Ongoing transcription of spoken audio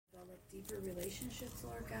deeper relationships,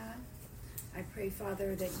 Lord God. I pray,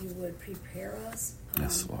 Father, that you would prepare us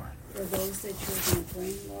yes, Lord. for those that you're going to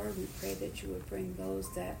bring, Lord. We pray that you would bring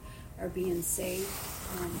those that are being saved to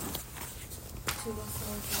us,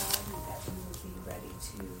 Lord God, and that we would be ready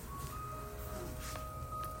to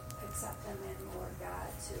accept them in, Lord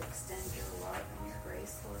God, to extend your love and your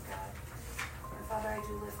grace, Lord God. And Father, I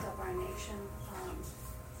do lift up our nation.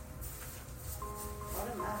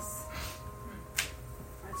 What a mess.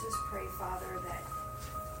 I just pray, Father, that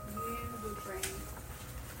you would bring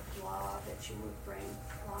law, that you would bring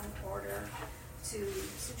law and order to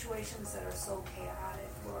situations that are so chaotic,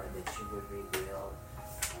 Lord, that you would reveal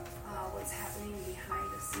what's happening behind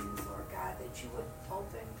the scenes, Lord God, that you would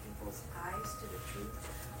open people's eyes to the truth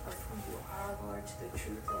of who you are, Lord, to the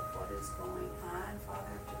truth of what is going on,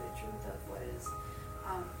 Father, to the truth of what is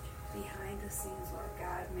behind the scenes, Lord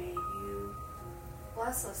God. May you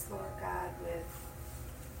bless us, Lord God, with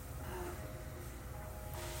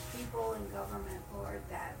people in government, Lord,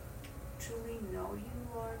 that truly know you,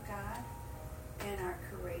 Lord God, and are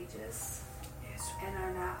courageous and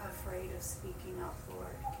are not afraid of speaking up,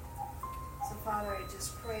 Lord. So, Father, I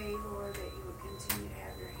just pray, Lord, that you would continue to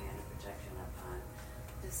have your hand of protection upon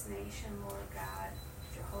this nation, Lord God.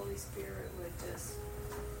 That your Holy Spirit would just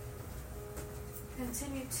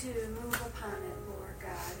continue to move upon it, Lord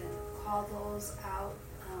God, and call those out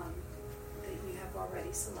that you have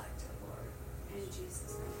already selected, Lord. In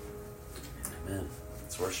Jesus' name. Amen.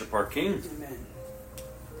 Let's worship our King. Amen.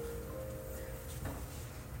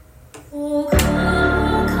 Oh,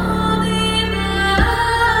 come, Emmanuel,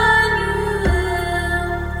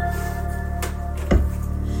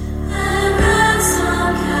 and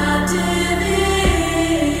ransom captive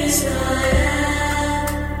Israel,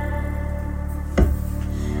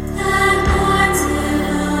 that mourns in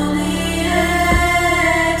lonely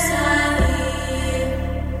exile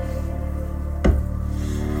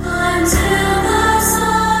until the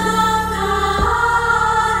Son of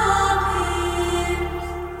God appears.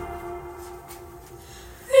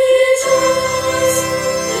 Rejoice,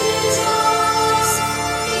 rejoice,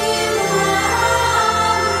 Emmanuel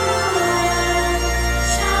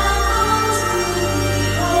shall come to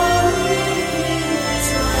thee, holy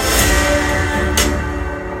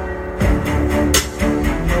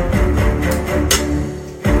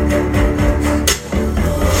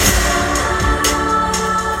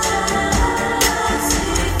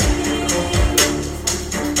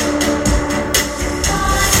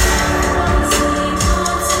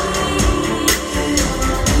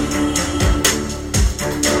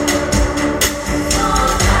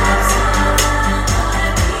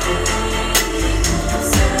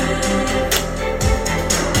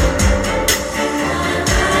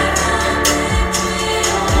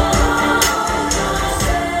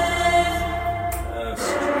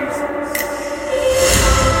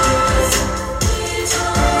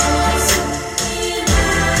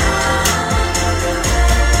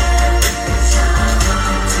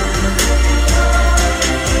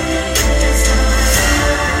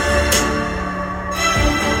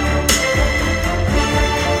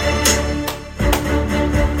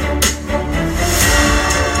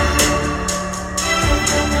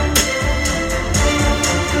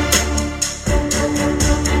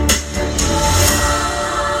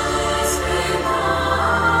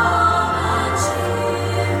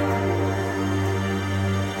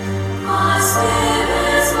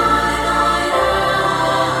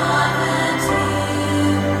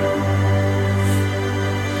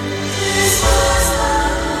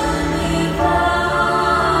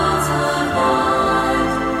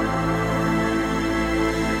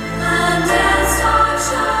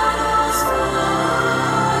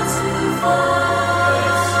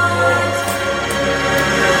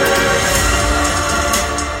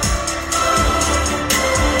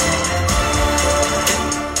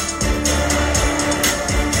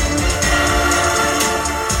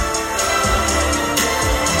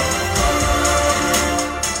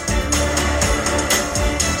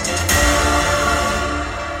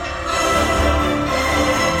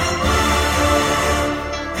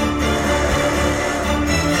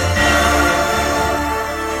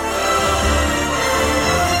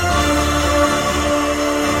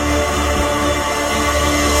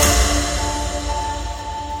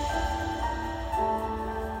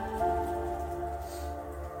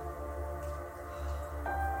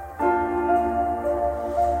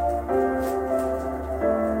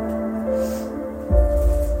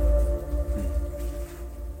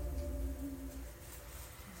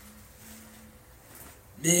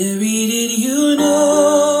Mary, did you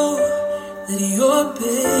know that your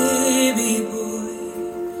baby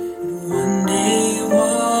boy would one day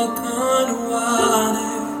walk on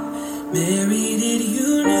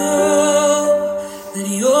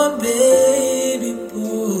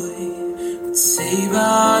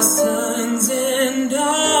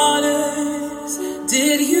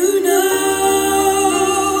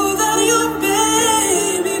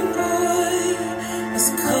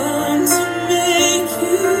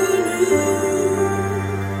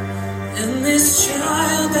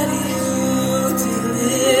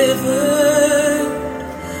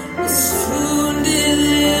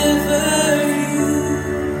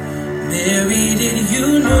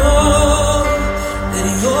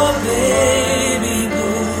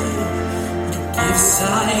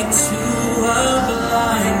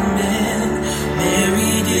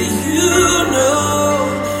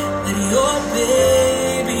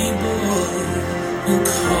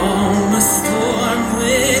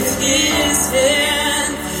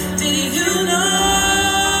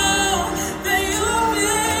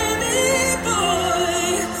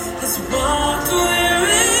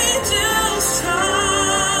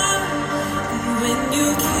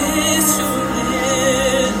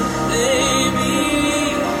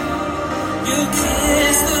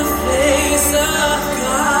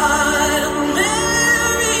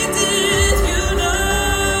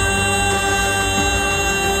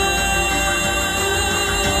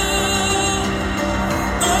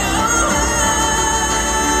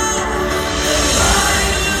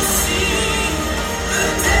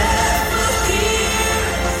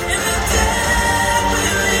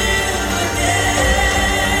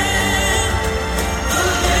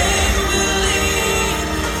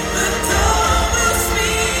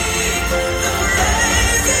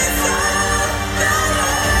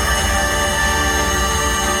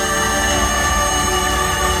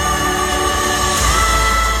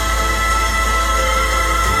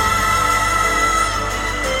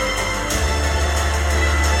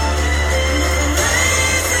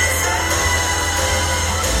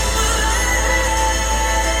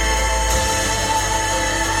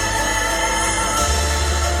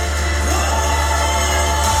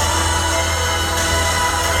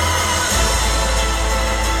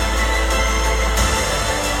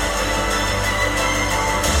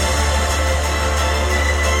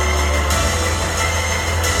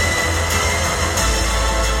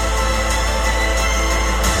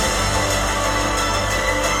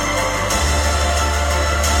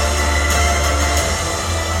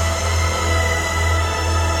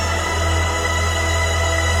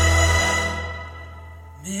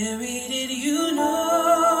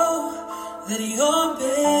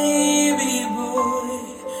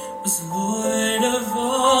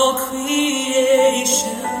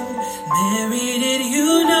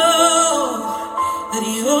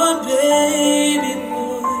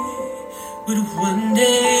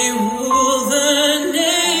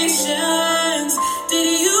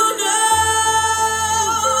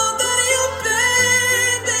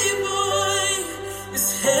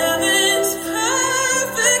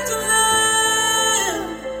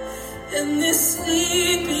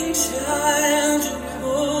child you're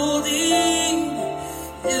holding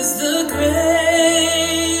is the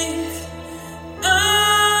grave.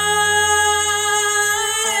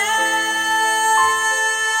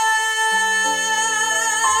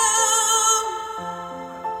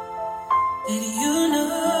 Did you know?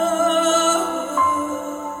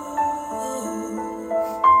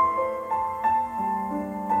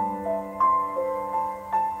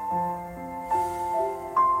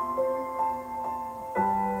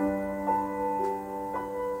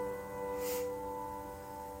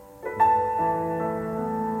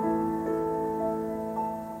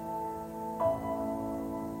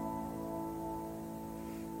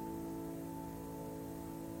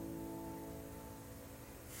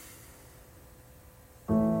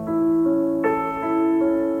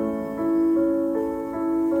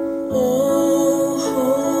 Oh,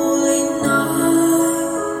 holy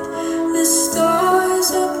night, the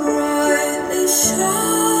stars are brightly shining.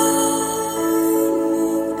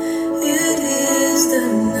 It is the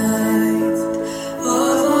night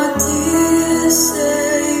of our dear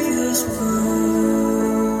Savior's birth.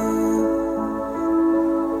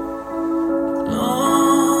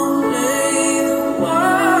 Long lay the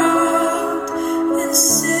world in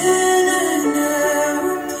sin and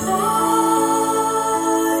error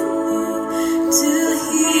till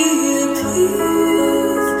he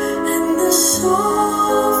appeared and the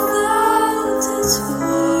soul felt its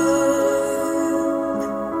work.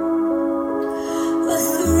 A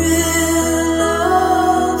thrill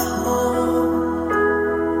of hope,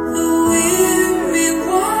 the weary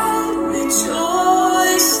world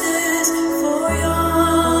rejoices for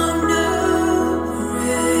yonder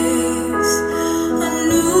breaks a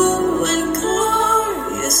new and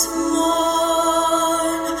glorious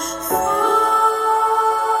morn.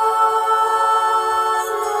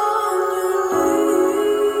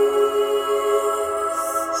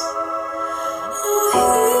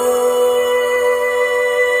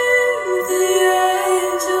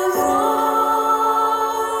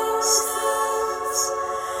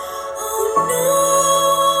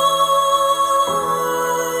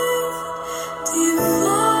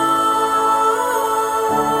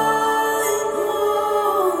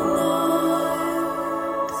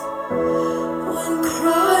 When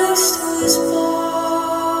Christ was born,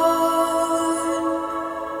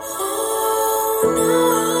 all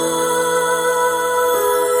night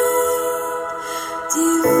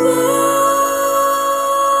divine,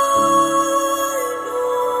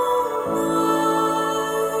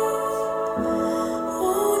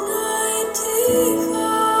 all night divine.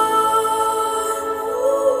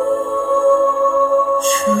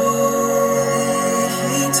 Truly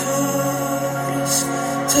he taught us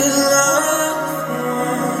to love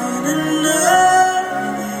one another.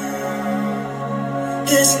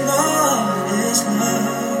 His law is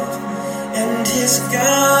love, and his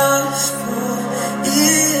gospel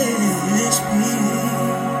is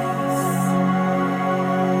peace.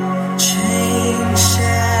 Chains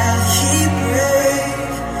shall he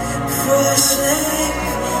break, for the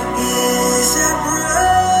slave is a brother,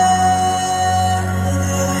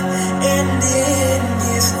 and in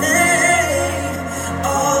his name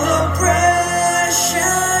all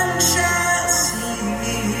oppression shall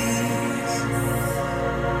cease.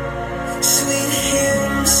 Sweet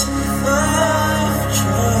hymns of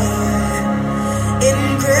joy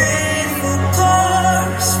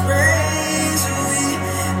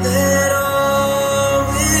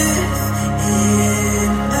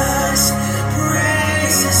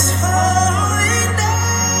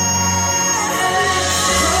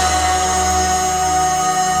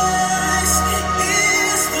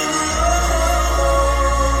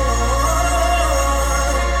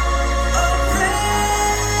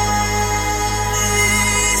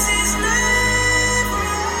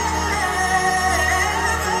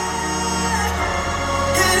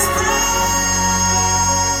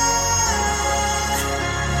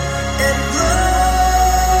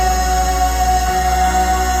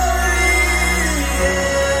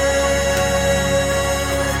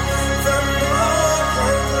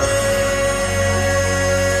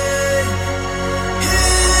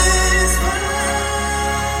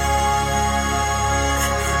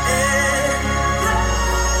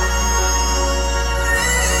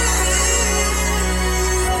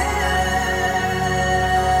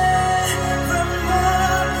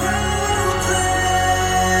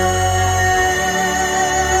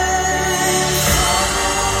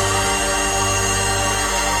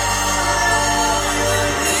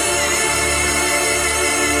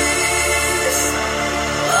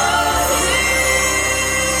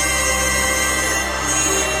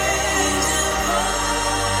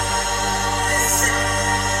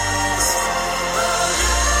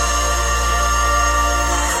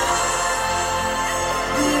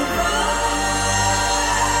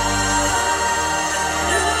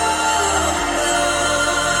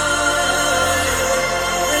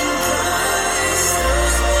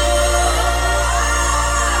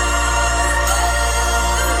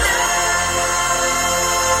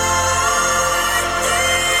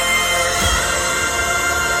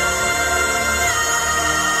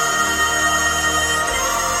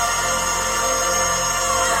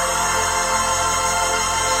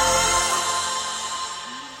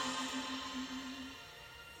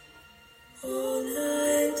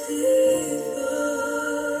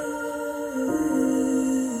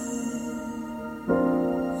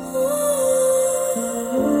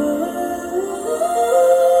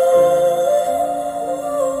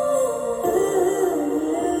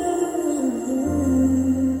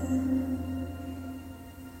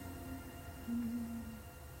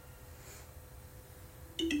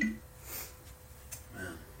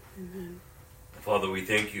Father, we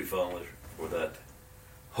thank you, Father, for that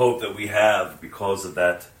hope that we have because of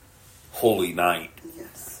that holy night.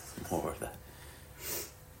 Yes. Lord,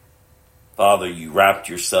 Father, you wrapped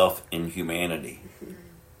yourself in humanity.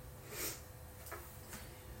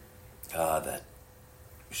 God, that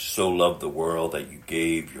you so loved the world that you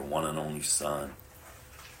gave your one and only Son.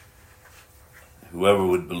 Whoever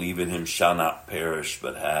would believe in him shall not perish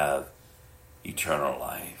but have eternal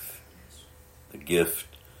life. The gift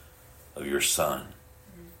of your Son.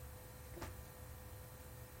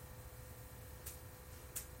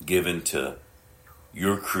 Given to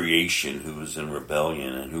your creation who is in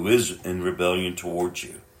rebellion and who is in rebellion towards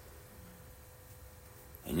you.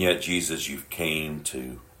 And yet, Jesus, you came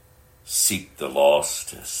to seek the lost,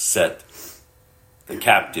 to set the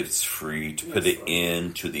captives free, to put an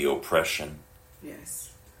end to the oppression.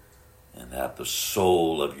 Yes. And that the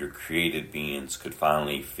soul of your created beings could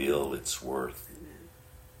finally feel its worth. Amen.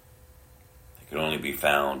 It could only be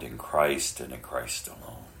found in Christ and in Christ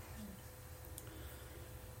alone.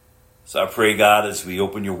 So I pray, God, as we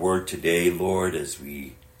open your word today, Lord, as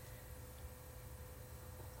we,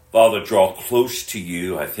 Father, draw close to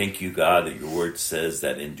you, I thank you, God, that your word says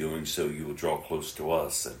that in doing so you will draw close to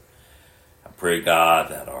us. And I pray, God,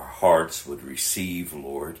 that our hearts would receive,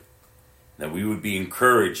 Lord, that we would be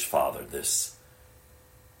encouraged, Father, this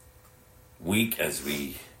week as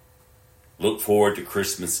we look forward to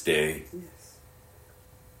Christmas Day. Yes.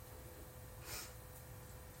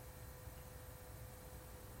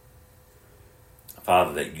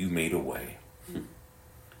 Father, that you made a way. And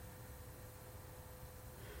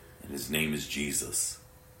his name is Jesus.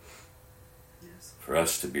 Yes. For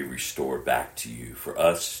us to be restored back to you. For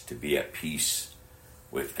us to be at peace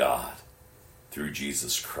with God through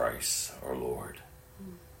Jesus Christ, our Lord.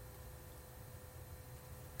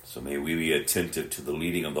 So may we be attentive to the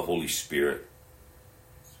leading of the Holy Spirit.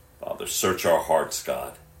 Father, search our hearts,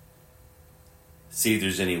 God. See if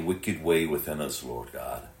there's any wicked way within us, Lord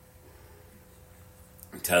God.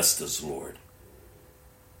 Test us, Lord.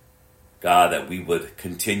 God, that we would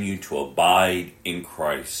continue to abide in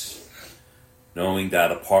Christ, knowing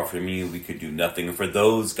that apart from you, we could do nothing. And for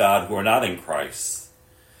those, God, who are not in Christ,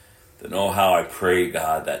 to know how I pray,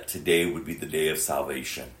 God, that today would be the day of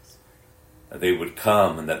salvation. That they would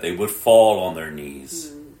come and that they would fall on their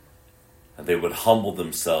knees. That they would humble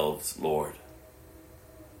themselves, Lord.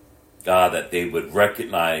 God, that they would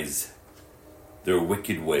recognize their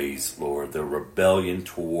wicked ways, Lord, their rebellion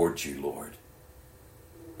towards you, Lord.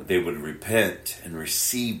 That they would repent and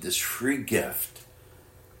receive this free gift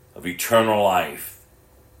of eternal life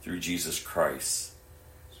through Jesus Christ.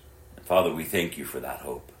 And Father, we thank you for that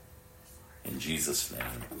hope. In Jesus' name,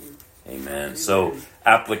 amen. So,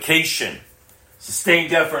 application,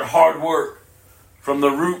 sustained effort, hard work, from the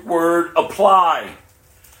root word apply.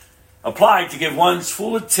 Apply to give one's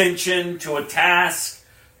full attention to a task,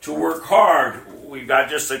 to work hard. We've got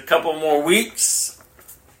just a couple more weeks.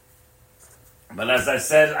 But as I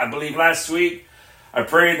said, I believe last week, I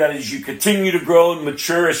pray that as you continue to grow and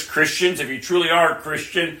mature as Christians, if you truly are a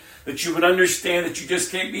Christian, that you would understand that you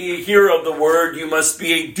just can't be a hearer of the word, you must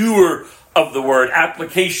be a doer of the word.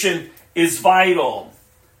 Application is vital.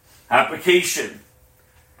 Application.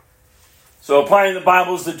 So applying the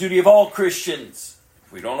Bible is the duty of all Christians.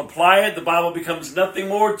 If we don't apply it, the Bible becomes nothing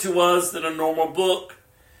more to us than a normal book.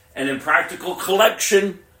 And in practical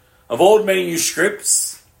collection of old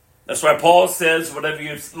manuscripts. That's why Paul says, whatever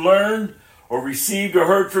you've learned or received or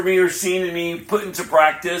heard from me or seen in me, put into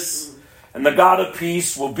practice. And the God of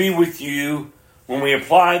peace will be with you. When we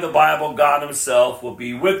apply the Bible, God himself will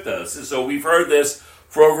be with us. And so we've heard this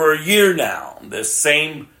for over a year now. This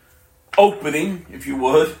same opening, if you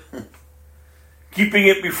would. Keeping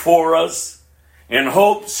it before us in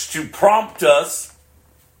hopes to prompt us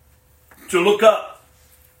to look up.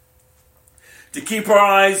 To keep our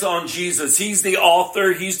eyes on Jesus. He's the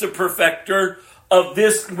author, he's the perfecter of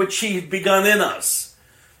this which he had begun in us.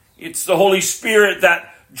 It's the Holy Spirit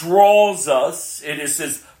that draws us. It is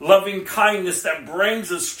his loving kindness that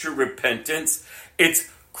brings us to repentance. It's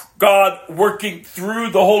God working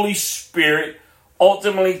through the Holy Spirit,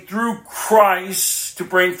 ultimately through Christ, to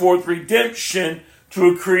bring forth redemption to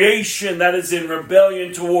a creation that is in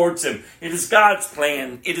rebellion towards him. It is God's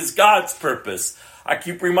plan. It is God's purpose. I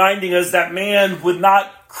keep reminding us that man would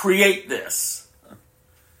not create this.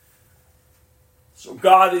 So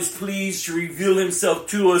God is pleased to reveal himself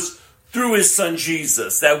to us through his son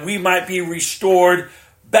Jesus, that we might be restored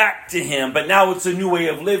back to him. But now it's a new way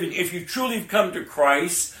of living. If you truly have come to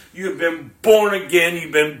Christ, you have been born again.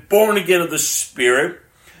 You've been born again of the Spirit.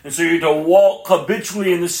 And so you're to walk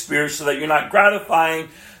habitually in the Spirit so that you're not gratifying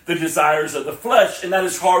the desires of the flesh. And that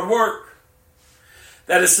is hard work.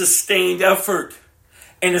 that is sustained effort.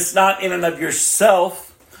 And it's not in and of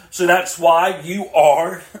yourself. So that's why you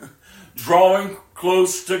are drawing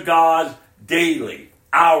close to God daily,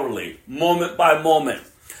 hourly, moment by moment,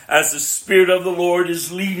 as the Spirit of the Lord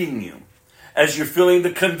is leading you, as you're feeling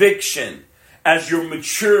the conviction, as you're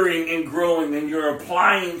maturing and growing and you're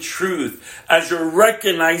applying truth, as you're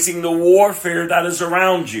recognizing the warfare that is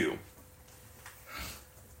around you.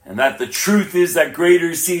 And that the truth is that greater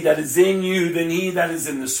is He that is in you than he that is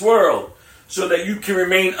in this world, so that you can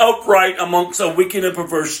remain upright amongst a wicked and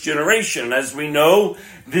perverse generation. As we know,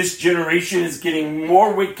 this generation is getting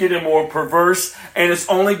more wicked and more perverse, and it's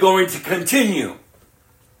only going to continue.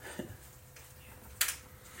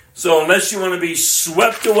 So unless you want to be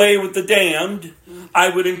swept away with the damned, I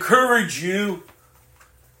would encourage you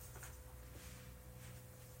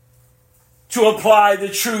to apply the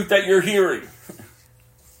truth that you're hearing.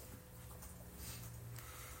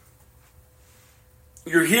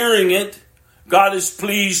 You're hearing it. God is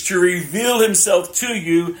pleased to reveal Himself to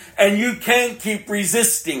you, and you can't keep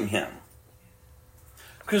resisting Him.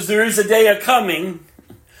 Because there is a day coming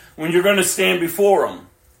when you're going to stand before Him.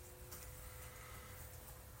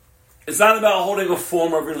 It's not about holding a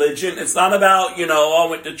form of religion. It's not about, I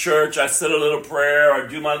went to church, I said a little prayer, I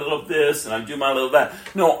do my little this, and I do my little that.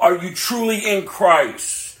 No, are you truly in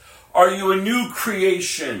Christ? Are you a new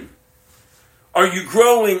creation? Are you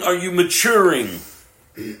growing? Are you maturing?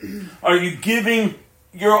 Are you giving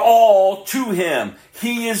your all to Him?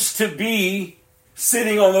 He is to be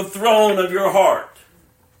sitting on the throne of your heart.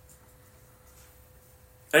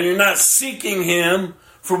 And you're not seeking Him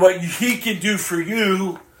for what He can do for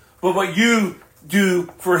you, but what you do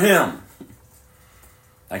for Him.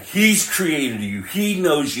 Like He's created you. He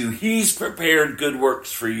knows you. He's prepared good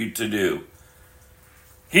works for you to do.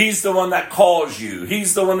 He's the one that calls you.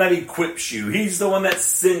 He's the one that equips you. He's the one that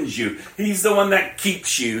sends you. He's the one that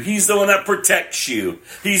keeps you. He's the one that protects you.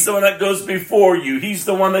 He's the one that goes before you. He's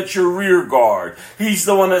the one that's your rear guard. He's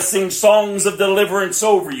the one that sings songs of deliverance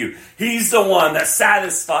over you. He's the one that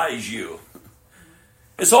satisfies you.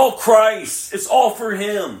 It's all Christ. It's all for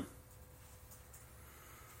Him.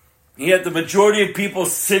 Yet the majority of people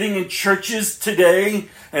sitting in churches today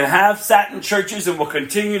and have sat in churches and will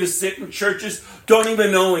continue to sit in churches don't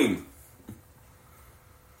even know Him.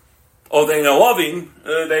 Oh, they know of Him.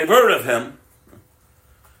 They've heard of Him.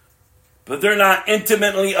 But they're not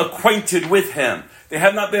intimately acquainted with Him. They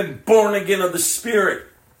have not been born again of the Spirit.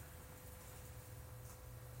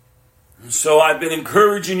 So I've been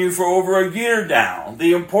encouraging you for over a year now.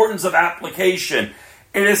 The importance of application.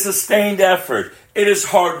 It is sustained effort. It is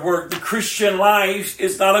hard work. The Christian life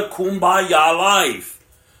is not a kumbaya life.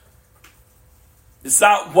 It's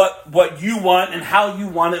not what you want and how you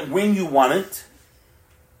want it, when you want it.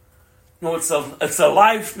 No, it's a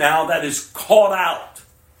life now that is called out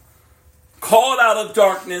of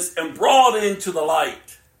darkness and brought into the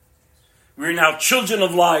light. We're now children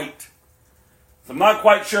of light. I'm not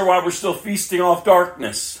quite sure why we're still feasting off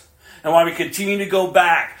darkness and why we continue to go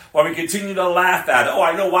back, why we continue to laugh at it. Oh,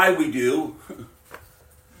 I know why we do.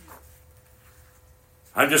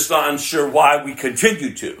 I'm just not unsure why we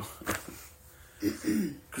continue to.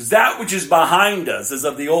 Because that which is behind us is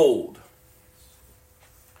of the old.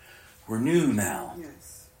 We're new now.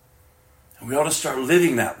 Yes. And we ought to start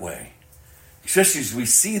living that way. Especially as we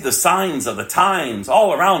see the signs of the times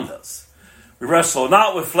all around us. We wrestle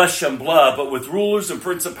not with flesh and blood, but with rulers and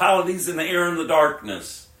principalities in the air and the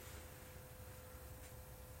darkness.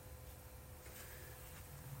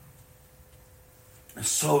 And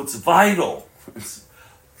so it's vital. It's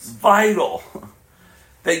vital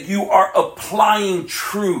that you are applying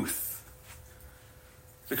truth.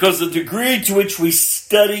 Because the degree to which we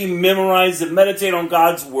study, memorize, and meditate on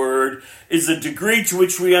God's Word is the degree to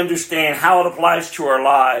which we understand how it applies to our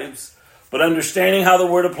lives. But understanding how the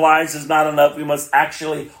Word applies is not enough. We must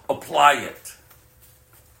actually apply it.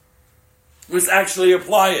 We must actually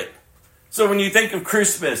apply it. So when you think of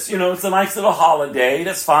Christmas, it's a nice little holiday.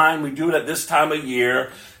 That's fine. We do it at this time of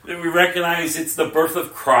year. We recognize it's the birth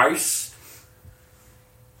of Christ.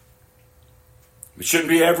 It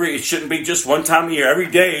shouldn't be just one time a year. Every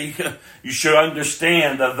day you should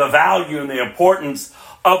understand the value and the importance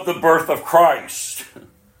of the birth of Christ.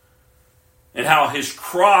 And how His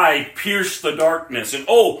cry pierced the darkness. And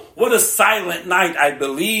oh, what a silent night, I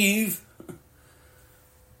believe.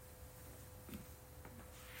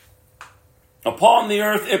 Upon the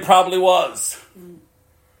earth, it probably was.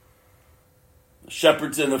 The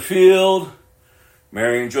shepherds in the field,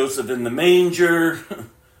 Mary and Joseph in the manger,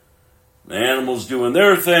 the animals doing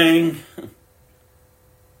their thing,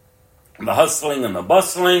 the hustling and the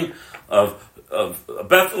bustling of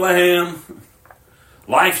Bethlehem.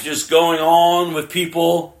 life just going on with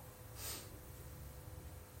people.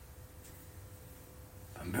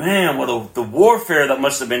 Man, what the warfare that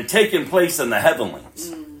must have been taking place in the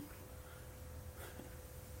heavenlies.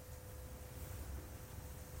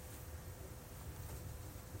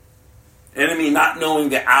 Enemy not knowing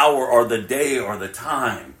the hour or the day or the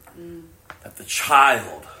time that the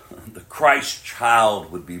child, the Christ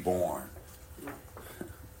child, would be born.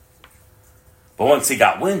 But once he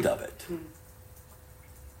got wind of it,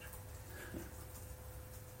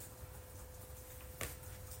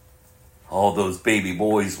 all those baby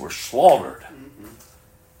boys were slaughtered.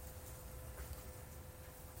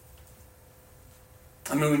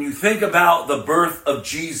 I mean, when you think about the birth of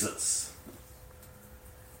Jesus,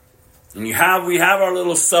 and we have our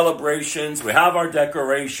little celebrations, we have our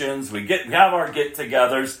decorations, we have our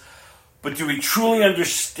get-togethers, but do we truly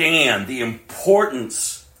understand the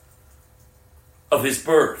importance of his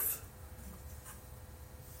birth?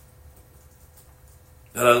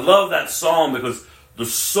 And I love that song because the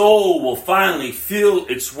soul will finally feel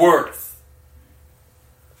its worth.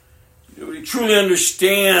 Do we truly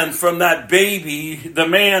understand from that baby the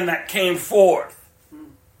man that came forth?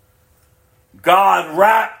 God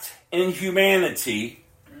wrapped in humanity,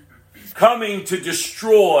 coming to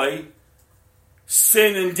destroy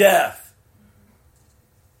sin and death,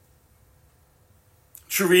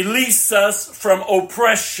 to release us from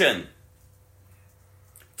oppression,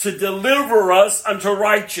 to deliver us unto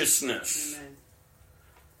righteousness, Amen.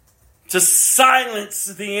 to silence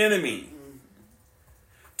the enemy,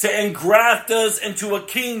 to engraft us into a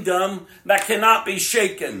kingdom that cannot be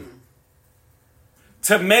shaken,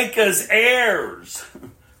 to make us heirs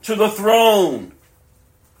to the throne.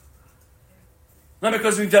 Not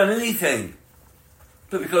because we've done anything,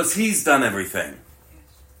 but because he's done everything.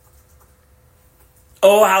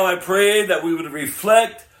 Oh, how I pray that we would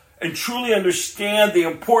reflect and truly understand the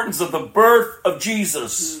importance of the birth of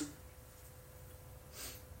Jesus.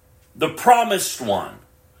 The promised one.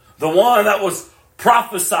 The one that was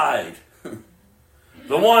prophesied.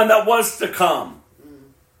 The one that was to come.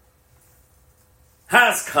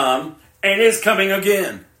 Has come and is coming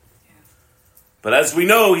again. But as we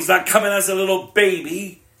know, he's not coming as a little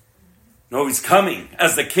baby. No, he's coming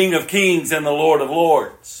as the King of Kings and the Lord of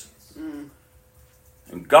Lords.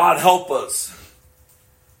 And God help us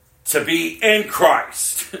to be in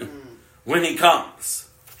Christ when he comes.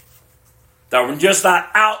 That we're just not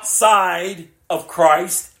outside of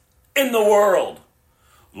Christ in the world.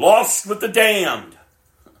 Lost with the damned.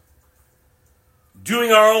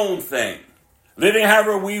 Doing our own thing. Living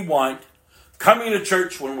however we want. Coming to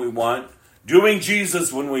church when we want. Doing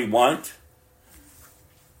Jesus when we want.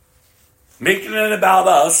 Making it about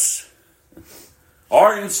us.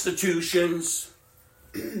 Our institutions.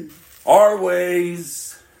 Our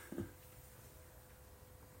ways.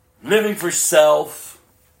 Living for self.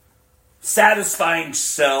 Satisfying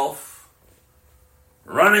self.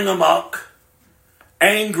 Running amok.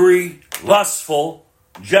 Angry. Lustful.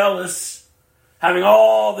 Jealous. Having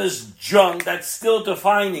all this junk that's still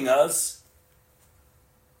defining us.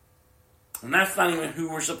 And that's not even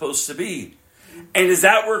who we're supposed to be. And is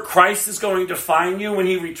that where Christ is going to find you when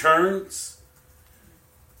he returns?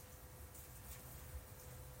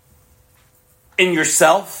 In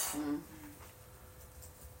yourself?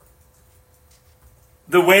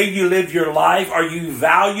 The way you live your life? Are you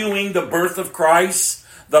valuing the birth of Christ?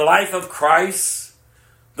 The life of Christ?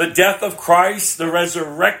 The death of Christ? The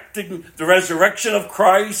resurrection of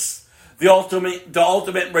Christ? The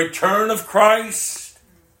ultimate return of Christ?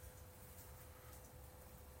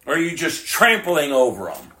 Or are you just trampling over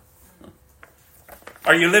him?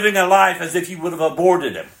 Are you living a life as if you would have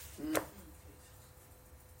aborted him?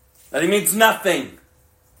 That he means nothing.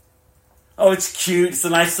 Oh, it's cute. It's a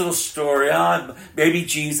nice little story. Oh, baby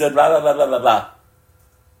Jesus, blah, blah, blah, blah, blah, blah.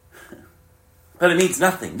 But it means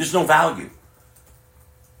nothing. There's no value.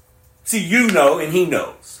 See, you know and he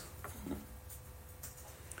knows.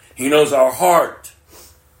 He knows our heart.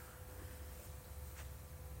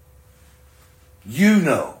 You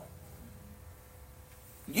know.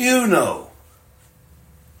 You know.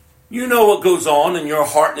 You know what goes on in your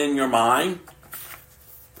heart and in your mind.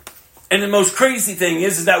 And the most crazy thing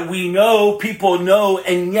is that we know, people know,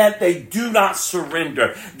 and yet they do not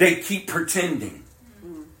surrender. They keep pretending.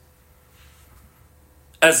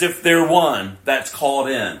 As if they're one that's called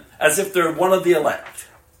in. As if they're one of the elect.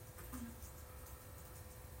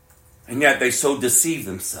 And yet they so deceive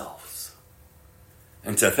themselves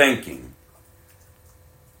into thinking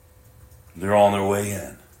they're on their way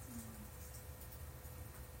in.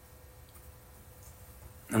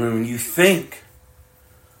 I mean, when you think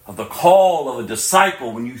of the call of a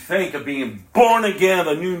disciple, when you think of being born again of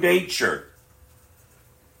a new nature?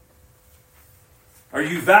 Are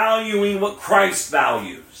you valuing what Christ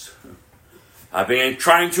values? I've been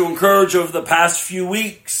trying to encourage over the past few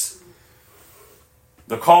weeks.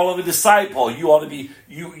 The call of a disciple. You ought to be,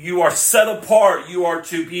 you are set apart. You are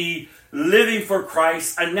to be living for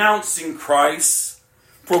Christ, announcing Christ,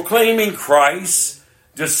 proclaiming Christ,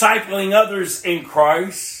 discipling others in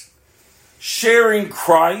Christ, sharing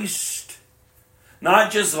Christ,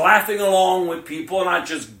 not just laughing along with people, not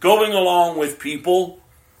just going along with people.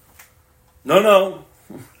 No.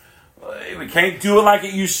 We can't do it like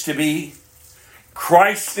it used to be.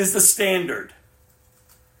 Christ is the standard.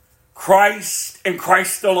 Christ and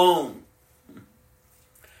Christ alone.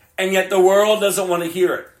 And yet the world doesn't want to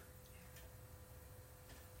hear it.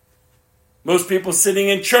 Most people sitting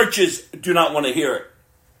in churches do not want to hear it.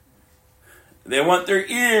 They want their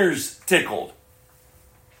ears tickled.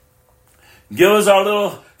 Give us our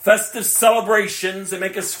little festive celebrations and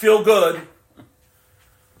make us feel good.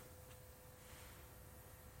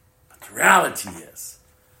 But the reality is,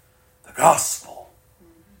 the gospel.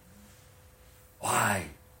 Why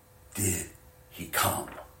did he come?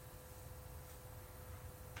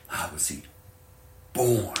 How was he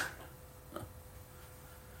born?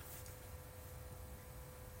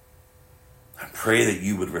 I pray that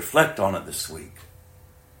you would reflect on it this week.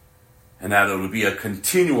 And that it would be a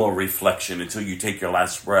continual reflection until you take your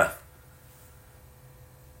last breath.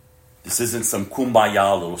 This isn't some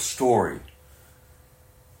kumbaya little story.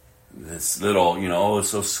 This little, it's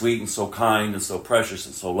so sweet and so kind and so precious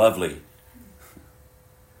and so lovely.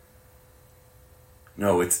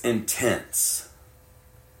 No, it's intense.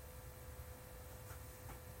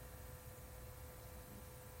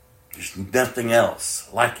 There's nothing else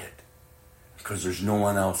like it. Because there's no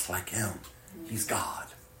one else like him. He's God.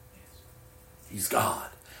 He's God.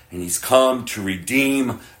 And he's come to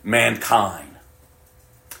redeem mankind.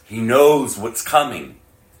 He knows what's coming.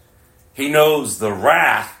 He knows the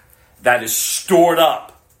wrath that is stored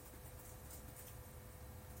up.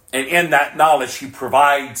 And in that knowledge, he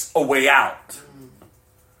provides a way out.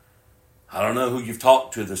 I don't know who you've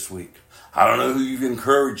talked to this week. I don't know who you've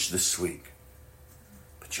encouraged this week.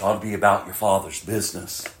 But you ought to be about your Father's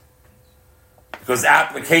business. Because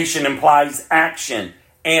application implies action.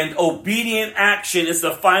 And obedient action is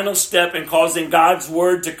the final step in causing God's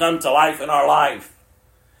word to come to life in our life.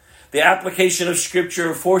 The application of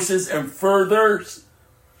Scripture forces and furthers,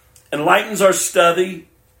 enlightens our study,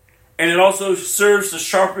 and it also serves to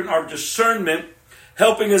sharpen our discernment,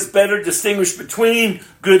 helping us better distinguish between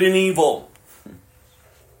good and evil.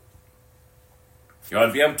 You ought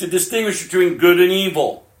to be able to distinguish between good and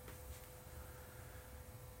evil.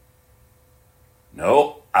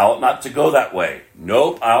 No, I ought not to go that way.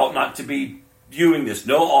 Nope, I ought not to be viewing this.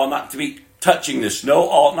 No, I ought not to be touching this. No,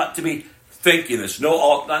 I ought not to be thinking this. No, I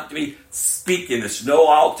ought not to be speaking this. No,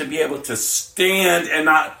 I ought to be able to stand and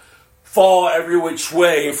not fall every which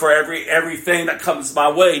way for everything that comes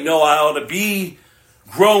my way. No, I ought to be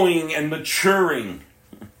growing and maturing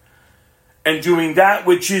and doing that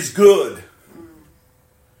which is good.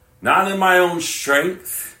 Not in my own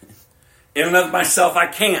strength. In and of myself, I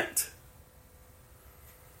can't.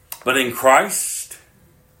 But in Christ,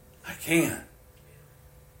 I can.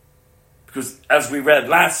 Because as we read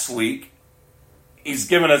last week, he's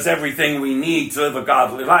given us everything we need to live a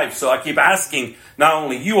godly life. So I keep asking, not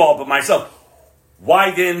only you all, but myself,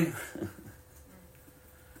 why then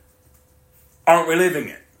aren't we living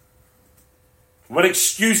it? What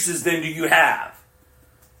excuses then do you have?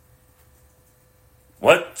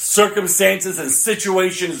 What circumstances and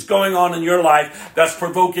situations going on in your life that's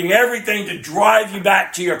provoking everything to drive you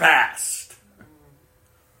back to your past?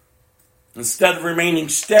 Instead of remaining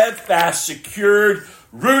steadfast, secured,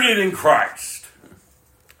 rooted in Christ.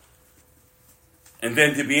 And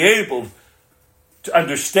then to be able to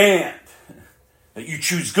understand that you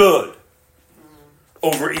choose good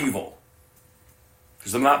over evil.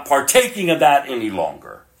 Because I'm not partaking of that any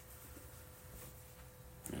longer.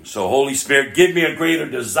 And so, Holy Spirit, give me a greater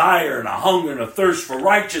desire and a hunger and a thirst for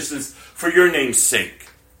righteousness for your name's sake.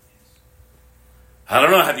 I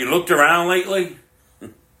don't know, have you looked around lately?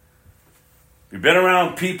 You've been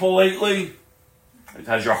around people lately?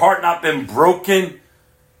 Has your heart not been broken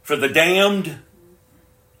for the damned?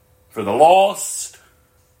 For the lost?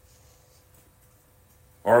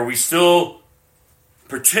 Or are we still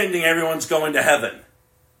pretending everyone's going to heaven?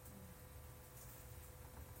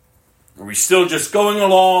 Are we still just going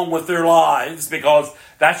along with their lives because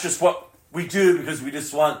that's just what we do because we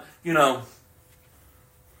just want,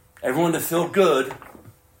 everyone to feel good?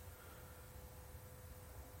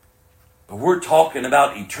 But we're talking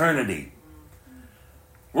about eternity.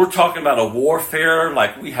 We're talking about a warfare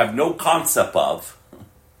like we have no concept of.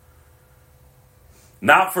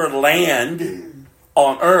 Not for land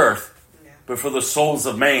on earth, but for the souls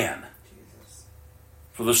of man.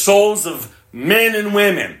 For the souls of men and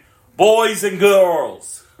women, boys and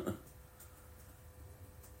girls.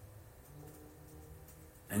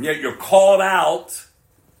 And yet you're called out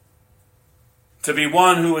to be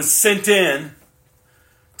one who is sent in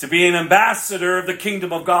to be an ambassador of the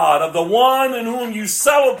kingdom of God, of the one in whom you're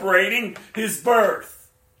celebrating his birth.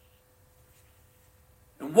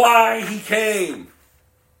 And why he came.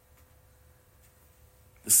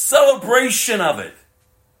 The celebration of it.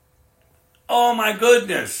 Oh my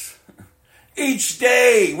goodness. Each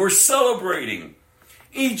day we're celebrating.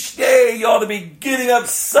 Each day you ought to be getting up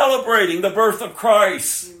celebrating the birth of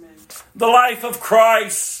Christ. Amen. The life of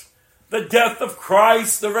Christ. The death of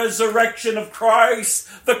Christ, the resurrection of Christ,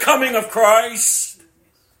 the coming of Christ.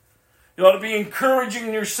 You ought to be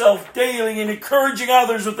encouraging yourself daily and encouraging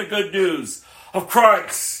others with the good news of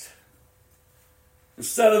Christ.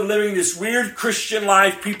 Instead of living this weird Christian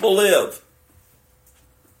life people live.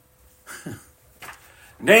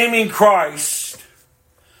 Naming Christ,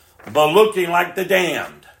 but looking like the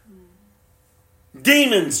damned.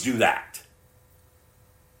 Demons do that.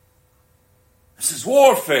 This is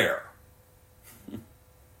warfare.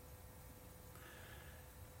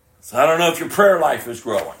 So I don't know if your prayer life is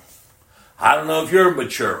growing. I don't know if you're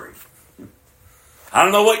maturing. I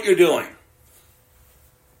don't know what you're doing.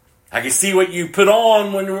 I can see what you put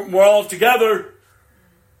on when we're all together.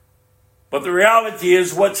 But the reality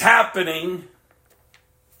is what's happening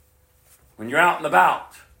when you're out and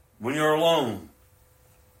about, when you're alone.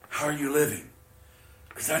 How are you living?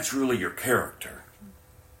 Because that's really your character.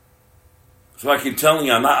 So I keep telling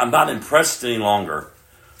you, I'm not impressed any longer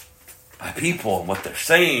by people and what they're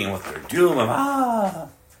saying, what they're doing.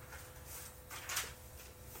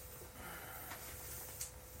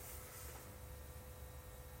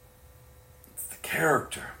 It's the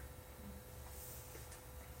character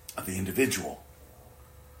of the individual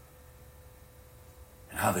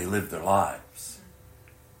and how they live their lives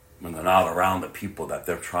when they're not around the people that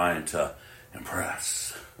they're trying to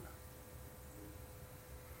impress.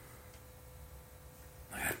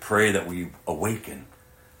 I pray that we awaken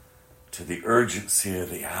to the urgency of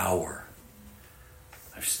the hour.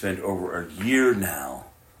 I've spent over a year now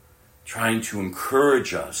trying to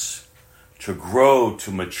encourage us to grow,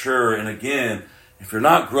 to mature. And again, if you're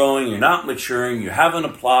not growing, you're not maturing, you haven't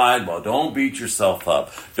applied, well, don't beat yourself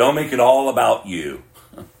up. Don't make it all about you.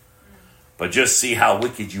 But just see how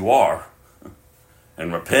wicked you are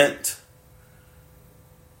and repent.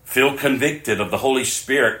 Feel convicted of the Holy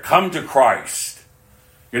Spirit. Come to Christ.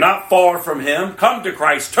 You're not far from him. Come to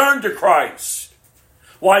Christ. Turn to Christ.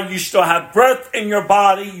 While you still have breath in your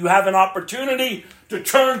body, you have an opportunity to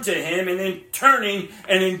turn to him. And in turning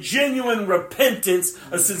and in genuine repentance,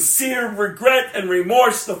 a sincere regret and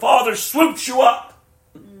remorse, the Father swoops you up.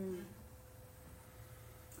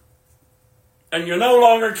 And you're no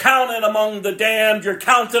longer counted among the damned. You're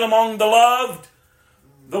counted among the loved.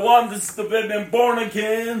 The ones that have been born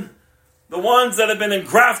again. The ones that have been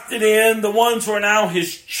engrafted in, the ones who are now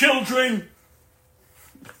his children.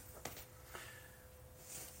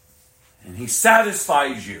 And he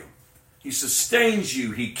satisfies you. He sustains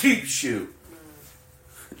you. He keeps you.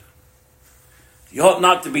 You ought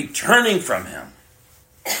not to be turning from him,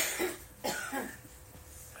 but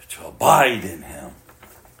to abide in him.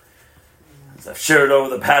 As I've shared over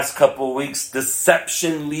the past couple of weeks,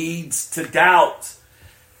 deception leads to doubt.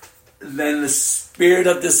 Then the spirit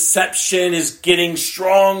of deception is getting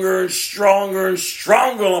stronger and stronger and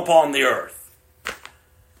stronger upon the earth.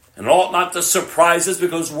 And it ought not to surprise us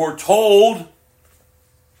because we're told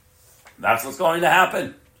that's what's going to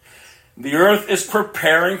happen. The earth is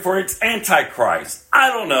preparing for its Antichrist. I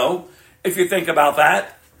don't know if you think about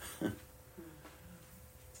that.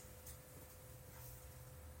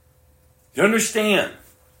 You understand?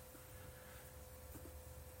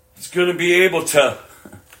 He's going to be able to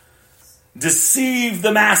deceive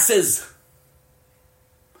the masses.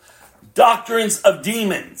 Doctrines of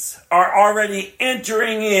demons are already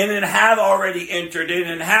entering in and have already entered in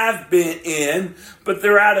and have been in, but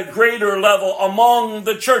they're at a greater level among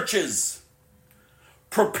the churches,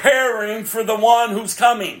 preparing for the one who's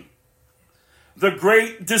coming, the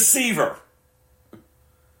great deceiver.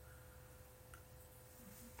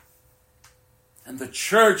 And the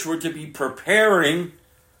church were to be preparing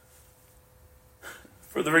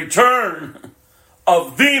for the return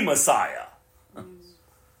of the Messiah,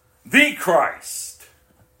 the Christ.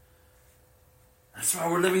 That's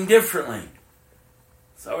why we're living differently.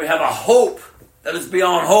 So we have a hope that is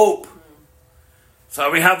beyond hope.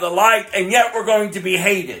 So we have the light, and yet we're going to be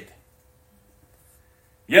hated.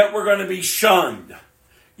 Yet we're going to be shunned.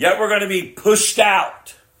 Yet we're going to be pushed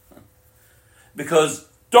out. Because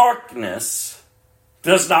darkness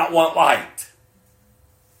does not want light.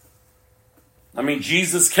 I mean,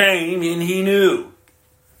 Jesus came and he knew.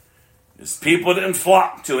 His people didn't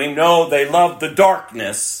flock to him. No, they loved the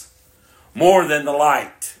darkness more than the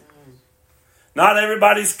light. Not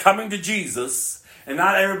everybody's coming to Jesus, and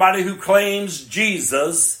not everybody who claims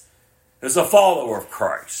Jesus is a follower of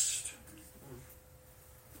Christ.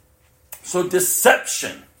 So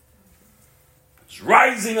deception is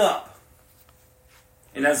rising up.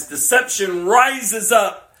 And as deception rises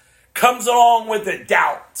up, comes along with it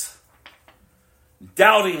doubt.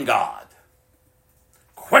 Doubting God.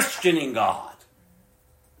 Questioning God.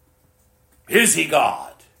 Is he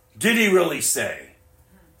God? Did he really say?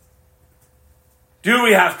 Do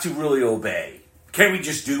we have to really obey? Can we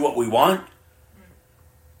just do what we want?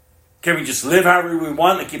 Can we just live however we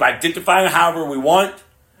want and keep identifying however we want?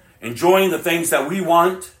 Enjoying the things that we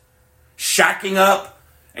want? Shacking up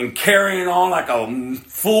and carrying on like a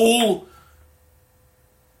fool?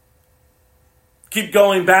 Keep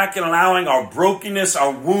going back and allowing our brokenness,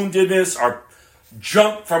 our woundedness, our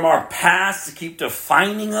junk from our past to keep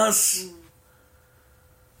defining us?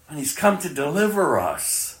 And he's come to deliver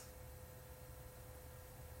us.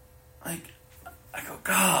 I go,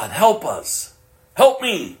 God, help us. Help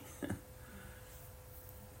me.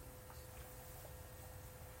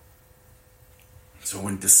 So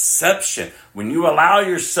when deception, when you allow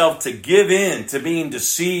yourself to give in to being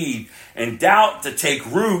deceived and doubt to take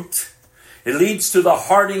root, it leads to the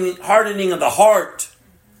hardening of the heart.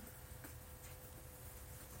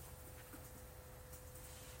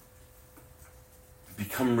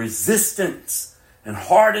 Become resistant and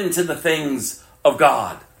hardened to the things of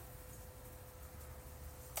God.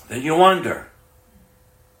 Then you wonder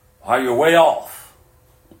why you're way off.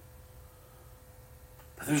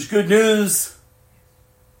 But there's good news.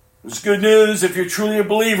 There's good news if you're truly a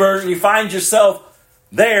believer and you find yourself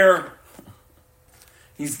there.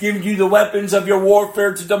 He's given you the weapons of your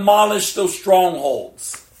warfare to demolish those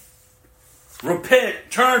strongholds. Repent,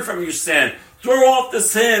 turn from your sin, throw off the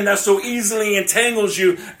sin that so easily entangles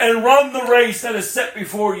you, and run the race that is set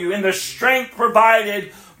before you in the strength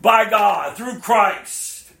provided by God through Christ.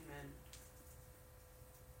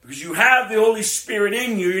 Because you have the Holy Spirit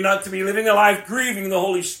in you. You're not to be living a life grieving the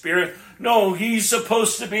Holy Spirit. No, he's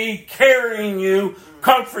supposed to be carrying you,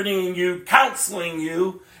 comforting you, counseling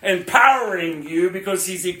you, empowering you, because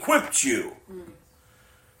he's equipped you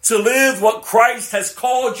to live what Christ has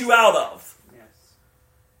called you out of. Yes.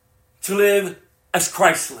 To live as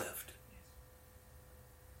Christ lived.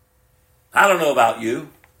 I don't know about you,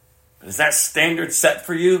 but is that standard set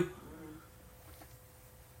for you?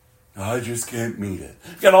 I just can't meet it.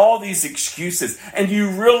 You got all these excuses, and you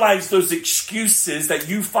realize those excuses that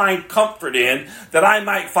you find comfort in, that I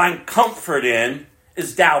might find comfort in,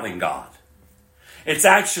 is doubting God. It's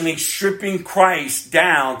actually stripping Christ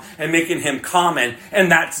down and making him common, and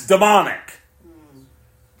that's demonic.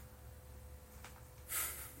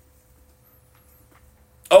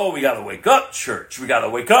 Oh, we got to wake up, church. We got to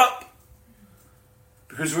wake up.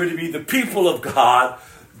 Because we're to be the people of God,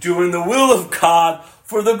 doing the will of God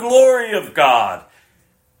for the glory of God.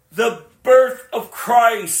 The birth of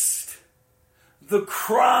Christ. The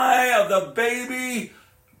cry of the baby,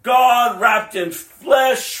 God wrapped in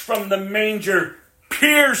flesh from the manger,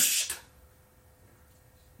 pierced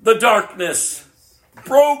the darkness,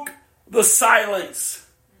 broke the silence.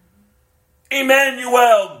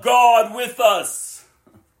 Emmanuel, God with us.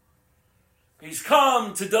 He's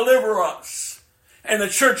come to deliver us. And the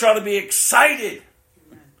church ought to be excited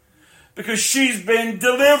because she's been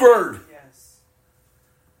delivered. Yes.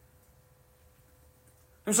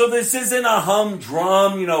 And so this isn't a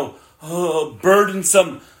humdrum,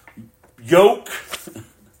 burdensome yoke.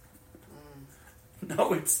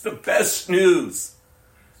 No, it's the best news.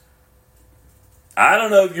 I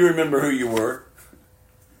don't know if you remember who you were.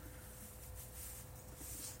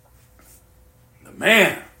 But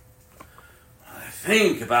man, I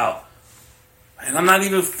think about, and I'm not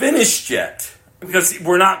even finished yet, because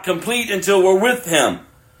we're not complete until we're with him.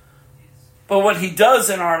 But what he does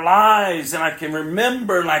in our lives, and I can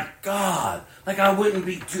remember, like, God, like I wouldn't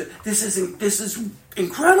be, this is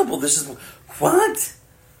incredible. This is, what?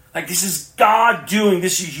 Like, this is God doing,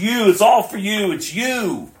 this is you, it's all for you, it's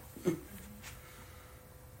you.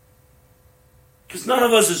 Because none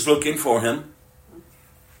of us is looking for him.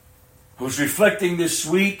 I was reflecting this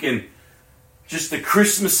week and just the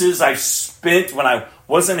Christmases I spent when I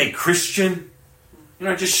wasn't a Christian.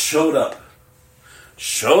 just showed up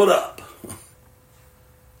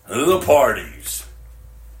to the parties.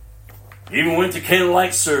 Even went to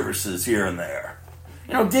candlelight services here and there.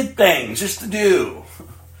 Did things just to do.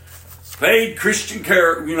 Played Christian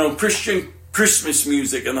Christmas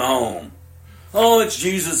music in the home. Oh, it's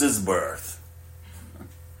Jesus' birth.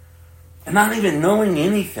 And not even knowing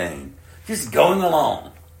anything. Just going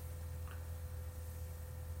along.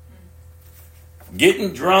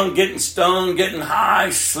 Getting drunk, getting stoned, getting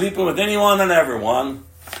high, sleeping with anyone and everyone.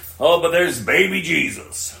 Oh, but there's baby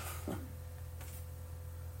Jesus.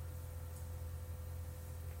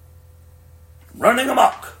 Running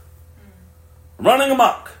amok.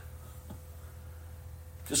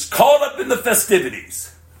 Just caught up in the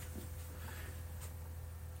festivities.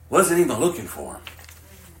 Wasn't even looking for him.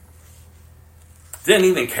 Didn't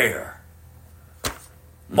even care.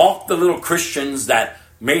 Mocked the little Christians that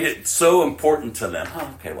made it so important to them.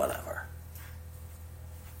 Oh, okay, whatever.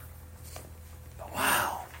 But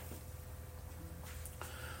wow.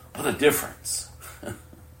 What a difference.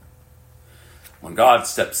 When God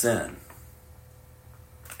steps in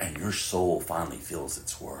and your soul finally feels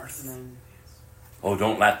its worth. Amen. Oh,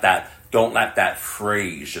 don't let that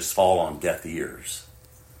phrase just fall on deaf ears.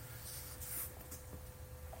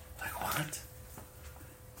 Like, what?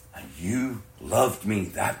 And you loved me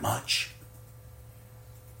that much?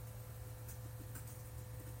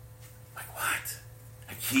 Like, what?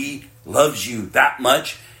 Like, he loves you that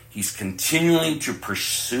much? He's continuing to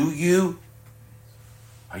pursue you?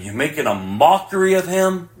 Are you making a mockery of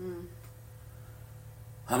him?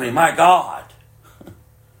 I mean, my God.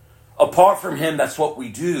 Apart from him, that's what we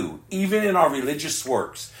do. Even in our religious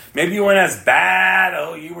works. Maybe you weren't as bad.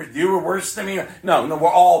 Oh, you were worse than me. No, we're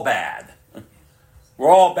all bad. We're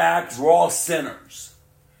all bad because we're all sinners.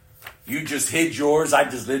 You just hid yours. I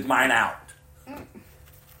just lived mine out.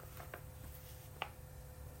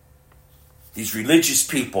 These religious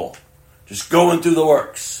people just going through the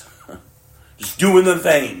works. Just doing the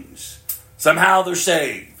things. Somehow they're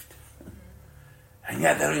saved. And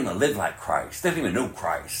yet they don't even live like Christ. They don't even know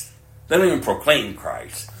Christ. They don't even proclaim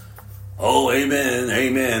Christ. Oh, amen,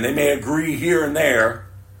 amen. They may agree here and there,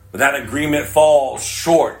 but that agreement falls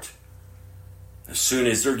short as soon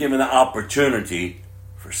as they're given the opportunity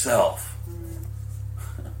for self.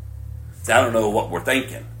 See, I don't know what we're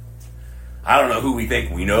thinking. I don't know who we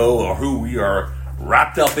think we know or who we are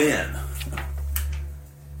wrapped up in.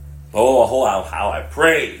 Oh, how I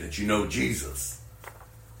pray that you know Jesus.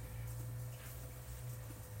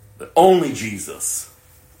 The only Jesus.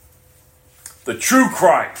 The true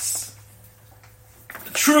Christ.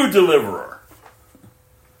 The true deliverer.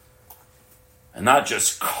 And not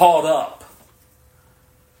just caught up.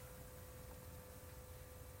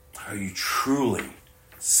 Are you truly,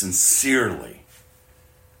 sincerely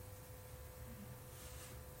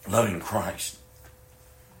loving Christ?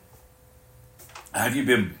 Have you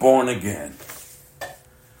been born again?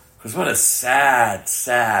 Because what a sad,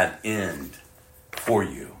 sad end for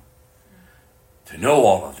you to know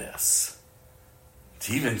all of this,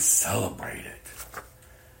 to even celebrate it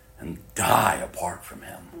and die apart from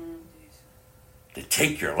him. To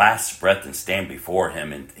take your last breath and stand before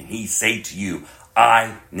him and he say to you,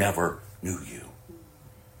 I never knew you.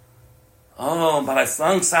 Oh, but I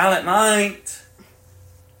sung Silent Night.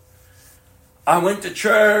 I went to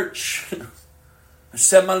church. I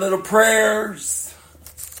said my little prayers.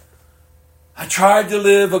 I tried to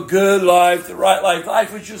live a good life, the right life.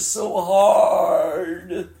 Life was just so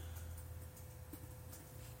hard.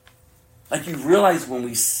 Like, you realize when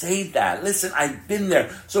we say that, listen, I've been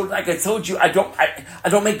there. So like I told you, I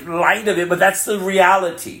don't make light of it, but that's the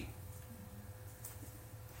reality.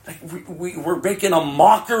 Like we're making a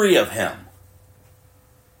mockery of him.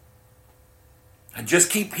 I just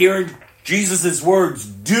keep hearing Jesus' words,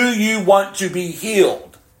 do you want to be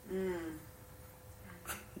healed?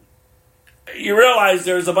 You realize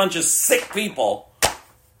there's a bunch of sick people,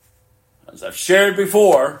 as I've shared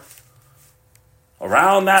before,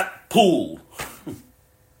 around that pool.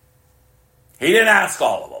 He didn't ask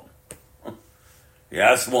all of them. He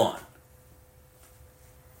asked one.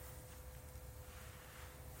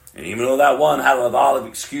 And even though that one had a lot of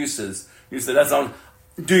excuses, he said, "That's on.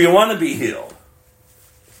 Do you want to be healed?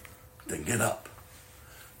 Then get up,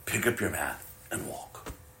 pick up your mat, and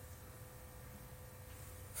walk."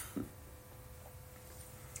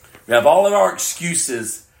 We have all of our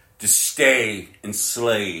excuses to stay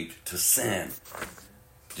enslaved to sin.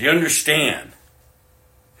 Do you understand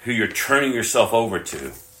who you're turning yourself over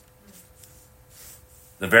to?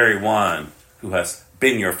 The very one who has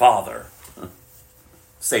been your father,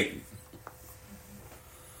 Satan.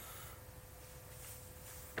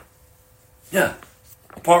 Yeah.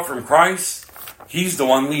 Apart from Christ, He's the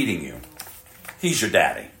one leading you. He's your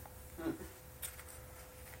daddy.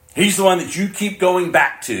 He's the one that you keep going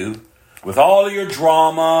back to with all of your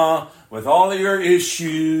drama, with all of your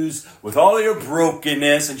issues, with all of your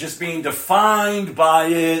brokenness, and just being defined by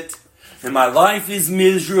it. And my life is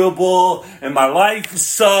miserable, and my life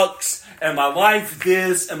sucks, and my life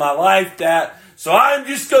this, and my life that. So I'm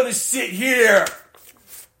just going to sit here.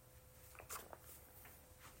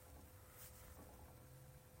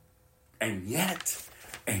 And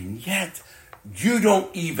yet, you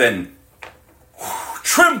don't even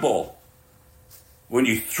tremble when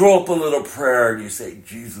you throw up a little prayer and you say,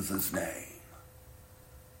 Jesus' name.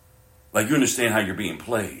 Like you understand how you're being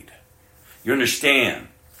played. You understand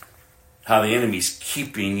how the enemy's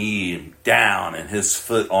keeping you down and his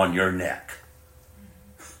foot on your neck.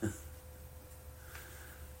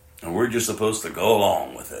 And we're just supposed to go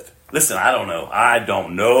along with it. Listen, I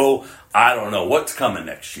don't know what's coming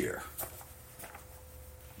next year.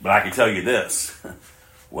 But I can tell you this.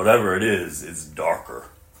 Whatever it is, it's darker.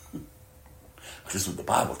 This is what the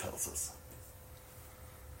Bible tells us.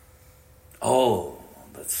 Oh,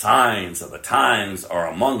 the signs of the times are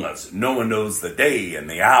among us. No one knows the day and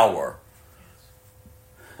the hour.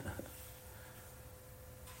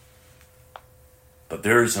 But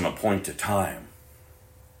there is an appointed time.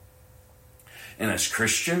 And as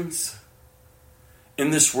Christians, in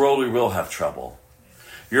this world we will have trouble.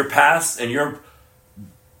 Your past and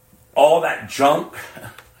all that junk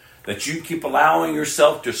that you keep allowing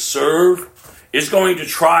yourself to serve is going to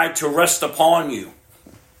try to rest upon you.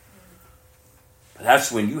 But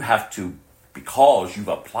that's when you have to, because you've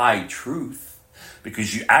applied truth,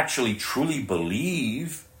 because you actually truly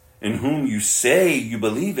believe in whom you say you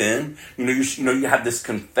believe in. You have this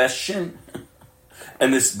confession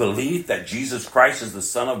and this belief that Jesus Christ is the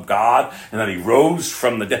Son of God and that He rose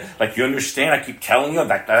from the dead. Like, you understand, I keep telling you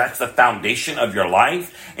that that's the foundation of your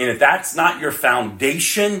life. And if that's not your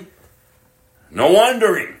foundation, no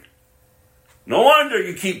wonder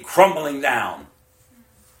you keep crumbling down.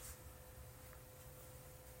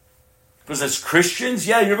 Because as Christians,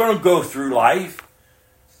 you're going to go through life.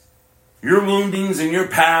 Your woundings and your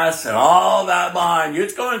past and all that behind you,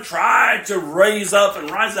 it's going to try to rise up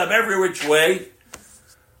every which way.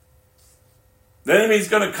 The enemy's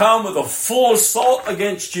going to come with a full assault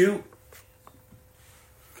against you.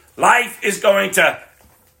 Life is going to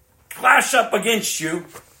clash up against you.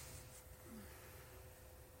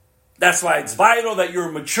 That's why it's vital that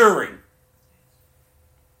you're maturing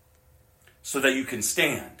so that you can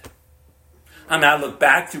stand. I mean, I look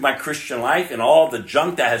back through my Christian life and all the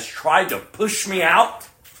junk that has tried to push me out.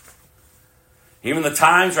 Even the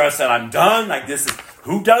times where I said, I'm done. Like,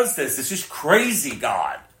 who does this? This is crazy,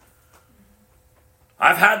 God.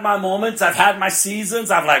 I've had my moments. I've had my seasons.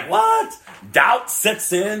 I'm like, what? Doubt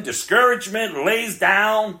sets in. Discouragement lays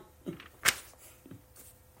down.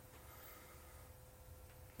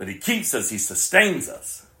 But He keeps us. He sustains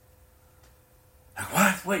us. Like,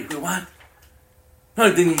 what? Wait, what? No,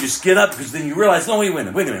 then you just get up, because then you realize, no, wait a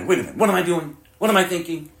minute. What am I doing? What am I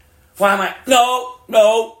thinking? Why am I?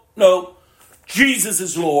 No. Jesus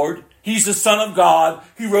is Lord. He's the Son of God.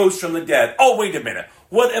 He rose from the dead. Oh, wait a minute.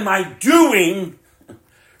 What am I doing?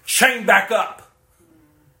 Chain back up.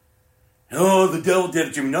 Oh, the devil did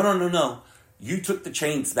it to me. No. You took the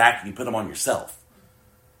chains back and you put them on yourself.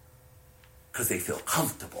 Because they feel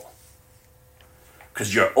comfortable.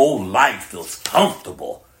 Because your old life feels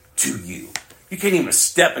comfortable to you. You can't even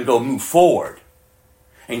step and go move forward.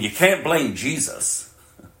 And you can't blame Jesus.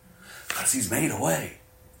 Because He's made a way.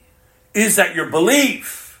 Is that your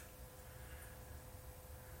belief?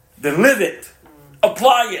 Then live it.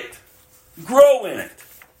 Apply it. Grow in it.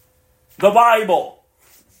 The Bible.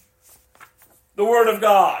 The Word of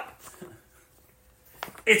God.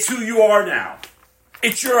 It's who you are now.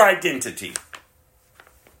 It's your identity.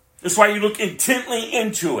 That's why you look intently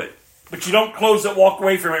into it. But you don't close it, walk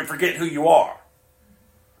away from it, and forget who you are.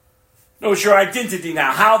 No, it's your identity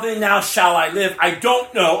now. How then now shall I live? I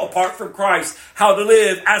don't know, apart from Christ, how to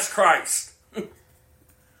live as Christ.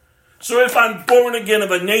 So if I'm born again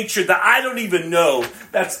of a nature that I don't even know,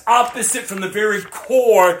 that's opposite from the very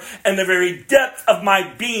core and the very depth of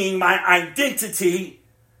my being, my identity,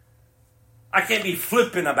 I can't be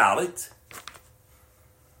flippant about it.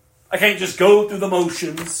 I can't just go through the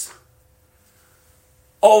motions.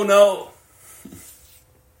 Oh no.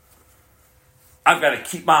 I've got to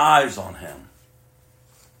keep my eyes on Him.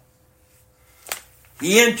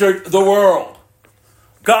 He entered the world.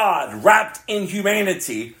 God wrapped in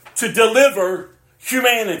humanity to deliver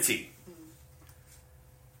humanity.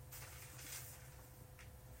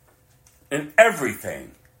 And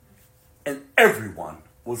everything and everyone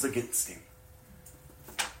was against him.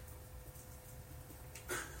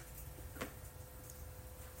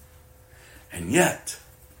 And yet,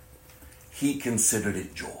 he considered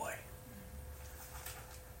it joy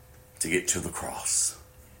to get to the cross.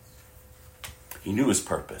 He knew his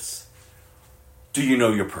purpose. Do you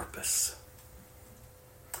know your purpose?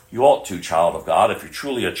 You ought to, child of God, if you're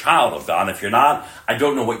truly a child of God. If you're not, I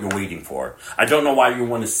don't know what you're waiting for. I don't know why you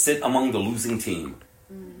want to sit among the losing team.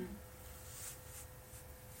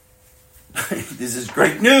 This is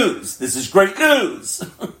great news. This is great news.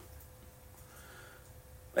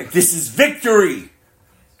 Like, this is victory.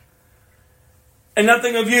 And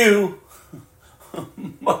nothing of you,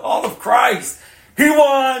 but all of Christ. He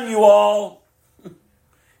won, you all.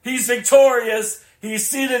 He's victorious. He's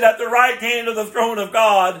seated at the right hand of the throne of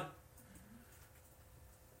God.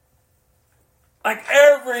 Like,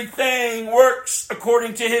 everything works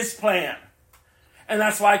according to his plan. And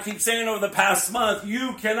that's why I keep saying over the past month,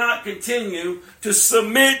 you cannot continue to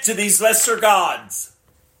submit to these lesser gods.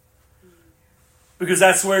 Because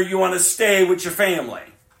that's where you want to stay with your family,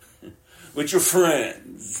 with your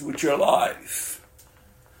friends, with your life.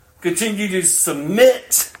 Continue to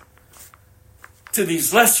submit to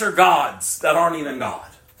these lesser gods that aren't even God.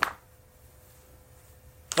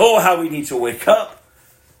 Oh, how we need to wake up.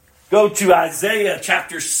 Go to Isaiah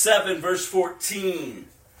chapter 7, verse 14.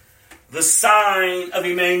 The sign of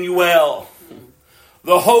Emmanuel.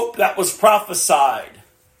 The hope that was prophesied.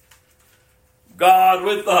 God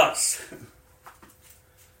with us.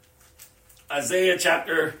 Isaiah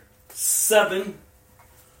chapter 7,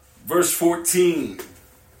 verse 14.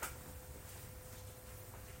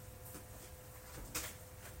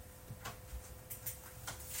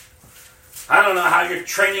 I don't know how you're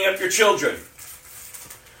training up your children.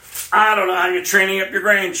 I don't know how you're training up your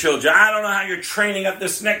grandchildren. I don't know how you're training up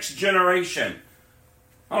this next generation.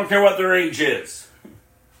 I don't care what their age is.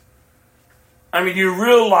 I mean, you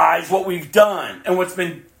realize what we've done and what's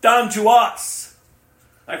been done to us.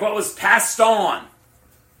 Like what was passed on.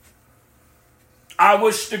 I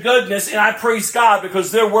wish to goodness, and I praise God,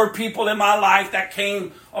 because there were people in my life that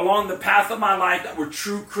came along the path of my life that were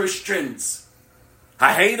true Christians.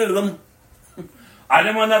 I hated them. I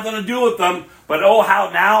didn't want nothing to do with them. But oh,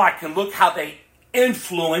 how now I can look how they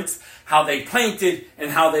influenced, how they planted,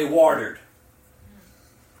 and how they watered.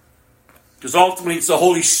 Because ultimately it's the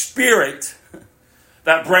Holy Spirit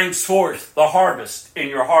that brings forth the harvest in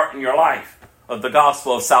your heart and your life of the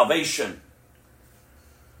gospel of salvation.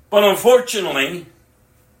 But unfortunately,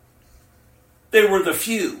 they were the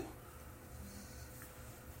few.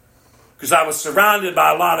 Because I was surrounded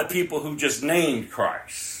by a lot of people who just named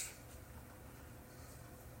Christ.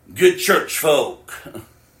 Good church folk.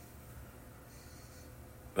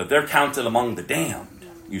 But they're counted among the damned,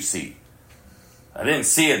 you see. I didn't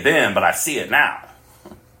see it then, but I see it now.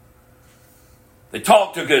 They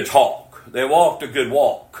talked a good talk. They walked a good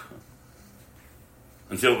walk.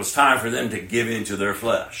 Until it was time for them to give in to their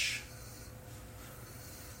flesh.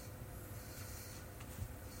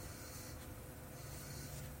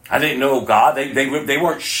 I didn't know God. They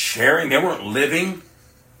weren't sharing. They weren't living.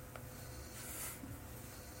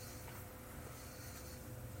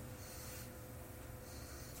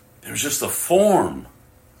 There was just a form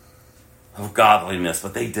of godliness,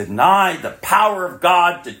 but they denied the power of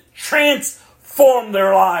God to transform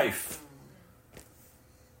their life.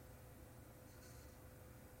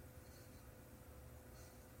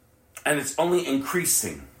 And it's only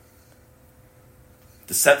increasing.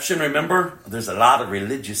 Deception, remember? There's a lot of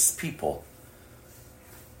religious people.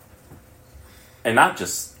 And not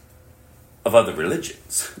just of other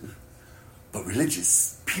religions, but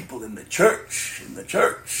religious people in the church, in the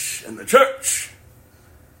church, in the church.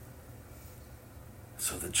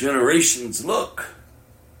 So the generations look.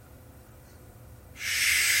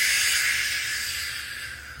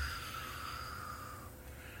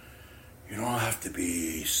 You don't have to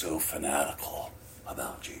be so fanatical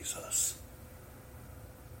about Jesus.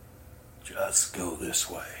 Just go this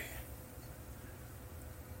way.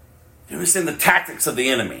 You understand the tactics of the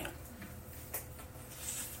enemy?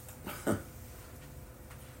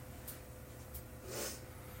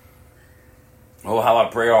 Oh, how I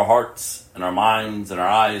pray our hearts and our minds and our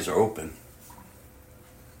eyes are open.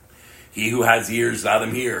 He who has ears, let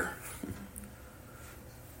him hear.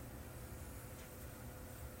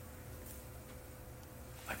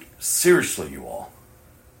 Seriously, you all.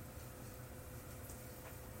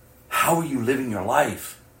 How are you living your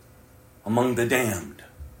life among the damned?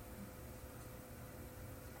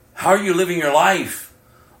 How are you living your life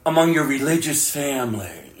among your religious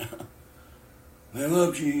family? They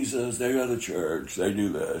love Jesus, they go to church, they do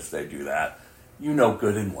this, they do that. You know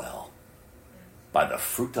good and well. by the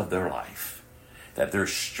fruit of their life that they're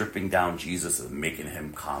stripping down Jesus and making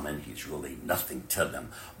him common. He's really nothing to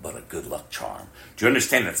them but a good luck charm. Do you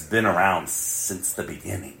understand it's been around since the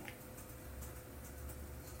beginning?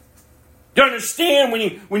 Do you understand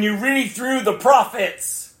when you read through the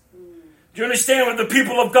prophets? Do you understand what the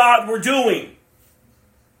people of God were doing?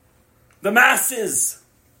 The masses.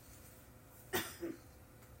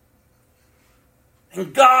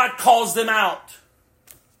 And God calls them out.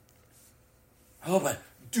 Oh, but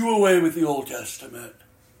do away with the Old Testament.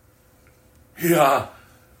 Yeah,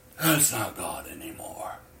 that's not God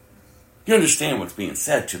anymore. You understand what's being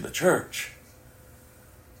said to the church.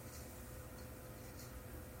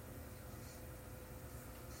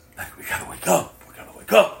 Like, we gotta wake up. We gotta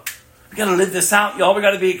wake up. We gotta live this out, y'all. We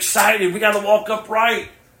gotta be excited. We gotta walk upright.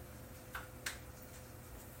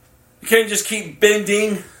 You can't just keep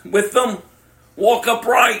bending with them. Walk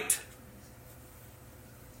upright.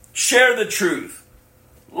 Share the truth.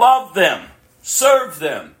 Love them. Serve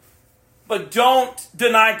them. But don't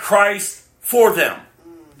deny Christ for them.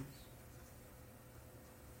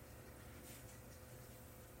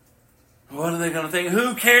 What are they going to think?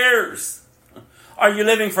 Who cares? Are you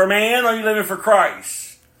living for man or are you living for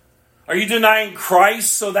Christ? Are you denying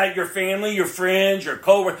Christ so that your family, your friends, your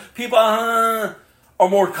co-workers, people are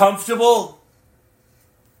more comfortable?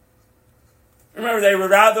 Remember, they would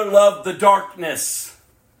rather love the darkness.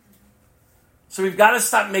 So we've got to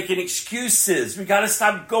stop making excuses. We've got to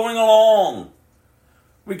stop going along.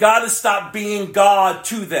 We've got to stop being God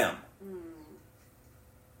to them.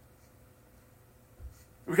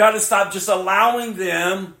 We've got to stop just allowing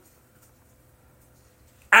them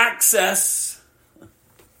access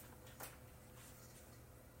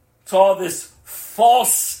to all this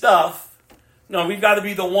false stuff. No, we've got to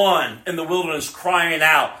be the one in the wilderness crying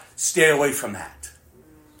out, stay away from that.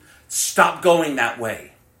 Stop going that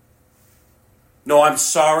way. No, I'm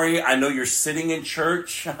sorry. I know you're sitting in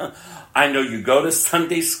church. I know you go to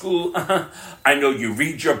Sunday school. I know you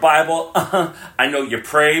read your Bible. I know you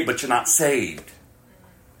pray, but you're not saved.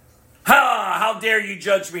 How dare you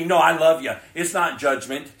judge me? No, I love you. It's not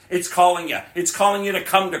judgment. It's calling you. It's calling you to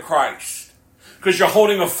come to Christ. Because you're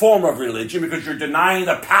holding a form of religion, because you're denying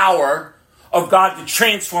the power of God to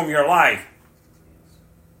transform your life.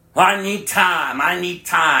 I need time. I need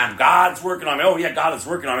time. God's working on me. Oh, yeah, God is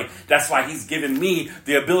working on me. That's why he's given me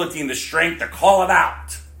the ability and the strength to call it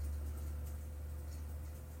out.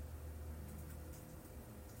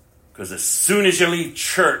 Because as soon as you leave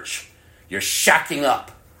church, you're shacking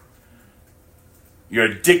up. You're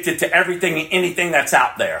addicted to everything and anything that's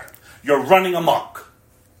out there. You're running amok.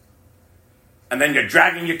 And then you're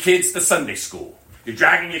dragging your kids to Sunday school. You're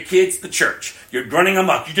dragging your kids to church. You're running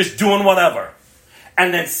amok. You're just doing whatever.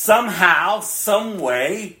 And then somehow, some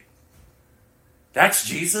way, that's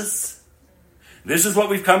Jesus. This is what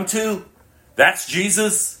we've come to. That's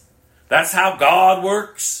Jesus. That's how God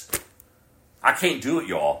works. I can't do it,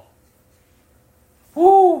 y'all.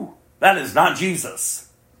 Woo! That is not Jesus.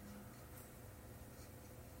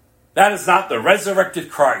 That is not the resurrected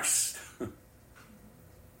Christ.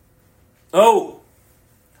 Oh,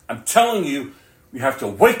 I'm telling you, we have to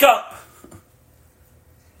wake up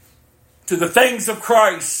to the things of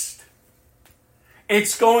Christ.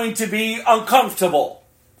 It's going to be uncomfortable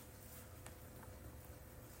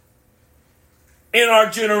in our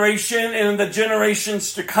generation and in the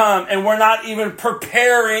generations to come. And we're not even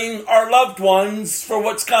preparing our loved ones for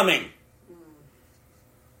what's coming.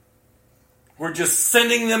 We're just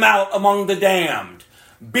sending them out among the damned.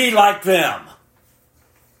 Be like them.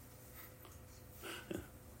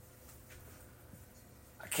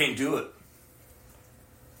 I can't do it.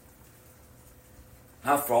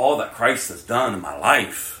 Not for all that Christ has done in my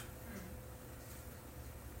life.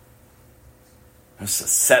 Just to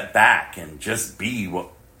sit back and just be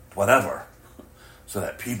whatever. So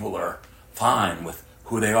that people are fine with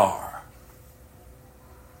who they are.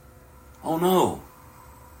 Oh no.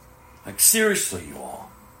 Like seriously, you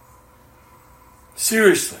all.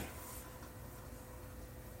 Seriously.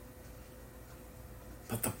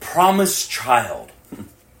 But the promised child,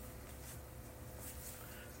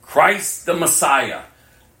 Christ the Messiah,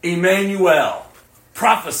 Emmanuel,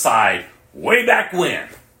 prophesied way back when.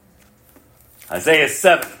 Isaiah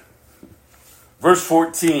 7, verse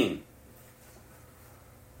 14.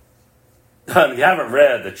 If you haven't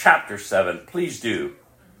read the chapter 7, please do.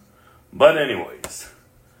 But anyways,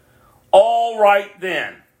 all right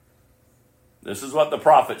then. This is what the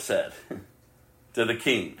prophet said to the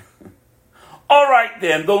king. All right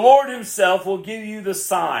then, the Lord himself will give you the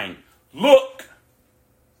sign. Look,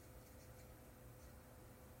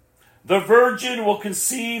 The virgin will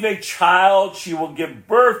conceive a child. She will give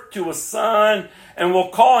birth to a son and will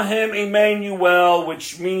call him Emmanuel,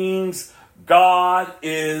 which means God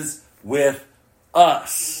is with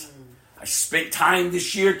us. I spent time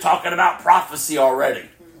this year talking about prophecy already.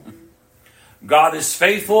 God is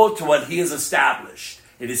faithful to what he has established.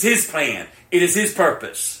 It is his plan. It is his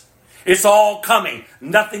purpose. It's all coming.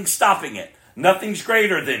 Nothing's stopping it. Nothing's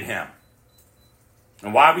greater than him.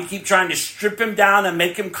 And why we keep trying to strip him down and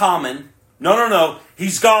make him common? No.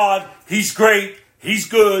 He's God. He's great. He's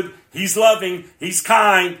good. He's loving. He's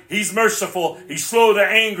kind. He's merciful. He's slow to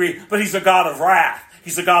angry. But he's a God of wrath.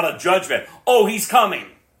 He's a God of judgment. Oh, he's coming.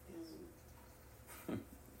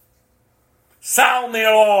 Sound the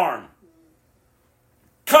alarm.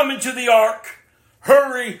 Come into the ark.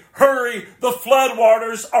 Hurry, hurry. The flood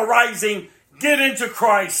waters are rising. Get into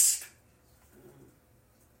Christ.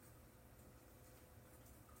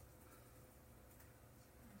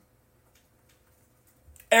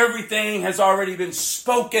 Everything has already been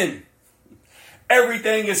spoken.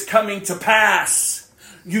 Everything is coming to pass.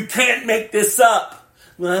 You can't make this up.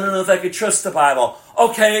 Well, I don't know if I could trust the Bible.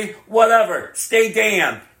 Okay, whatever. Stay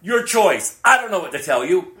damned. Your choice. I don't know what to tell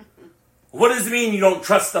you. What does it mean you don't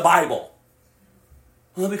trust the Bible?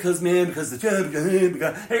 Well, because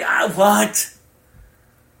what?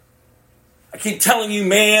 I keep telling you,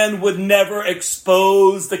 man would never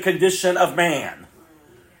expose the condition of man.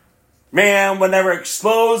 Man would never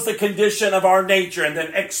expose the condition of our nature and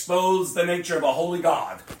then expose the nature of a holy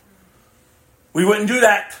God. We wouldn't do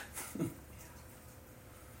that.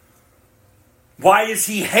 Why is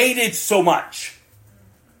he hated so much?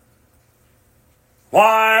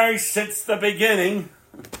 Why, since the beginning,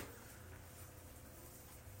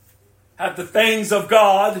 have the things of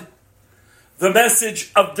God, the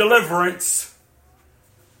message of deliverance,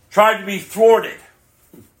 tried to be thwarted?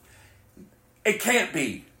 It can't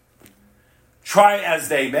be. Try as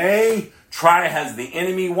they may, try as the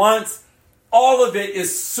enemy wants, all of it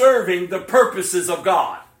is serving the purposes of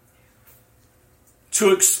God.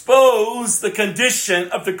 To expose the condition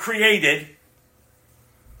of the created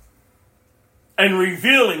and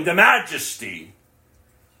revealing the majesty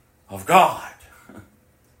of God.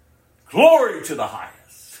 Glory to the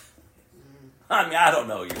highest. I don't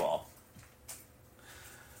know you all.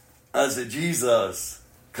 I said, Jesus,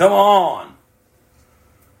 come on.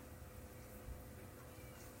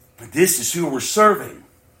 This is who we're serving.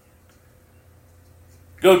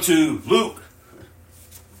 Go to Luke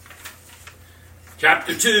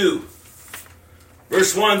chapter 2,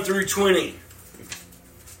 verse 1 through 20.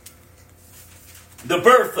 The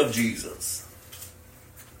birth of Jesus.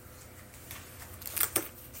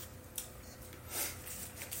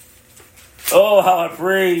 Oh, how I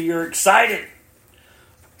pray you're excited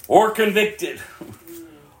or convicted.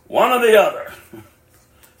 One or the other.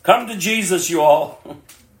 Come to Jesus, you all.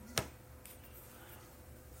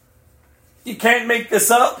 You can't make this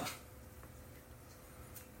up.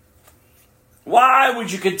 Why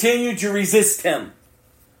would you continue to resist him?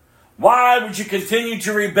 Why would you continue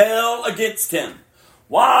to rebel against him?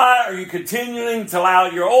 Why are you continuing to allow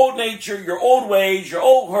your old nature, your old ways, your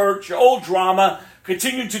old hurt, your old drama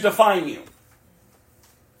continue to define you?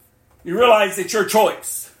 You realize it's your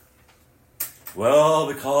choice. Well,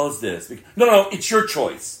 because this. No, it's your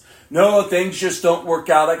choice. No, things just don't work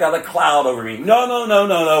out. I got a cloud over me.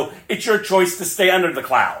 No. It's your choice to stay under the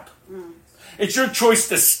cloud. It's your choice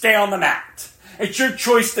to stay on the mat. It's your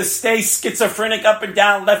choice to stay schizophrenic up and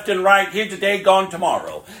down, left and right, here today, gone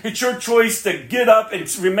tomorrow. It's your choice to get up and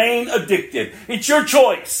remain addicted. It's your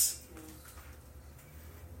choice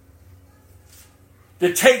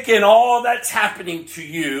to take in all that's happening to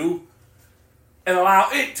you and allow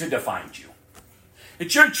it to define you.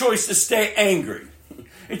 It's your choice to stay angry.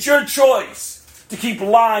 It's your choice to keep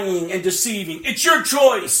lying and deceiving. It's your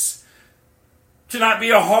choice to not be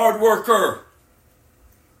a hard worker.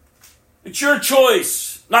 It's your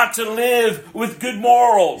choice not to live with good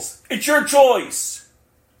morals. It's your choice.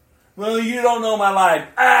 Well, you don't know my life.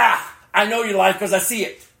 I know your life because I see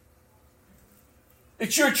it.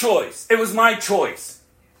 It's your choice. It was my choice.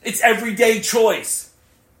 It's everyday choice.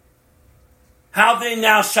 How then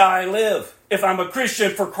now shall I live if I'm a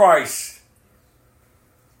Christian for Christ?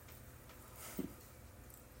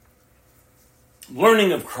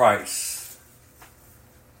 Learning of Christ.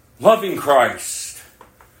 Loving Christ.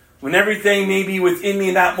 When everything maybe within me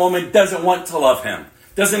in that moment doesn't want to love him.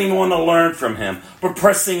 Doesn't even want to learn from him. But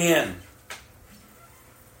pressing in.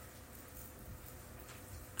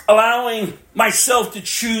 Allowing myself to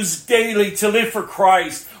choose daily to live for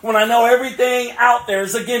Christ. When I know everything out there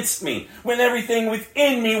is against me. When everything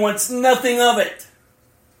within me wants nothing of it.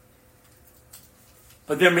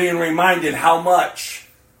 but they're being reminded how much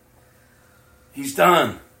he's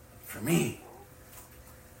done for me,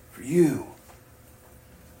 for you.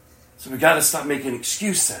 So we got to stop making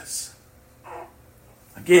excuses.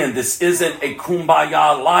 Again, this isn't a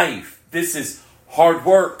kumbaya life. This is hard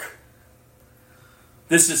work.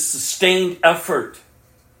 This is sustained effort.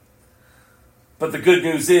 But the good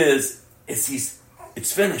news is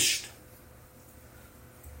it's finished.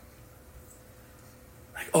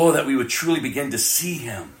 Like, oh, that we would truly begin to see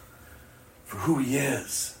him for who he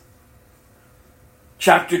is.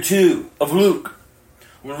 Chapter 2 of Luke.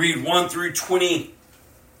 We'll read 1 through 20.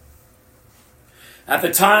 At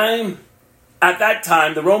that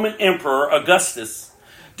time, the Roman Emperor Augustus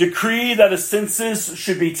decreed that a census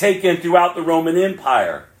should be taken throughout the Roman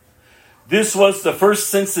Empire. This was the first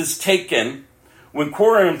census taken when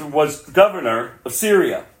Quirinius was governor of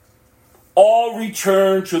Syria. All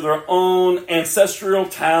returned to their own ancestral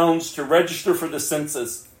towns to register for the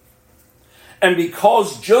census. And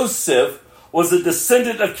because Joseph was a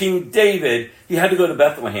descendant of King David, he had to go to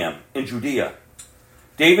Bethlehem in Judea.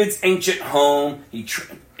 David's ancient home. He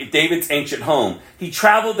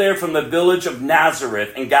traveled there from the village of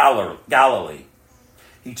Nazareth in Galilee.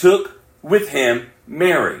 He took with him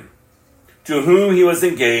Mary, to whom he was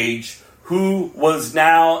engaged, who was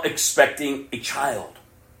now expecting a child.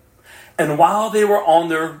 And while they were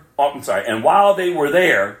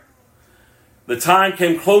there, the time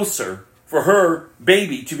came closer for her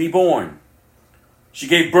baby to be born. She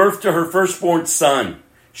gave birth to her firstborn son.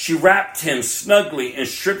 She wrapped him snugly in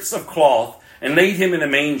strips of cloth and laid him in a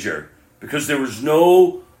manger because there was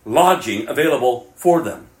no lodging available for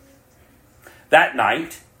them. That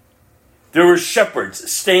night, there were shepherds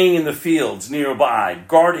staying in the fields nearby,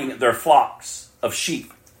 guarding their flocks of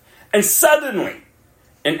sheep. And suddenly,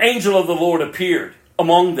 an angel of the Lord appeared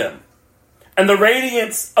among them, and the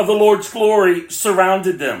radiance of the Lord's glory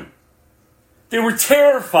surrounded them. They were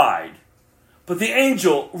terrified, but the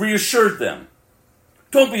angel reassured them.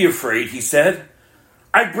 "Don't be afraid," he said.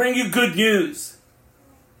 "I bring you good news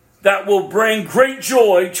that will bring great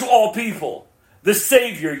joy to all people. The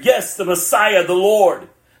Savior, yes, the Messiah, the Lord,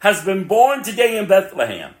 has been born today in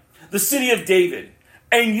Bethlehem, the city of David,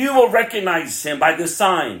 and you will recognize him by this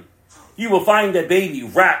sign. You will find a baby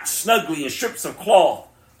wrapped snugly in strips of cloth,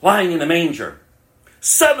 lying in a manger."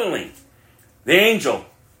 Suddenly, the angel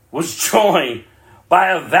was joined by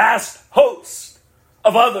a vast host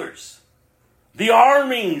of others, the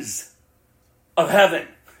armies of heaven,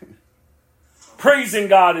 praising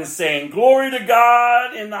God and saying, "Glory to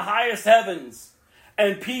God in the highest heavens,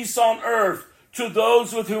 and peace on earth to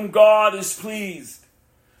those with whom God is pleased."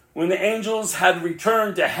 When the angels had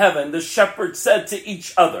returned to heaven, the shepherds said to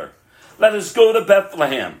each other, "Let us go to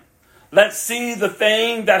Bethlehem. Let's see the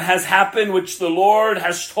thing that has happened which the Lord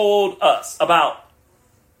has told us about."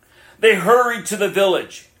 They hurried to the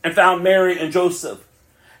village and found Mary and Joseph,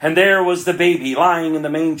 and there was the baby lying in the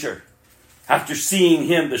manger. After seeing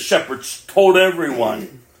him, the shepherds told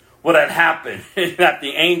everyone what had happened, that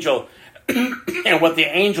the angel and what the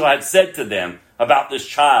angel had said to them about this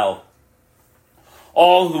child.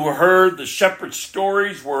 All who heard the shepherds'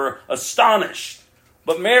 stories were astonished,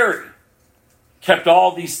 but Mary kept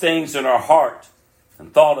all these things in her heart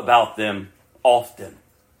and thought about them often.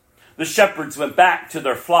 The shepherds went back to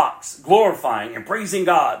their flocks, glorifying and praising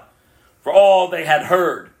God for all they had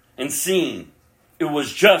heard and seen. It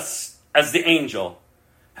was just as the angel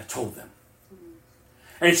had told them.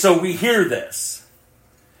 And so we hear this,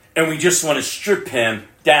 and we just want to strip him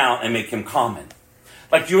down and make him common.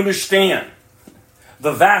 Like, you understand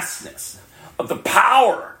the vastness of the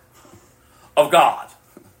power of God.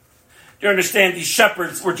 You understand these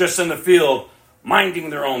shepherds were just in the field minding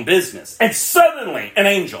their own business. And suddenly an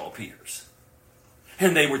angel appears.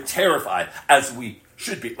 And they were terrified, as we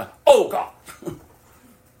should be. Like, oh God.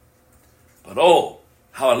 But oh,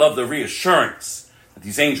 how I love the reassurance that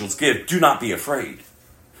these angels give. Do not be afraid.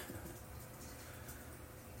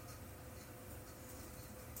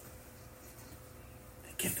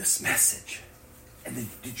 They give this message. And then,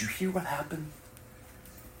 did you hear what happened?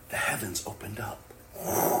 The heavens opened up.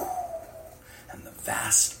 And the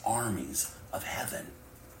vast armies of heaven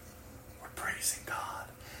were praising God.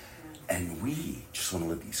 And we just want to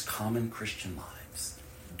live these common Christian lives,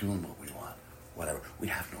 doing what we want, whatever. We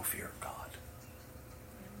have no fear of God.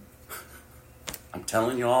 I'm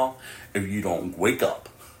telling y'all, if you don't wake up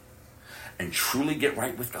and truly get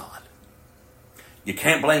right with God, you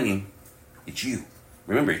can't blame him. It's you.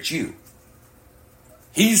 Remember, it's you.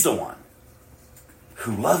 He's the one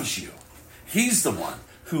who loves you. He's the one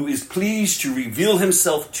who is pleased to reveal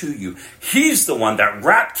himself to you. He's the one that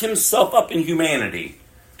wrapped himself up in humanity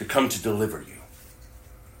to come to deliver you.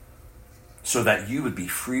 so that you would be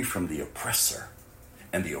free from the oppressor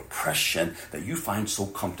and the oppression that you find so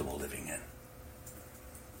comfortable living in.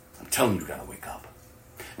 I'm telling you, we got to wake up.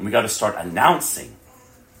 And we got to start announcing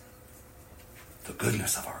the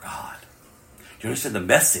goodness of our God. Do you understand the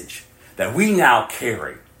message that we now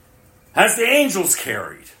carry, as the angels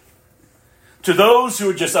carried, to those who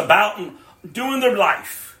are just about and doing their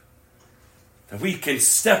life, that we can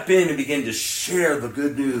step in and begin to share the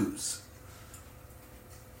good news,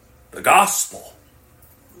 the gospel.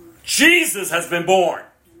 Jesus has been born.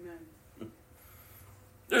 Amen.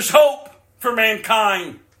 There's hope for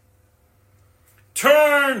mankind.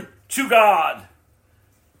 Turn to God.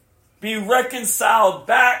 Be reconciled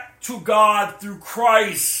back to God through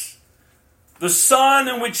Christ, the Son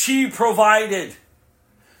in which He provided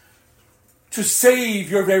to save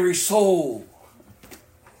your very soul.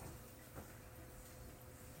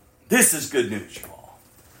 This is good news, you all.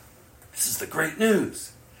 This is the great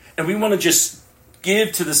news. And we want to just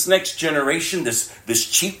give to this next generation this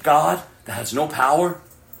cheap God that has no power,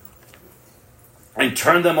 and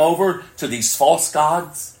turn them over to these false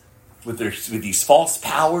gods with these false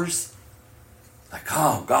powers. Like,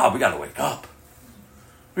 oh God, we got to wake up.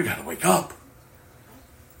 We got to wake up.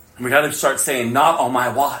 And we got to start saying, not on my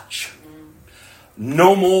watch.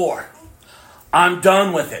 No more. I'm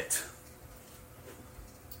done with it.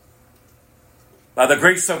 By the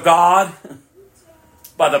grace of God,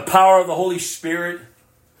 by the power of the Holy Spirit,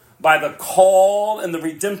 by the call and the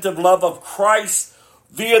redemptive love of Christ,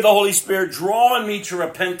 via the Holy Spirit drawing me to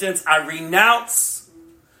repentance, I renounce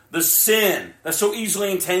the sin that so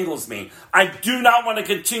easily entangles me. I do not want to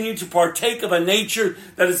continue to partake of a nature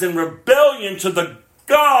that is in rebellion to the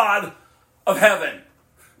God of heaven.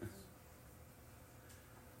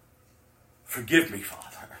 Forgive me, Father.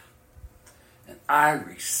 And I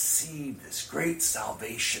receive this great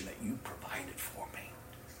salvation that you provided for me.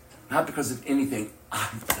 Not because of anything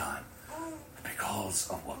I've done, but because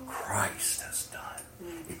of what Christ has done.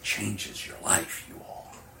 It changes your life, you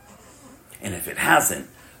all. And if it hasn't,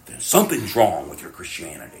 then something's wrong with your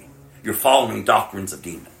Christianity. You're following doctrines of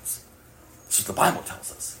demons. That's what the Bible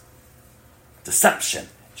tells us. Deception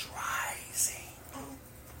is rising.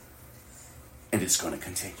 And it's going to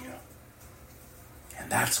continue.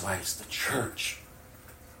 And that's why it's the church.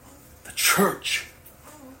 The church.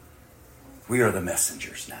 We are the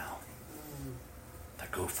messengers now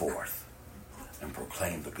that go forth and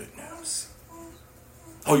proclaim the good news.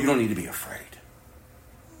 Oh, you don't need to be afraid.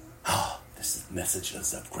 Oh, this message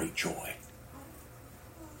is of great joy.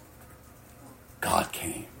 God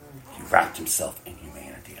came. He wrapped himself in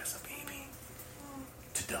humanity as a baby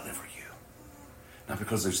to deliver you. Not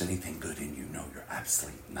because there's anything good in you. No, you're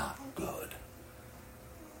absolutely not good.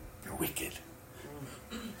 You're wicked.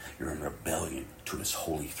 You're in rebellion to his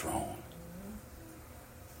holy throne.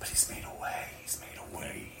 But he's made a way. He's made a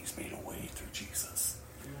way. He's made a way through Jesus.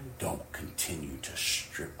 Don't continue to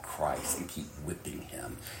strip Christ and keep whipping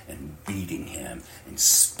him and beating him and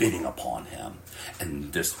spitting upon him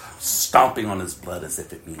and just stomping on his blood as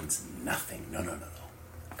if it means nothing. No.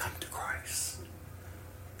 Come to Christ.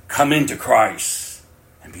 Come into Christ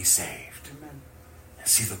and be saved. Amen. And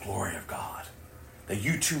see the glory of God. That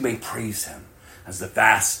you too may praise him as the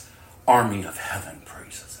vast army of heaven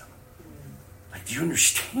praises him. Like, do you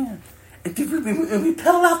understand? And we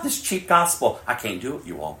peddle out this cheap gospel. I can't do it,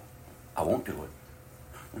 you all. I won't do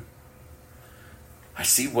it. I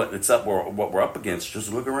see what we're up against.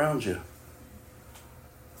 Just look around you.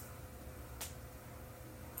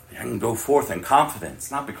 I can go forth in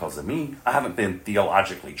confidence, not because of me. I haven't been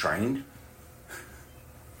theologically trained.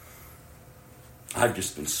 I've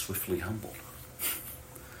just been swiftly humbled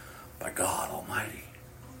by God Almighty,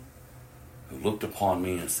 who looked upon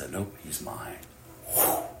me and said, nope, he's mine.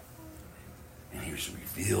 And he's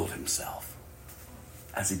revealed himself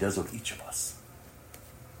as he does with each of us.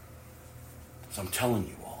 So I'm telling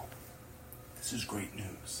you all, this is great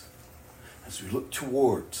news. As we look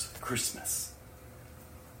towards Christmas,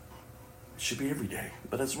 it should be every day,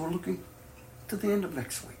 but as we're looking to the end of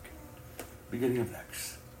next week, beginning of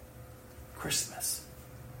next, Christmas,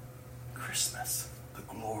 the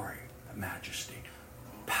glory, the majesty,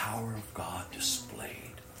 power of God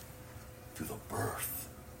displayed through the birth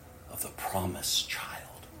of the promised child.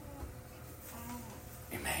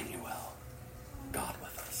 Emmanuel, God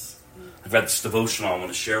with us. I've got this devotional I want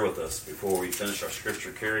to share with us before we finish our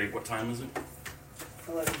scripture. Carrie, what time is it?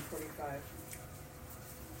 11:45.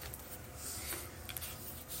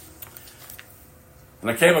 And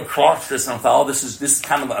I came across this and I thought, this is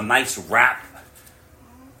kind of a nice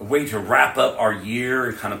a way to wrap up our year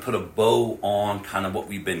and kind of put a bow on kind of what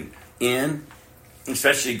we've been in,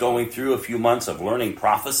 especially going through a few months of learning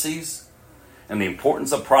prophecies. and the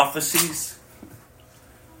importance of prophecies.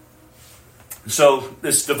 So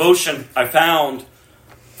this devotion I found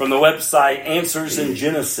from the website Answers in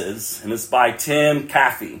Genesis, and it's by Tim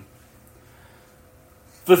Caffey.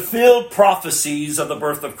 Fulfilled prophecies of the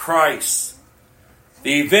birth of Christ.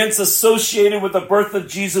 The events associated with the birth of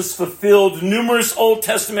Jesus fulfilled numerous Old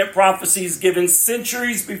Testament prophecies given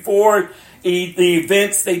centuries before the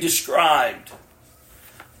events they described.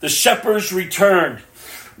 The shepherds returned,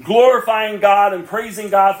 glorifying God and praising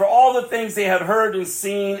God for all the things they had heard and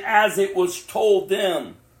seen as it was told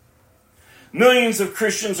them. Millions of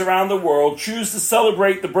Christians around the world choose to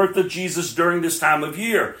celebrate the birth of Jesus during this time of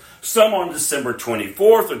year. Some on December 24th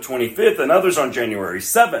or 25th, and others on January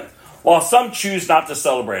 7th, while some choose not to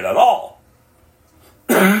celebrate at all.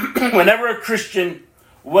 Whenever a Christian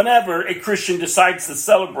decides to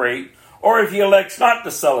celebrate, or if he elects not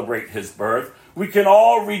to celebrate his birth, we can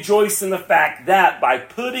all rejoice in the fact that by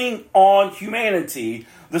putting on humanity,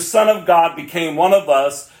 the Son of God became one of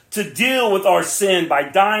us to deal with our sin by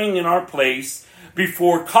dying in our place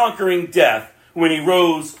before conquering death when he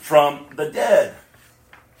rose from the dead.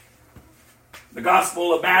 The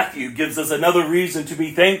Gospel of Matthew gives us another reason to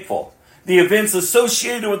be thankful. The events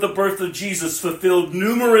associated with the birth of Jesus fulfilled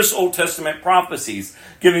numerous Old Testament prophecies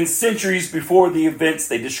given centuries before the events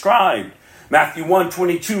they described. Matthew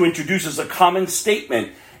 1:22 introduces a common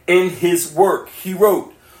statement in his work. He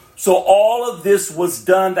wrote, "So all of this was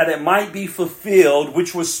done that it might be fulfilled,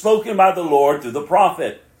 which was spoken by the Lord through the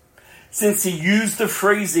prophet." Since he used the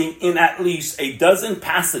phrasing in at least a dozen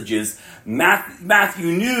passages, Matthew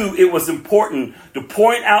knew it was important to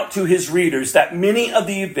point out to his readers that many of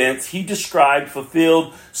the events he described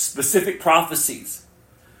fulfilled specific prophecies.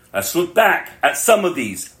 Let's look back at some of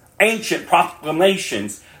these ancient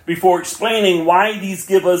proclamations before explaining why these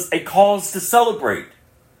give us a cause to celebrate.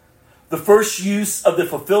 The first use of the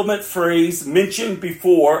fulfillment phrase mentioned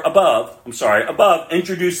above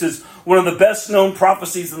introduces one of the best known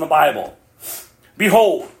prophecies in the Bible.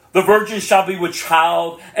 "Behold, the virgin shall be with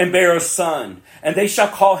child and bear a son, and they shall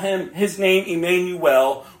call his name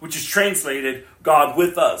Emmanuel," which is translated God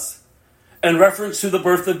with us. In reference to the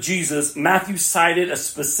birth of Jesus, Matthew cited a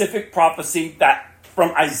specific prophecy that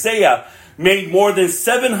from Isaiah made more than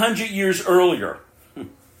 700 years earlier.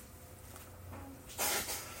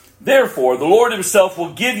 "Therefore, the Lord himself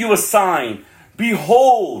will give you a sign.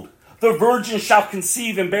 Behold, the virgin shall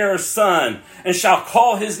conceive and bear a son, and shall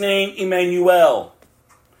call his name Emmanuel."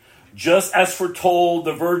 Just as foretold,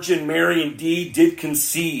 the Virgin Mary indeed did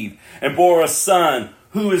conceive and bore a son,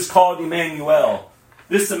 who is called Emmanuel.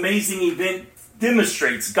 This amazing event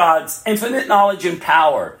demonstrates God's infinite knowledge and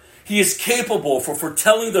power. He is capable for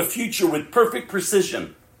foretelling the future with perfect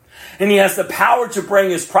precision. And he has the power to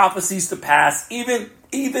bring his prophecies to pass, even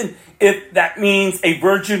if that means a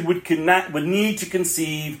virgin would need to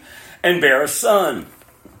conceive and bear a son.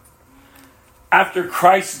 After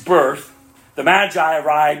Christ's birth, the Magi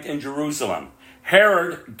arrived in Jerusalem.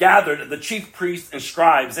 Herod gathered the chief priests and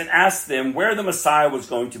scribes and asked them where the Messiah was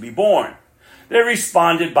going to be born. They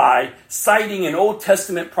responded by citing an Old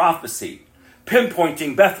Testament prophecy,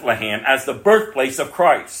 pinpointing Bethlehem as the birthplace of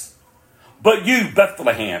Christ. "But you,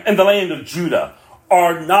 Bethlehem, in the land of Judah,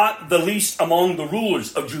 are not the least among the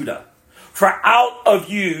rulers of Judah. For out of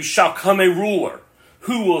you shall come a ruler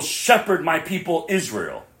who will shepherd my people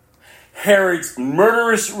Israel." Herod's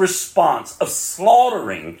murderous response of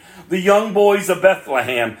slaughtering the young boys of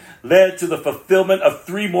Bethlehem led to the fulfillment of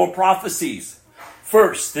 3 more prophecies.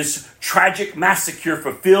 First, this tragic massacre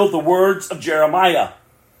fulfilled the words of Jeremiah.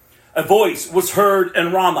 "A voice was heard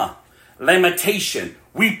in Ramah, lamentation,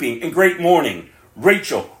 weeping, and great mourning.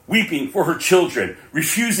 Rachel weeping for her children,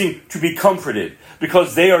 refusing to be comforted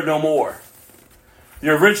because they are no more." The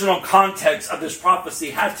original context of this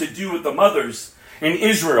prophecy had to do with the mothers in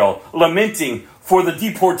Israel lamenting for the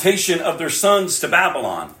deportation of their sons to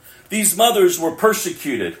Babylon. These mothers were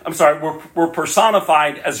were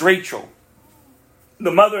personified as Rachel,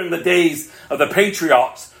 the mother in the days of the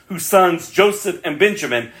patriarchs whose sons Joseph and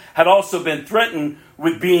Benjamin had also been threatened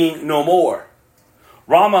with being no more.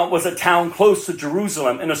 Ramah was a town close to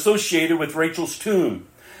Jerusalem and associated with Rachel's tomb.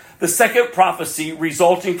 The second prophecy,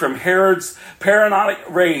 resulting from Herod's paranoid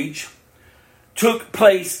rage, took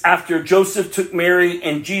place after Joseph took Mary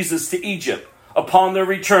and Jesus to Egypt. Upon their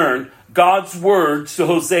return, God's words to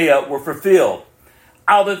Hosea were fulfilled.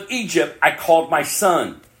 "Out of Egypt I called my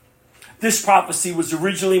son." This prophecy was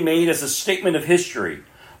originally made as a statement of history.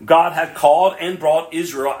 God had called and brought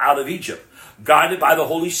Israel out of Egypt, guided by the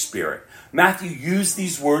Holy Spirit. Matthew used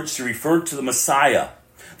these words to refer to the Messiah.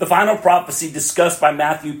 The final prophecy discussed by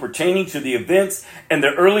Matthew pertaining to the events and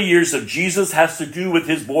the early years of Jesus has to do with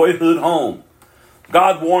his boyhood home.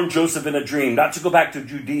 God warned Joseph in a dream not to go back to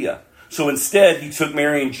Judea. So instead, he took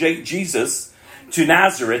Mary and Jesus to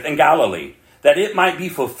Nazareth in Galilee, that it might be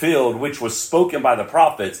fulfilled, which was spoken by the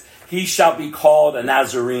prophets, he shall be called a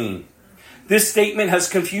Nazarene. This statement has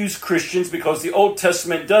confused Christians because the Old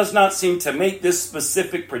Testament does not seem to make this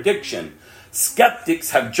specific prediction.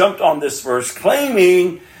 Skeptics have jumped on this verse,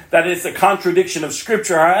 claiming that it's a contradiction of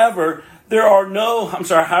Scripture. However, there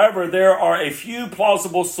are a few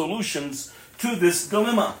plausible solutions to this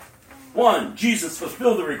dilemma. 1, Jesus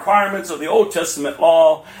fulfilled the requirements of the Old Testament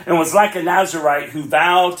law and was like a Nazarite who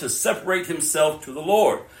vowed to separate himself to the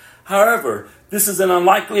Lord. However, this is an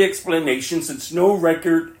unlikely explanation since no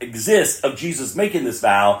record exists of Jesus making this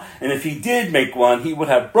vow, and if he did make one, he would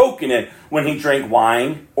have broken it when he drank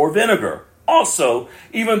wine or vinegar. Also,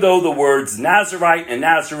 even though the words Nazarite and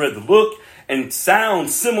Nazareth look and sound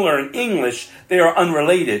similar in English, they are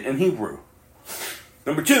unrelated in Hebrew.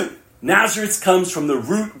 Number 2, Nazareth comes from the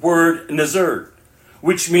root word nazir,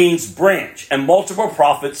 which means branch, and multiple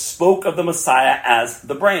prophets spoke of the Messiah as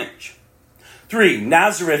the branch. 3,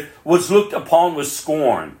 Nazareth was looked upon with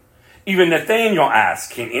scorn. Even Nathanael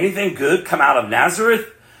asked, can anything good come out of Nazareth?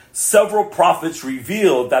 Several prophets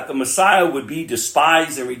revealed that the Messiah would be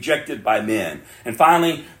despised and rejected by men. And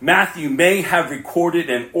finally, Matthew may have recorded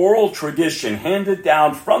an oral tradition handed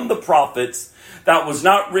down from the prophets that was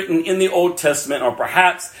not written in the Old Testament, or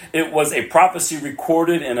perhaps it was a prophecy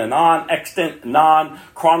recorded in a non-extant,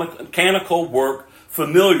 non-canonical work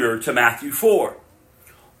familiar to Matthew 4.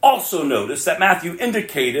 Also notice that Matthew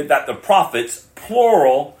indicated that the prophets,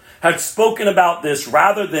 plural, had spoken about this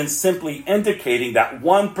rather than simply indicating that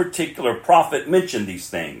one particular prophet mentioned these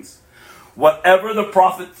things. Whatever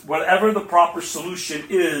the proper solution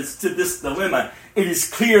is to this dilemma, it is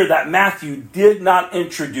clear that Matthew did not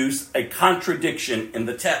introduce a contradiction in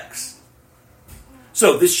the text.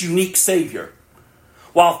 So, this unique Savior,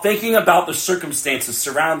 while thinking about the circumstances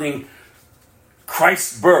surrounding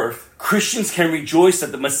Christ's birth, Christians can rejoice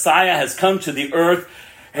that the Messiah has come to the earth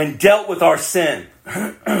and dealt with our sin.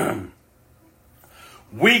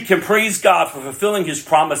 We can praise God for fulfilling his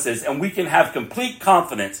promises, and we can have complete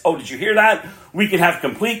confidence. Oh, did you hear that? We can have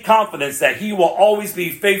complete confidence that he will always be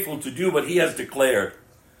faithful to do what he has declared.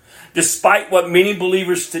 Despite what many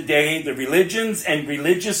believers today, the religions and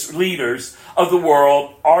religious leaders of the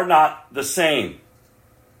world are not the same.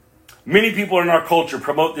 Many people in our culture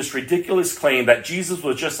promote this ridiculous claim that Jesus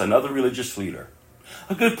was just another religious leader,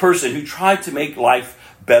 a good person who tried to make life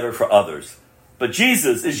better for others. But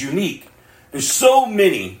Jesus is unique in so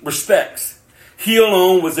many respects. He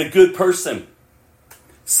alone was a good person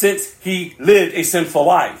since he lived a sinful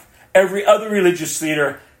life. Every other religious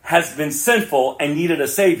leader has been sinful and needed a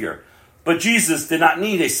savior. But Jesus did not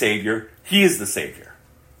need a savior. He is the savior.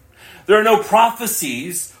 There are no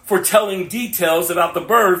prophecies foretelling details about the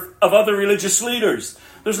birth of other religious leaders.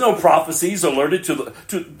 There's no prophecies alerted to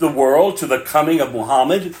the world to the coming of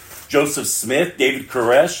Muhammad, Joseph Smith, David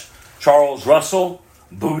Koresh, Charles Russell,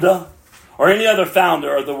 Buddha, or any other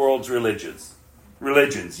founder of the world's religions.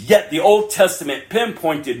 Yet the Old Testament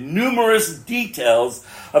pinpointed numerous details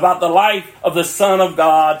about the life of the Son of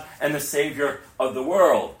God and the Savior of the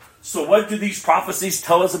world. So what do these prophecies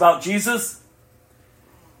tell us about Jesus?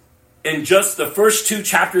 In just the first 2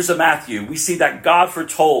 chapters of Matthew, we see that God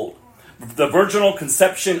foretold the virginal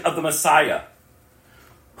conception of the Messiah,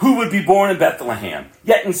 who would be born in Bethlehem,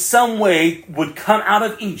 yet in some way would come out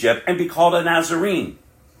of Egypt and be called a Nazarene.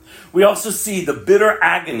 We also see the bitter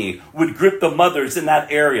agony would grip the mothers in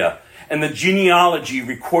that area. And the genealogy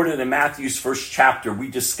recorded in Matthew's first chapter, we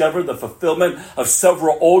discover the fulfillment of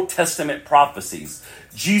several Old Testament prophecies.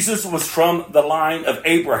 Jesus was from the line of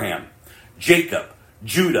Abraham, Jacob,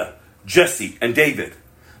 Judah, Jesse, and David.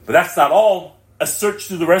 But that's not all. A search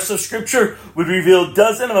through the rest of Scripture would reveal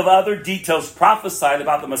dozens of other details prophesied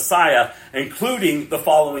about the Messiah, including the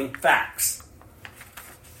following facts.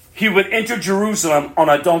 He would enter Jerusalem on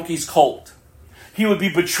a donkey's colt. He would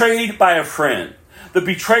be betrayed by a friend. The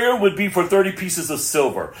betrayer would be for 30 pieces of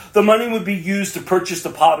silver. The money would be used to purchase the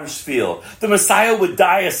potter's field. The Messiah would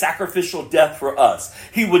die a sacrificial death for us.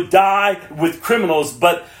 He would die with criminals,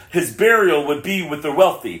 but his burial would be with the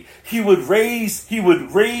wealthy. He would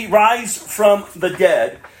rise from the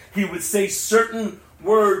dead. He would say certain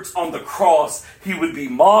words on the cross. He would be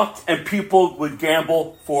mocked, and people would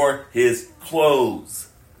gamble for his clothes.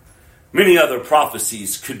 Many other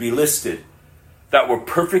prophecies could be listed that were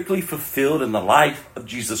perfectly fulfilled in the life of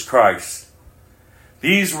Jesus Christ.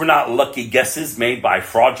 These were not lucky guesses made by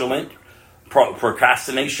fraudulent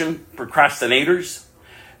procrastinators.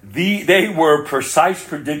 They were precise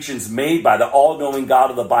predictions made by the all-knowing God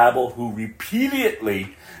of the Bible, who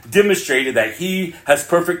repeatedly demonstrated that he has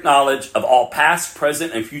perfect knowledge of all past,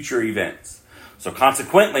 present, and future events. So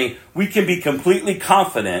consequently, we can be completely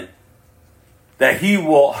confident that he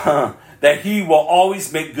will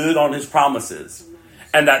always make good on his promises,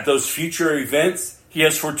 and that those future events he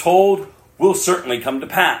has foretold will certainly come to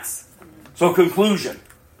pass. So conclusion,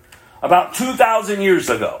 about 2,000 years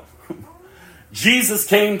ago, Jesus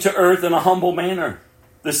came to earth in a humble manner,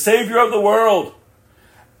 the Savior of the world,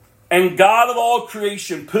 and God of all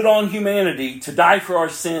creation put on humanity to die for our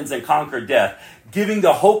sins and conquer death, giving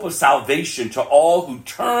the hope of salvation to all who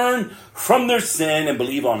turn from their sin and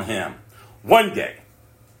believe on him. One day,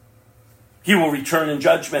 he will return in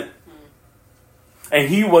judgment, and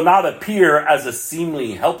he will not appear as a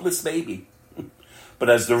seemingly helpless baby, but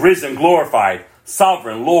as the risen, glorified,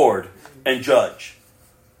 sovereign Lord and Judge.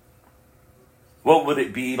 What would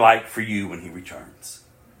it be like for you when he returns?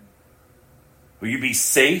 Will you be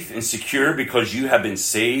safe and secure because you have been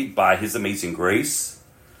saved by his amazing grace?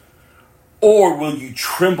 Or will you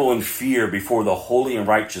tremble in fear before the holy and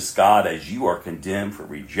righteous God as you are condemned for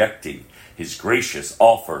rejecting his gracious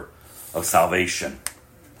offer of salvation?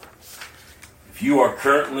 If you are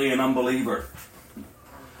currently an unbeliever,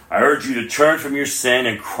 I urge you to turn from your sin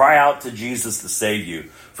and cry out to Jesus to save you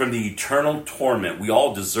from the eternal torment we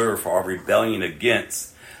all deserve for our rebellion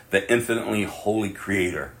against the infinitely holy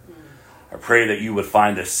Creator. I pray that you would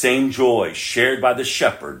find the same joy shared by the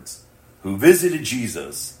shepherds who visited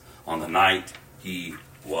Jesus on the night he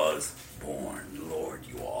was born. Lord,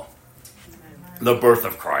 you all. The birth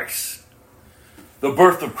of Christ. The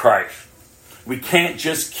birth of Christ. We can't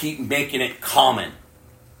just keep making it common,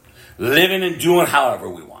 living and doing however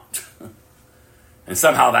we want. And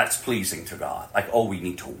somehow that's pleasing to God. Like, oh, we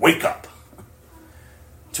need to wake up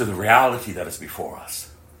to the reality that is before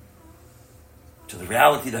us. To the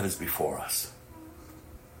reality that is before us.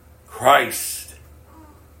 Christ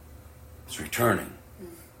is returning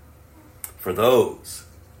for those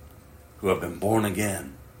who have been born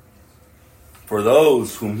again. For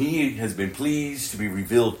those whom he has been pleased to be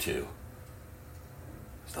revealed to.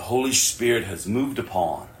 The Holy Spirit has moved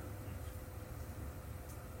upon,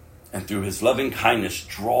 and through his loving kindness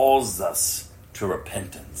draws us to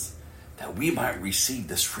repentance, that we might receive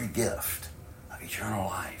this free gift of eternal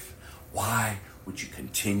life. Why would you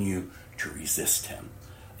continue to resist him?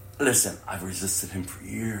 Listen, I've resisted him for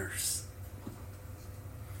years.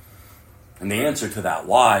 And the answer to that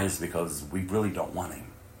why is because we really don't want him.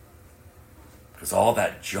 Because all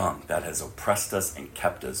that junk that has oppressed us and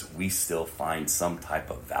kept us, we still find some type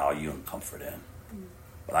of value and comfort in.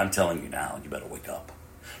 But I'm telling you now, you better wake up.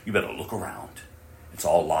 You better look around. It's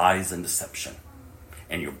all lies and deception.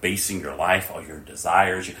 And you're basing your life on your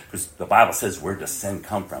desires. Because the Bible says, where does sin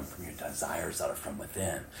come from? From your desires that are from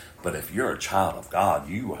within. But if you're a child of God,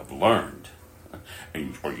 you have learned,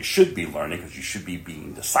 or you should be learning, because you should be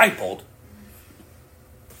being discipled,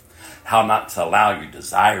 how not to allow your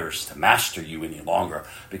desires to master you any longer,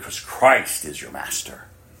 because Christ is your master.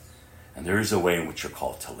 And there is a way in which you're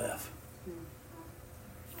called to live.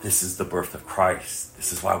 This is the birth of Christ.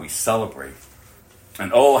 This is why we celebrate.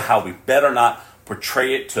 And oh, how we better not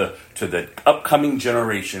portray it to the upcoming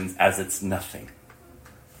generations as it's nothing.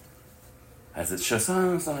 As it's just,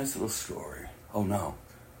 oh, it's a nice little story. Oh no.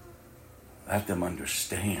 Let them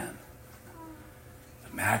understand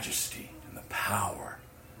the majesty and the power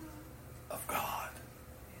of God.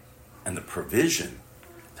 And the provision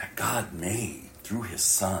that God made through his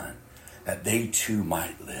Son, that they too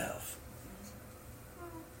might live.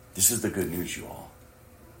 This is the good news, you all.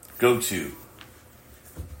 Go to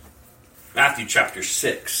Matthew chapter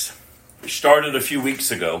 6. We started a few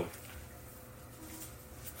weeks ago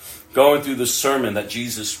going through the sermon that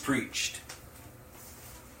Jesus preached.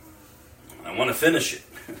 I want to finish it.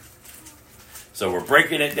 So we're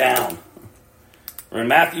breaking it down. We're in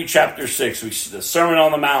Matthew chapter 6. We see the Sermon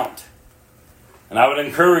on the Mount. And I would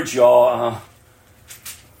encourage y'all,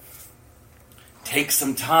 take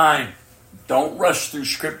some time. Don't rush through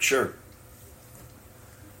Scripture.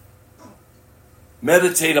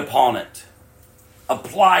 Meditate upon it.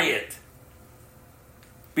 Apply it.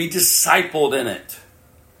 Be discipled in it.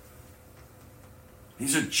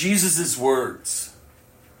 These are Jesus' words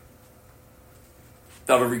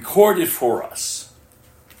that are recorded for us.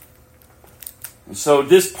 And so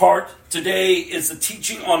this part today is the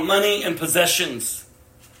teaching on money and possessions.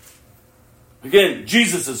 Again,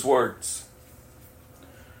 Jesus' words.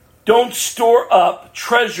 Don't store up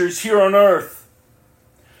treasures here on earth,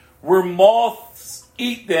 where moths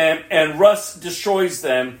eat them and rust destroys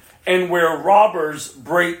them, and where robbers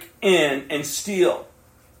break in and steal.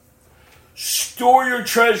 Store your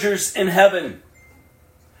treasures in heaven,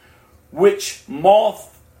 which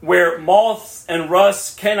moth where moths and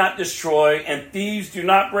rust cannot destroy, and thieves do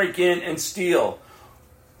not break in and steal.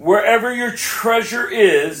 Wherever your treasure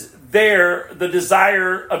is, there the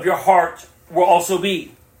desire of your heart will also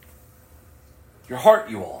be. Your heart,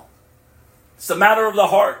 you all. It's a matter of the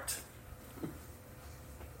heart.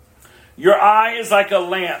 Your eye is like a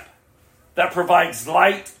lamp that provides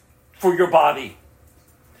light for your body.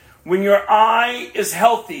 When your eye is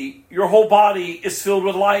healthy, your whole body is filled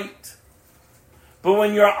with light. But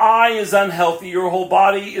when your eye is unhealthy, your whole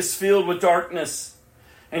body is filled with darkness.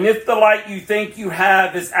 And if the light you think you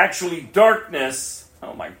have is actually darkness,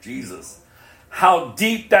 oh my Jesus, how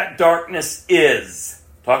deep that darkness is.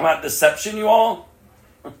 Talking about deception, you all?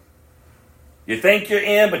 You think you're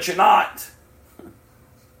in, but you're not.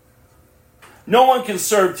 No one can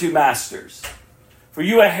serve two masters, for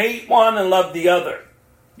you will hate one and love the other.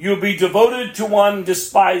 You will be devoted to one and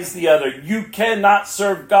despise the other. You cannot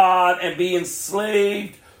serve God and be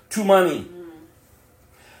enslaved to money.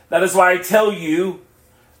 That is why I tell you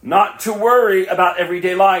not to worry about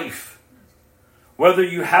everyday life. Whether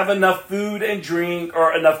you have enough food and drink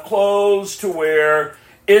or enough clothes to wear,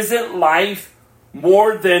 isn't life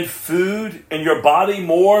more than food and your body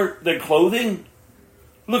more than clothing?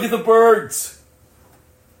 Look at the birds.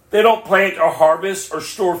 They don't plant or harvest or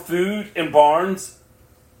store food in barns,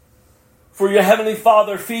 for your heavenly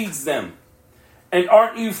Father feeds them. And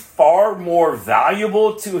aren't you far more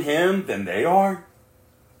valuable to Him than they are?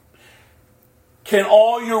 Can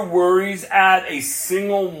all your worries add a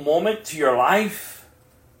single moment to your life?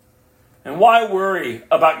 And why worry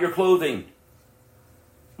about your clothing?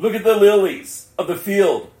 Look at the lilies of the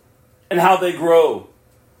field and how they grow.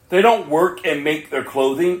 They don't work and make their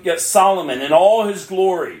clothing, yet Solomon in all his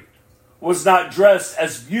glory was not dressed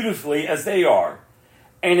as beautifully as they are.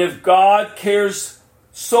 And if God cares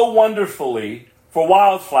so wonderfully for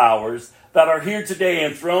wildflowers that are here today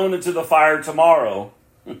and thrown into the fire tomorrow,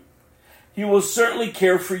 He will certainly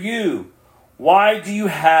care for you. Why do you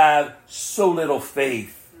have so little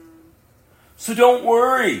faith? So don't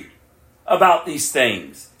worry about these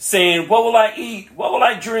things, saying, what will I eat? What will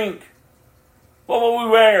I drink? What will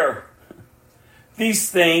we wear?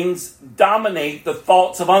 These things dominate the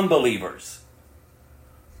thoughts of unbelievers.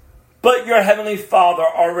 But your heavenly Father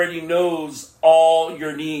already knows all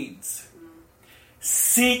your needs.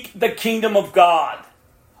 Seek the kingdom of God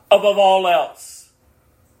above all else.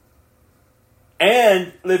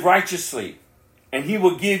 And live righteously. And He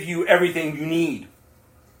will give you everything you need.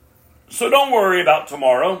 So don't worry about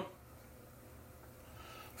tomorrow.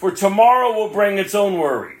 For tomorrow will bring its own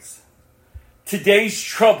worries. Today's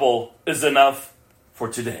trouble is enough for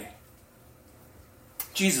today.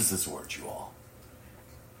 Jesus' words, you all.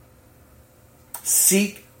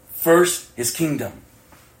 Seek first His kingdom.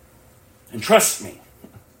 And trust me,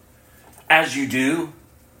 as you do,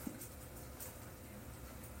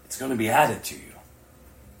 it's going to be added to you.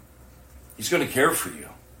 He's going to care for you.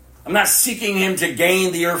 I'm not seeking Him to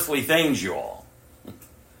gain the earthly things, you all.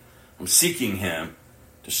 I'm seeking Him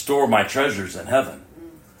to store my treasures in heaven.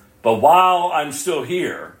 But while I'm still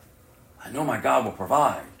here, I know my God will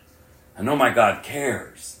provide. I know my God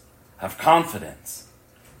cares. I have confidence.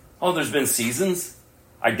 Oh, there's been seasons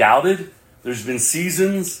I doubted. There's been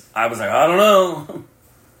seasons I was like, I don't know.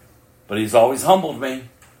 But He's always humbled me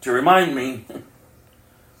to remind me,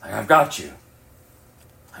 like, I've got you.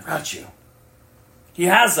 I've got you. He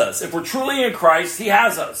has us. If we're truly in Christ, He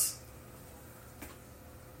has us.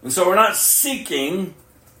 And so we're not seeking,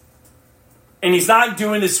 and He's not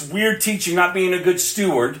doing this weird teaching, not being a good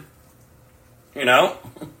steward. You know?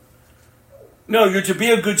 No, you're to be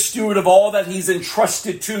a good steward of all that He's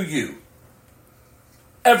entrusted to you.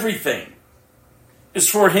 Everything is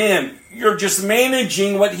for Him. You're just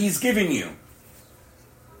managing what He's given you.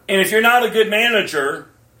 And if you're not a good manager,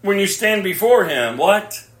 when you stand before Him,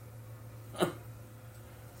 what?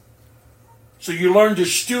 So you learn to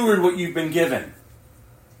steward what you've been given.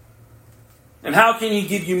 And how can He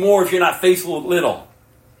give you more if you're not faithful with little?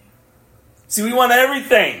 See, we want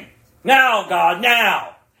everything. Now, God,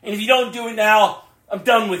 now. And if you don't do it now, I'm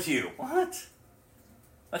done with you. What?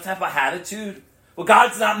 That type of attitude? Well,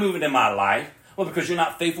 God's not moving in my life. Well, because you're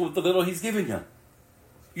not faithful with the little He's given you.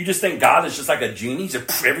 You just think God is just like a genie. He's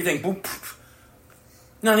just everything, boom.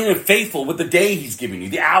 Not even faithful with the day He's given you,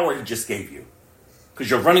 the hour He just gave you. Because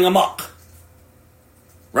you're running amok.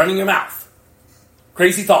 Running your mouth.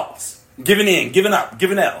 Crazy thoughts. Giving in, giving up,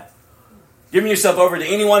 giving out. Giving yourself over to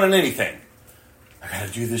anyone and anything. I got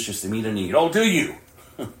to do this just to meet a need. Oh, do you?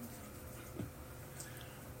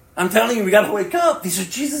 I'm telling you, we got to wake up. These are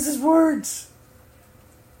Jesus' words.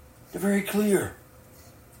 They're very clear.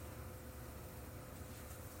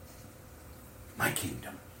 My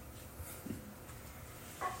kingdom.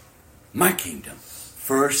 my kingdom.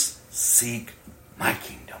 First seek my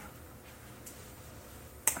kingdom.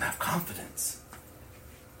 And have confidence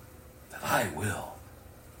that I will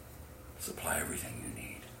supply everything you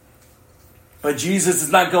need. But Jesus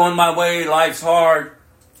is not going my way. Life's hard.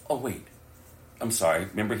 Oh, wait. I'm sorry.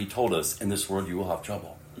 Remember, he told us, in this world you will have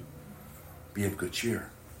trouble. Be of good cheer.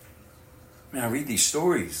 I read these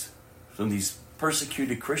stories from these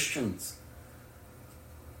persecuted Christians.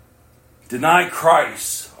 Deny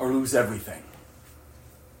Christ or lose everything.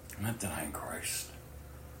 I'm not denying Christ.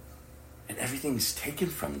 And everything's taken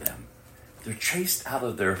from them. They're chased out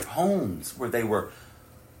of their homes where they were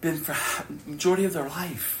been for the majority of their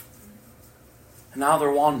life. And now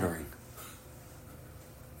they're wandering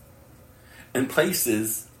in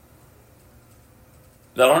places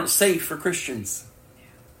that aren't safe for Christians.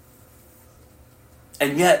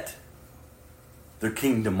 And yet, they're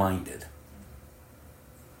kingdom-minded.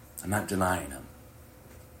 I'm not denying them.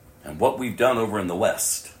 And what we've done over in the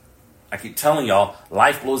West, I keep telling y'all,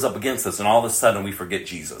 life blows up against us and all of a sudden we forget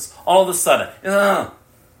Jesus. All of a sudden, I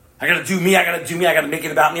gotta do me, I gotta make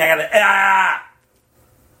it about me, Like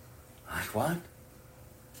what?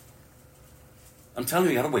 I'm telling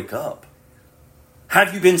you, you gotta wake up.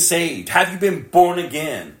 Have you been saved? Have you been born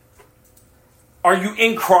again? Are you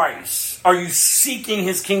in Christ? Are you seeking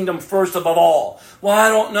his kingdom first above all? Well, I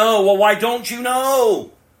don't know. Well, why don't you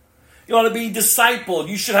know? You ought to be discipled.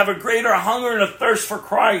 You should have a greater hunger and a thirst for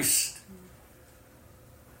Christ.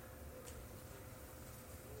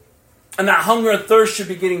 And that hunger and thirst should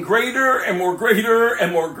be getting greater and more greater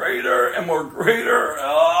and more greater and more greater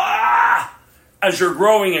as you're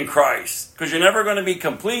growing in Christ. Because you're never going to be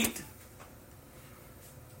complete.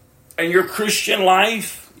 And your Christian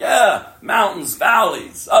life, mountains,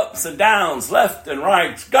 valleys, ups and downs, left and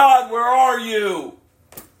right. God, where are you?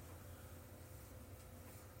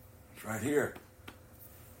 It's right here.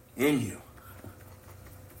 In you.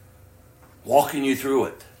 Walking you through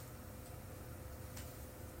it.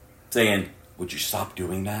 Saying, would you stop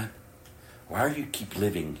doing that? Why do you keep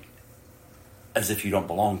living as if you don't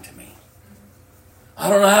belong to me? I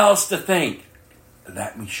don't know how else to think.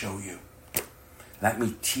 Let me show you. Let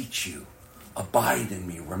me teach you. Abide in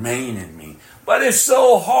me. Remain in me. But it's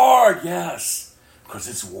so hard, yes. Because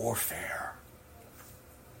it's warfare.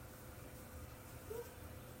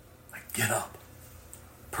 Like, get up.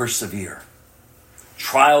 Persevere.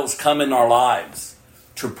 Trials come in our lives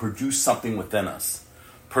to produce something within us.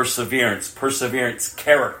 Perseverance,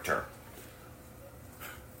 character.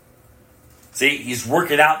 See, he's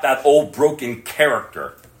working out that old broken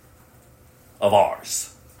character of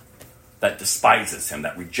ours that despises him,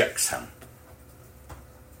 that rejects him.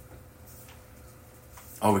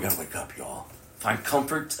 Oh, we got to wake up, y'all. Find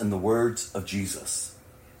comfort in the words of Jesus.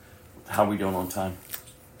 How are we doing on time?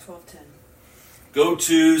 12:10. Go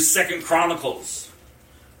to 2 Chronicles,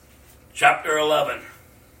 chapter 11.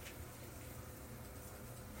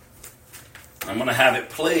 I'm going to have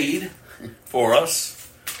it played for us,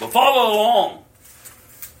 but follow along.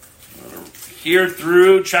 Here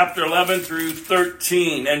through chapter 11 through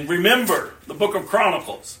 13. And remember the book of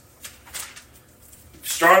Chronicles.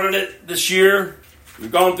 Started it this year.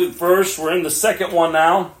 We've gone through the first. We're in the second one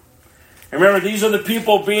now. And remember, these are the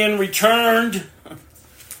people being returned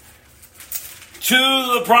to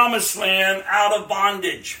the promised land out of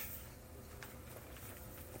bondage.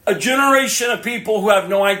 A generation of people who have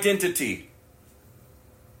no identity.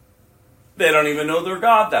 They don't even know their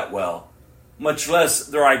God that well, much less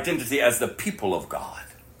their identity as the people of God.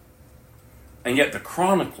 And yet the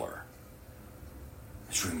chronicler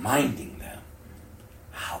is reminding them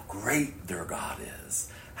how great their God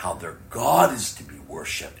is, how their God is to be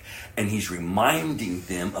worshipped, and he's reminding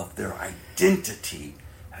them of their identity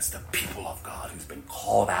as the people of God who's been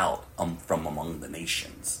called out from among the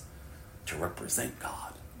nations to represent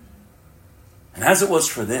God. And as it was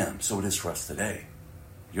for them, so it is for us today.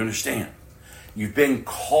 You understand? You've been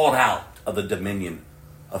called out of the dominion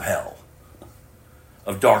of hell,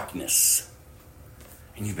 of darkness.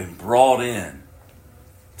 And you've been brought in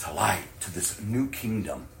to light, to this new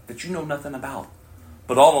kingdom that you know nothing about.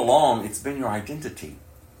 But all along, it's been your identity.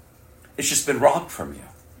 It's just been robbed from you.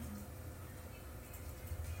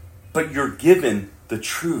 But you're given the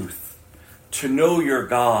truth to know your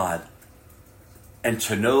God and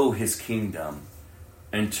to know his kingdom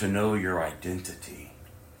and to know your identity.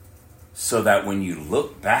 So that when you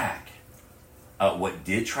look back at what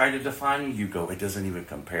did try to define you, you go, it doesn't even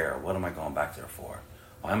compare. What am I going back there for?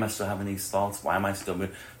 Why am I still having these thoughts? Why am I still...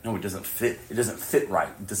 No, it doesn't fit. It doesn't fit right.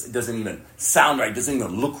 It doesn't even sound right. It doesn't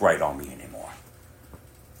even look right on me anymore.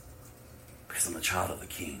 Because I'm a child of the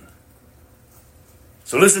King.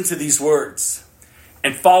 So listen to these words.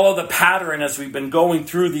 and follow the pattern as we've been going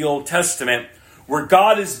through the Old Testament, where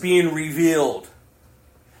God is being revealed.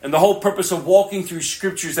 And the whole purpose of walking through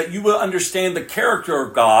scriptures, that you will understand the character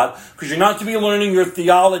of God, because you're not to be learning your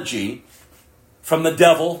theology from the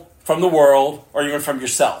devil, from the world, or even from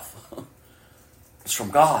yourself. It's from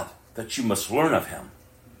God that you must learn of him.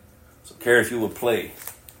 So Carrie, if you would play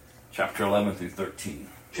chapter 11 through 13.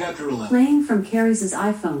 Chapter 11. Playing from Carrie's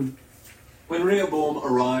iPhone. When Rehoboam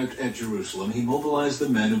arrived at Jerusalem, he mobilized the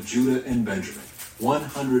men of Judah and Benjamin,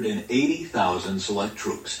 180,000 select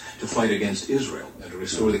troops, to fight against Israel and to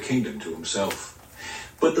restore the kingdom to himself.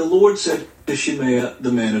 But the Lord said to Shimei,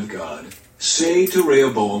 the man of God, "Say to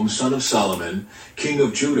Rehoboam, son of Solomon, king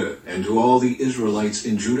of Judah, and to all the Israelites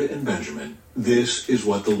in Judah and Benjamin, this is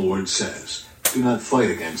what the Lord says. Do not fight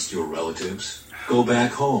against your relatives. Go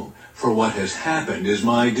back home, for what has happened is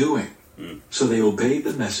my doing." So they obeyed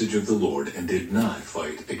the message of the Lord and did not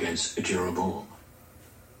fight against Jeroboam.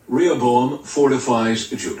 Rehoboam fortifies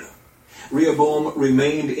Judah. Rehoboam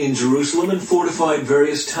remained in Jerusalem and fortified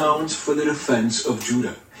various towns for the defense of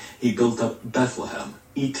Judah. He built up Bethlehem,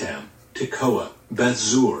 Etam, Tekoa,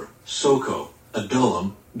 Bethzur, Soko,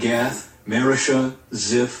 Adullam, Gath, Marishah,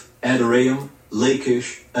 Ziph, Adoraim,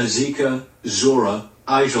 Lachish, Azekah, Zorah,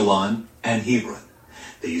 Aijalon, and Hebron.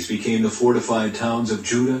 These became the fortified towns of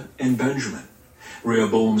Judah and Benjamin.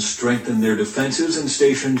 Rehoboam strengthened their defenses and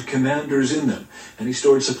stationed commanders in them, and he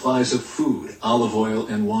stored supplies of food, olive oil,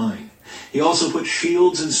 and wine. He also put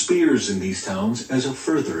shields and spears in these towns as a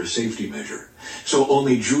further safety measure. So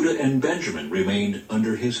only Judah and Benjamin remained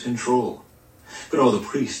under his control. But all the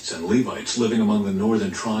priests and Levites living among the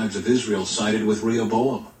northern tribes of Israel sided with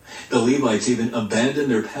Rehoboam. The Levites even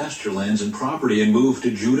abandoned their pasture lands and property and moved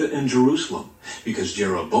to Judah and Jerusalem, because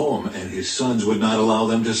Jeroboam and his sons would not allow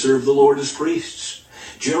them to serve the Lord as priests.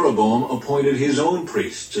 Jeroboam appointed his own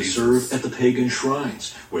priests to serve at the pagan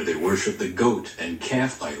shrines, where they worshiped the goat and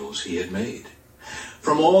calf idols he had made.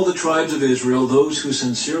 From all the tribes of Israel, those who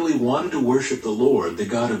sincerely wanted to worship the Lord, the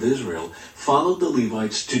God of Israel, followed the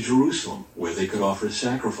Levites to Jerusalem, where they could offer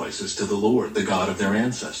sacrifices to the Lord, the God of their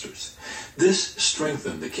ancestors. This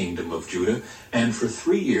strengthened the kingdom of Judah, and for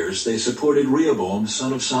 3 years they supported Rehoboam,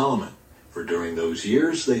 son of Solomon. For during those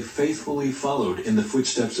years they faithfully followed in the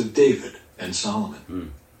footsteps of David and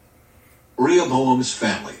Solomon. Rehoboam's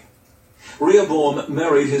family. Rehoboam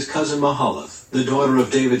married his cousin Mahalath, the daughter of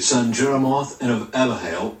David's son Jeremoth, and of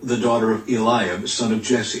Abihail, the daughter of Eliab, son of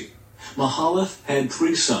Jesse. Mahalath had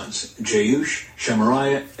 3 sons, Jeush,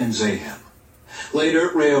 Shemariah, and Zaham. Later,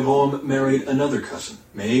 Rehoboam married another cousin,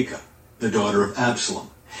 Maacah, the daughter of Absalom.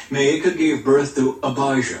 Maacah gave birth to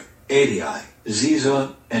Abijah, Adai,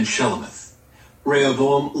 Ziza, and Shelemith.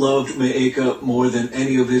 Rehoboam loved Maacah more than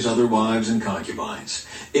any of his other wives and concubines.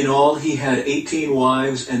 In all, he had 18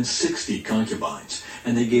 wives and 60 concubines,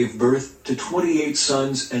 and they gave birth to 28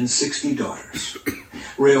 sons and 60 daughters.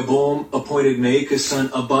 Rehoboam appointed Maacah's son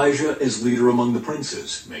Abijah as leader among the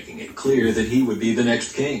princes, making it clear that he would be the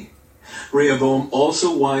next king. Rehoboam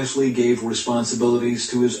also wisely gave responsibilities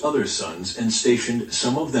to his other sons and stationed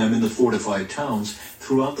some of them in the fortified towns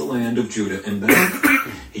throughout the land of Judah and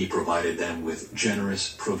Benjamin. He provided them with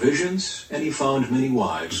generous provisions, and he found many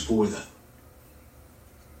wives for them.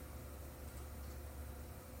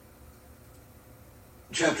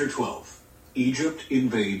 Chapter 12. Egypt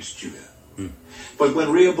invades Judah. But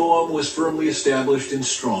when Rehoboam was firmly established and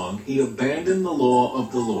strong, he abandoned the law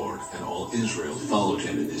of the Lord, and all Israel followed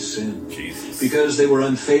him in his sin. Because they were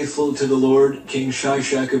unfaithful to the Lord, King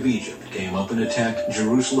Shishak of Egypt came up and attacked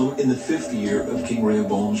Jerusalem in the 5th year of King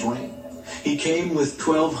Rehoboam's reign. He came with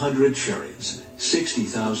 1,200 chariots,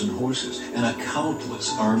 60,000 horses, and a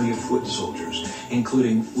countless army of foot soldiers,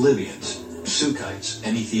 including Libyans, Sukkites,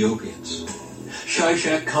 and Ethiopians.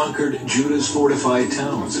 Shishak conquered Judah's fortified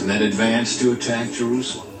towns and then advanced to attack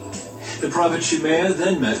Jerusalem. The prophet Shimei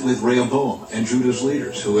then met with Rehoboam and Judah's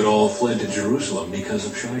leaders, who had all fled to Jerusalem because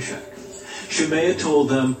of Shishak. Shimei told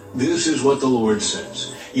them, "This is what the Lord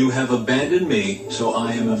says. You have abandoned me, so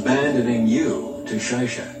I am abandoning you to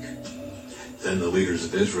Shishak." Then the leaders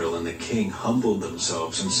of Israel and the king humbled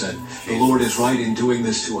themselves and said, "The Lord is right in doing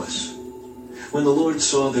this to us." When the Lord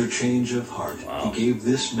saw their change of heart, he gave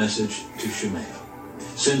this message to Shimei.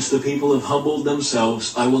 "Since the people have humbled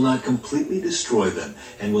themselves, I will not completely destroy them,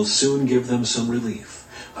 and will soon give them some relief.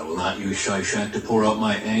 I will not use Shishak to pour out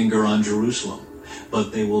my anger on Jerusalem,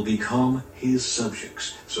 but they will become his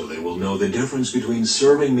subjects, so they will know the difference between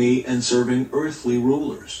serving me and serving earthly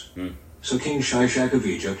rulers." So King Shishak of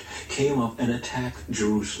Egypt came up and attacked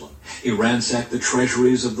Jerusalem. He ransacked the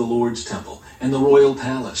treasuries of the Lord's temple and the royal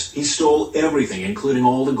palace. He stole everything, including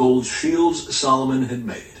all the gold shields Solomon had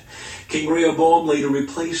made. King Rehoboam later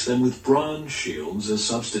replaced them with bronze shields as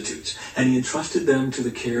substitutes, and he entrusted them to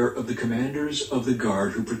the care of the commanders of the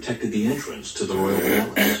guard who protected the entrance to the royal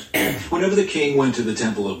palace. Whenever the king went to the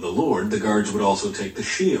temple of the Lord, the guards would also take the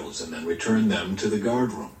shields and then return them to the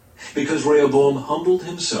guard room. Because Rehoboam humbled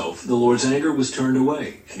himself, the Lord's anger was turned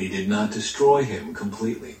away, and he did not destroy him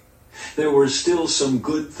completely. There were still some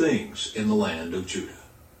good things in the land of Judah.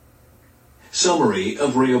 Summary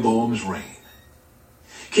of Rehoboam's reign.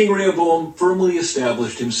 King Rehoboam firmly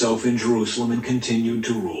established himself in Jerusalem and continued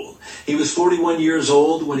to rule. He was 41 years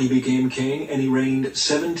old when he became king, and he reigned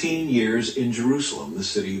 17 years in Jerusalem, the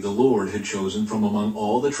city the Lord had chosen from among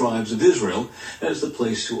all the tribes of Israel as the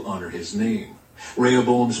place to honor his name.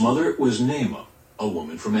 Rehoboam's mother was Naamah, a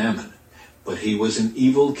woman from Ammon. But he was an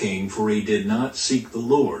evil king, for he did not seek the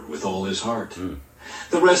Lord with all his heart.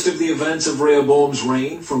 The rest of the events of Rehoboam's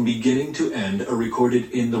reign, from beginning to end, are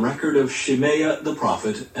recorded in the record of Shemaiah the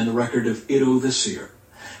prophet and the record of Iddo the seer,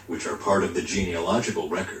 which are part of the genealogical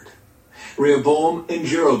record. Rehoboam and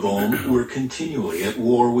Jeroboam were continually at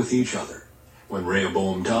war with each other. When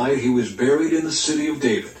Rehoboam died, he was buried in the city of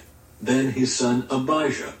David. Then his son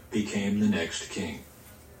Abijah became the next king.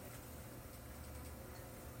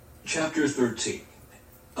 Chapter 13.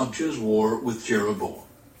 Abijah's war with Jeroboam.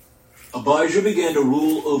 Abijah began to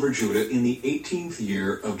rule over Judah in the 18th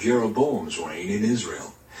year of Jeroboam's reign in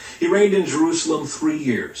Israel. He reigned in Jerusalem 3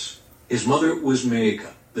 years. His mother was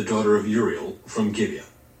Maacah, the daughter of Uriel, from Gibeah.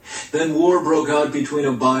 Then war broke out between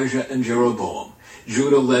Abijah and Jeroboam.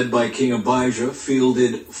 Judah, led by King Abijah,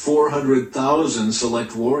 fielded 400,000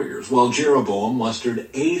 select warriors, while Jeroboam mustered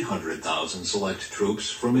 800,000 select troops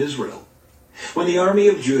from Israel. When the army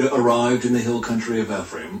of Judah arrived in the hill country of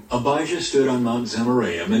Ephraim, Abijah stood on Mount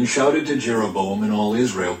Zemaraim and shouted to Jeroboam and all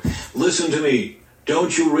Israel, "Listen to me.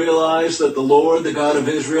 Don't you realize that the Lord, the God of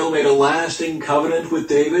Israel, made a lasting covenant with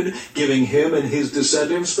David, giving him and his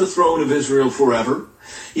descendants the throne of Israel forever?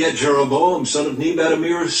 Yet Jeroboam, son of Nebat, a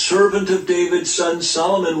mere servant of David's son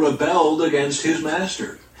Solomon, rebelled against his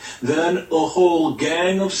master. Then a whole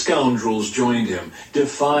gang of scoundrels joined him,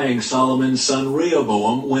 defying Solomon's son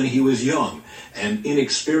Rehoboam when he was young and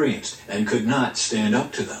inexperienced and could not stand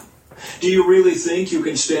up to them. Do you really think you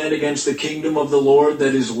can stand against the kingdom of the Lord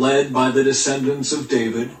that is led by the descendants of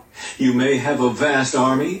David? You may have a vast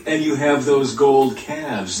army, and you have those gold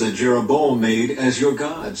calves that Jeroboam made as your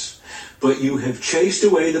gods. But you have chased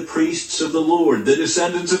away the priests of the Lord, the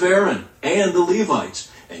descendants of Aaron, and the Levites,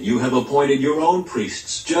 and you have appointed your own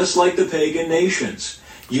priests, just like the pagan nations.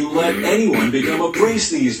 You let anyone become a priest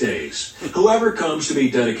these days. Whoever comes to be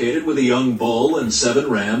dedicated with a young bull and 7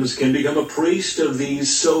 rams can become a priest of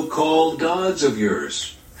these so-called gods of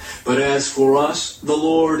yours. But as for us, the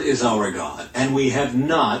Lord is our God, and we have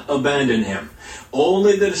not abandoned him.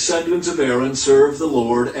 Only the descendants of Aaron serve the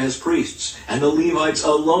Lord as priests, and the Levites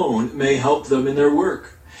alone may help them in their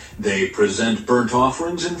work. They present burnt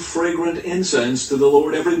offerings and fragrant incense to the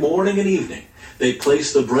Lord every morning and evening. They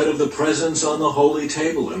place the bread of the presence on the holy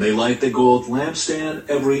table, and they light the gold lampstand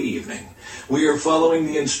every evening. We are following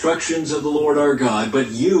the instructions of the Lord our God, but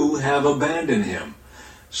you have abandoned him.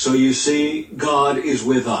 So you see, God is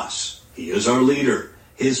with us. He is our leader.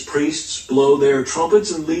 His priests blow their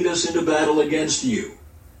trumpets and lead us into battle against you.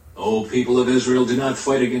 O people of Israel, do not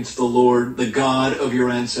fight against the Lord, the God of your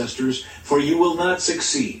ancestors, for you will not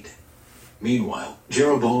succeed." Meanwhile,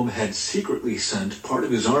 Jeroboam had secretly sent part of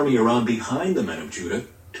his army around behind the men of Judah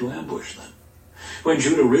to ambush them. When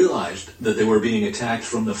Judah realized that they were being attacked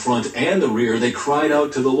from the front and the rear, they cried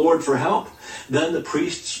out to the Lord for help. Then the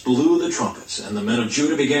priests blew the trumpets, and the men of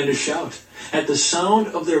Judah began to shout. At the sound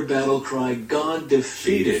of their battle cry, God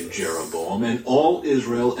defeated Jeroboam and all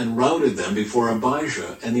Israel and routed them before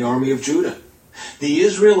Abijah and the army of Judah. The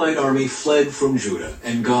Israelite army fled from Judah,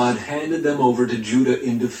 and God handed them over to Judah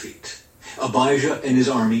in defeat. Abijah and his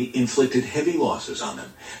army inflicted heavy losses on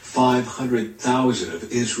them. 500,000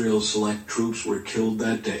 of Israel's select troops were killed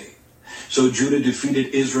that day. So Judah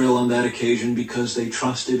defeated Israel on that occasion because they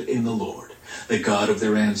trusted in the Lord, the God of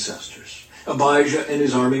their ancestors. Abijah and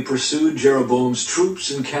his army pursued Jeroboam's troops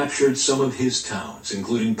and captured some of his towns,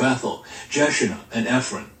 including Bethel, Jeshanah, and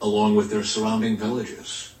Ephron, along with their surrounding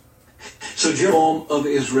villages. So Jeroboam of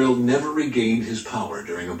Israel never regained his power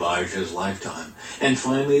during Abijah's lifetime, and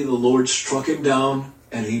finally the Lord struck him down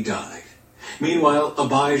and he died. Meanwhile,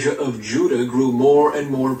 Abijah of Judah grew more and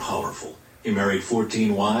more powerful. He married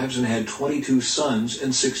 14 wives and had 22 sons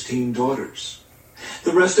and 16 daughters.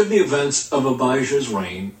 The rest of the events of Abijah's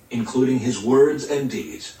reign, including his words and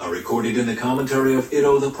deeds, are recorded in the commentary of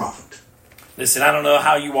Iddo the prophet. Listen, I don't know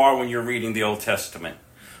how you are when you're reading the Old Testament,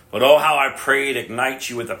 But oh, how I pray it ignites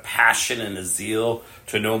you with a passion and a zeal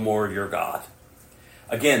to know more of your God.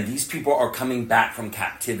 Again, these people are coming back from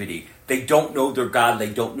captivity. They don't know their God. They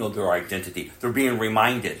don't know their identity. They're being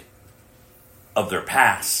reminded of their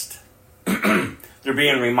past. They're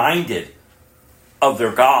being reminded of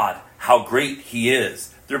their God, how great he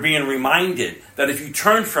is. They're being reminded that if you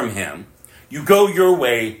turn from him, you go your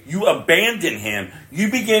way, you abandon him,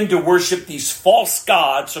 you begin to worship these false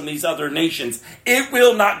gods from these other nations, it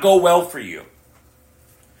will not go well for you.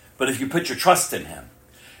 But if you put your trust in him,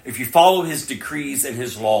 if you follow his decrees and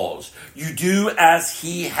his laws, you do as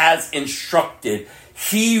he has instructed,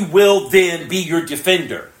 he will then be your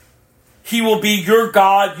defender. He will be your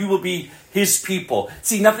God, you will be his people.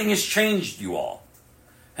 See, nothing has changed, you all.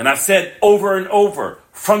 And I've said over and over,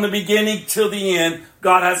 from the beginning till the end,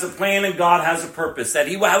 God has a plan and God has a purpose. That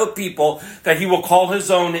he will have a people that he will call his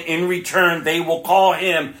own. In return, they will call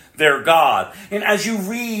him their God. And as you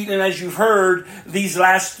read and as you've heard these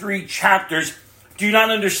last 3 chapters, do you not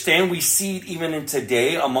understand? We see it even in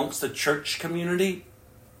today amongst the church community.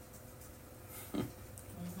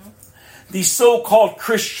 These so-called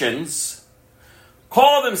Christians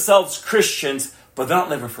call themselves Christians, but they're not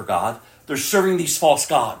living for God. They're serving these false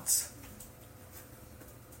gods.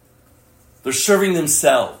 They're serving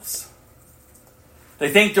themselves. They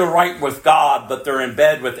think they're right with God, but they're in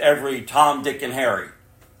bed with every Tom, Dick, and Harry.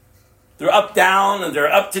 They're up, down, and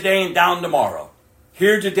they're up today and down tomorrow.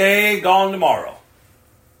 Here today, gone tomorrow.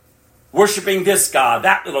 Worshipping this God,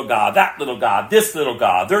 that little God, this little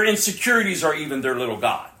God. Their insecurities are even their little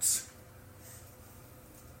gods.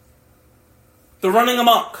 They're running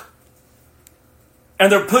amok.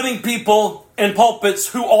 And they're putting people in pulpits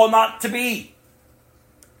who ought not to be.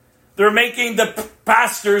 They're making the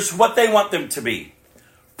pastors what they want them to be.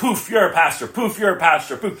 Poof, you're a pastor. Poof, you're a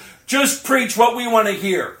pastor. Poof. Just preach what we want to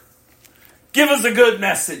hear. Give us a good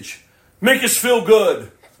message. Make us feel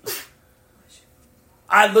good.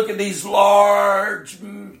 I look at these large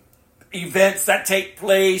events that take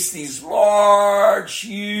place, these large,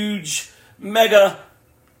 huge, mega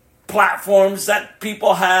platforms that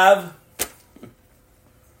people have.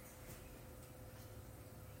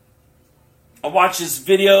 I watched this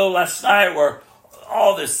video last night where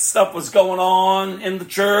all this stuff was going on in the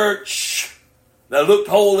church that looked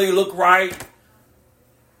holy, looked right.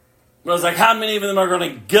 But I was like, how many of them are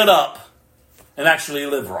going to get up and actually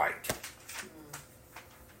live right?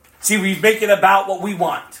 See, we make it about what we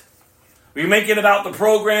want. We make it about the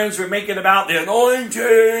programs. We make it about the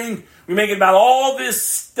anointing. We make it about all this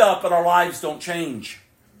stuff, but our lives don't change.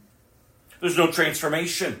 There's no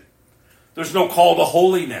transformation. There's no call to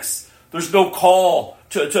holiness. There's no call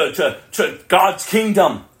to God's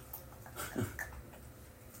kingdom.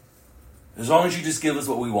 As long as you just give us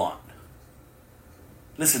what we want.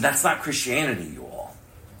 Listen, that's not Christianity, you all.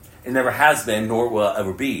 It never has been, nor will it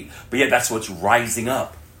ever be. But yet that's what's rising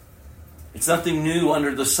up. It's nothing new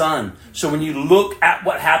under the sun. So when you look at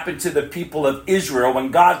what happened to the people of Israel,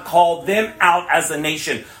 when God called them out as a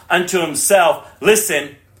nation unto himself,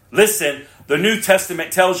 listen, the New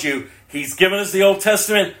Testament tells you he's given us the Old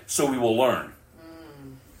Testament so we will learn.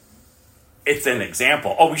 It's an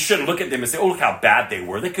example. Oh, we shouldn't look at them and say, oh, look how bad they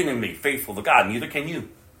were. They couldn't even be faithful to God. Neither can you.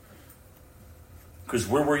 Because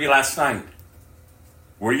where were you last night?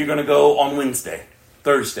 Where are you going to go on Wednesday,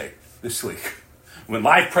 Thursday, this week? When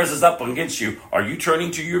life presses up against you, are you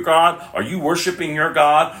turning to your God? Are you worshiping your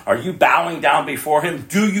God? Are you bowing down before him?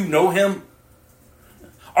 Do you know him?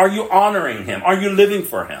 Are you honoring him? Are you living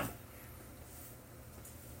for him?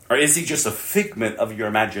 Or is he just a figment of your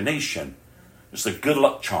imagination? Just a good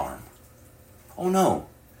luck charm? Oh no,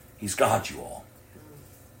 he's God, you all.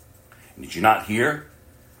 And did you not hear?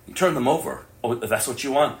 You turn them over. Oh, if that's what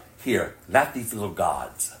you want? Here, let these little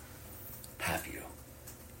gods have you.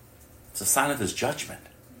 It's a sign of his judgment.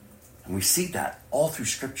 And we see that all through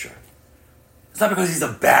Scripture. It's not because he's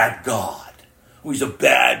a bad God. Oh, he's a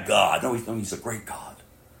bad God. No, he's a great God.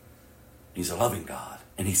 He's a loving God.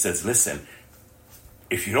 And he says, listen,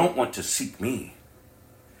 if you don't want to seek me,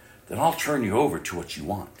 then I'll turn you over to what you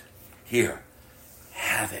want. Here,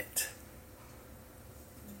 have it.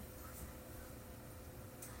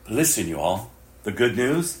 But listen, you all, the good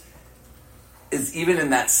news is even in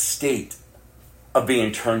that state of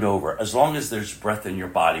being turned over, as long as there's breath in your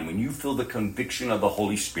body, when you feel the conviction of the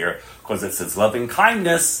Holy Spirit, because it says loving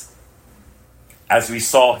kindness, as we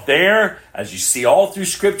saw there, as you see all through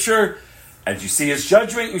Scripture, as you see his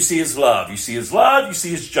judgment, you see his love. You see his love, you see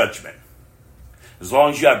his judgment. As long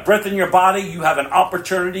as you have breath in your body, you have an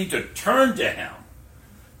opportunity to turn to him,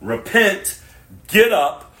 repent, get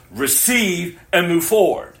up, receive, and move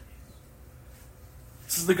forward.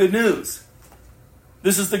 This is the good news.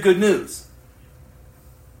 This is the good news.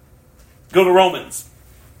 Go to Romans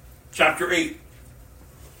chapter 8.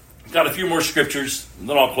 Got a few more scriptures, and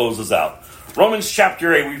then I'll close this out. Romans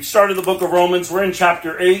chapter 8. We've started the book of Romans. We're in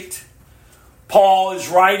chapter 8. Paul is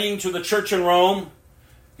writing to the church in Rome.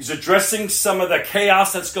 He's addressing some of the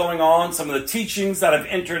chaos that's going on, some of the teachings that have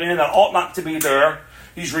entered in that ought not to be there.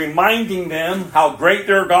 He's reminding them how great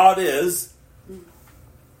their God is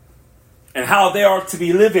and how they are to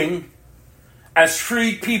be living as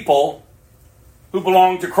freed people who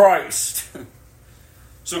belong to Christ.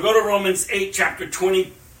 So go to Romans 8,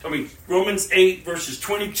 Romans 8, verses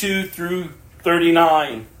 22 through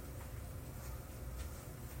 39.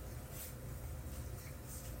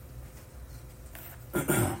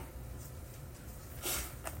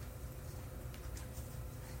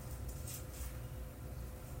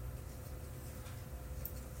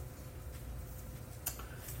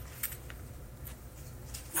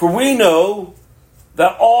 For we know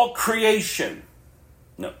that all creation,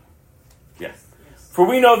 For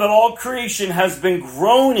we know that all creation has been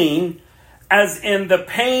groaning as in the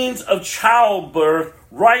pains of childbirth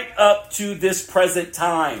right up to this present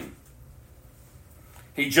time.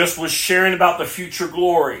 He just was sharing about the future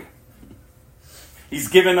glory. He's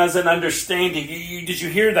given us an understanding. Did you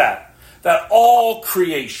hear that? That all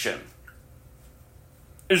creation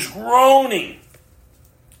is groaning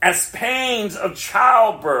as pains of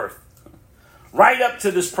childbirth right up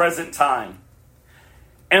to this present time.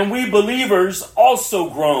 And we believers also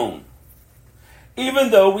groan,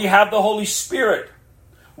 even though we have the Holy Spirit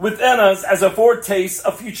within us as a foretaste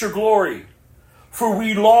of future glory. For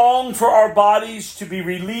we long for our bodies to be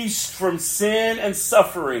released from sin and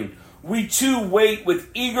suffering. We too wait with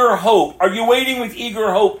eager hope. Are you waiting with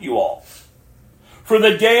eager hope, you all? For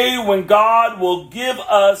the day when God will give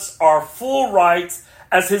us our full rights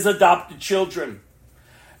as his adopted children,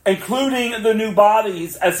 including the new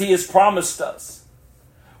bodies as he has promised us.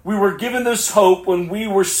 We were given this hope when we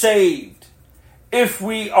were saved. If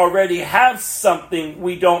we already have something,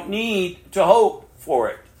 we don't need to hope for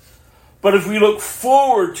it. But if we look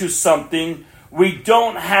forward to something we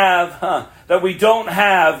don't have,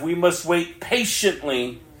 we must wait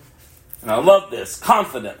patiently. And I love this,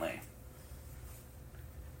 confidently.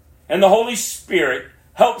 And the Holy Spirit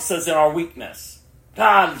helps us in our weakness.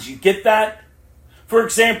 God, did you get that? For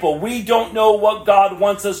example, we don't know what God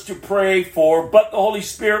wants us to pray for, but the Holy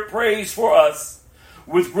Spirit prays for us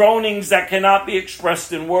with groanings that cannot be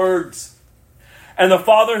expressed in words. And the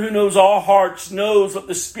Father who knows all hearts knows what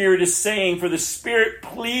the Spirit is saying, for the Spirit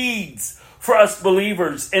pleads for us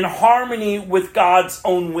believers in harmony with God's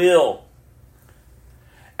own will.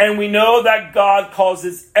 And we know that God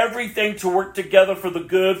causes everything to work together for the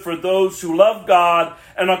good for those who love God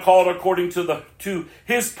and are called according to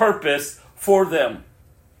his purpose for them.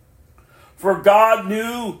 For God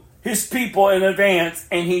knew his people in advance,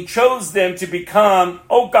 and he chose them to become,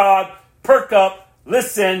 oh God, perk up,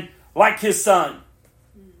 listen, like his son.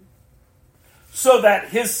 So that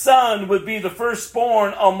his son would be the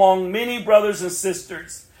firstborn among many brothers and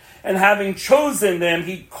sisters. And having chosen them,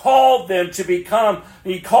 he called them to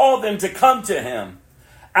come to him.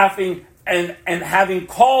 And having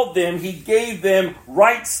called them, he gave them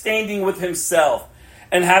right standing with himself.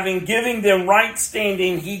 And having given them right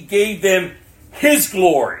standing, he gave them his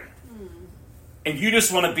glory. And you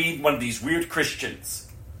just want to be one of these weird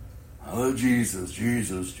Christians. Oh, Jesus.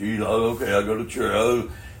 Oh, okay, I go to church.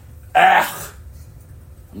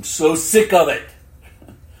 I'm so sick of it.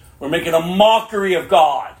 We're making a mockery of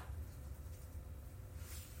God.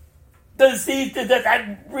 Does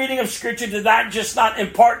that reading of Scripture, did that just not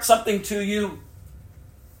impart something to you?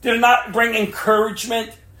 Did it not bring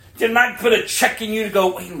encouragement? Did it not put a check in you to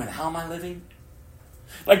go, wait a minute, how am I living?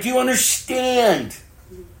 Like, do you understand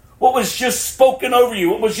what was just spoken over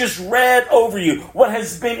you? What was just read over you? What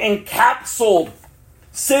has been encapsulated,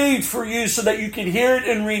 saved for you so that you can hear it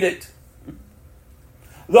and read it?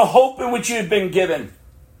 The hope in which you have been given.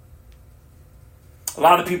 A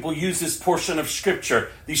lot of people use this portion of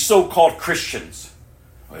Scripture, these so-called Christians.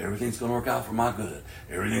 Oh, everything's going to work out for my good.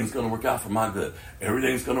 Everything's going to work out for my good.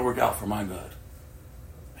 Everything's going to work out for my good.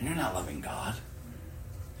 And you're not loving God.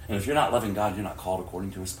 And if you're not loving God, you're not called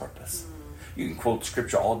according to his purpose. You can quote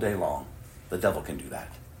Scripture all day long. The devil can do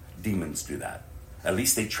that. Demons do that. At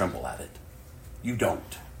least they tremble at it. You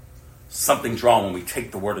don't. Something's wrong when we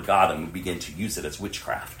take the Word of God and we begin to use it as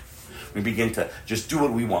witchcraft. We begin to just do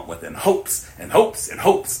what we want with it in hopes and hopes and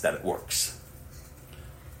hopes that it works.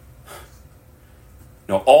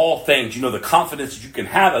 All things, the confidence that you can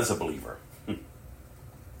have as a believer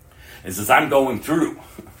is as I'm going through.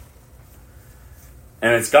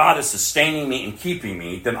 and as God is sustaining me and keeping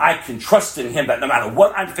me, then I can trust in Him that no matter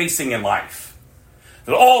what I'm facing in life,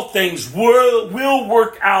 that all things will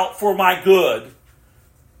work out for my good,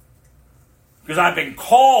 because I've been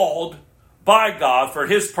called by God for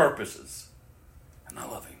His purposes, and I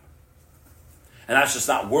love Him. And that's just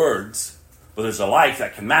not words, but there's a life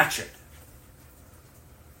that can match it.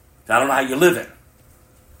 I don't know how you live it,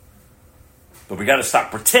 but we got to stop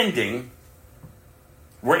pretending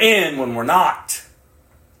we're in when we're not.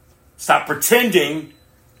 Stop pretending,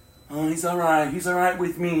 oh, he's all right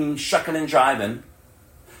with me, shucking and jiving,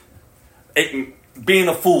 being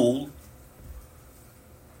a fool.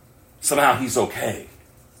 Somehow he's okay.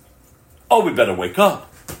 Oh, we better wake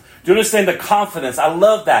up. Do you understand the confidence? I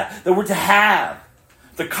love that we're to have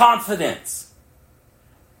the confidence.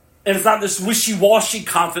 And it's not this wishy-washy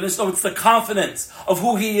confidence. No, it's the confidence of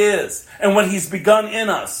who He is and what He's begun in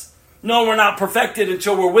us. No, we're not perfected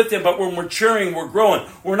until we're with Him, but we're maturing, we're growing.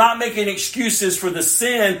 We're not making excuses for the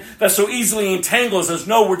sin that so easily entangles us.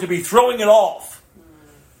 No, we're to be throwing it off.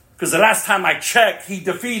 Because the last time I checked, He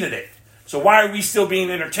defeated it. So why are we still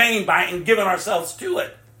being entertained by it and giving ourselves to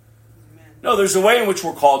it? No, there's a way in which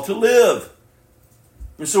we're called to live.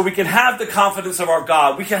 And so we can have the confidence of our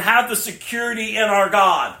God. We can have the security in our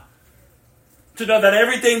God. To know that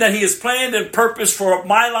everything that He has planned and purposed for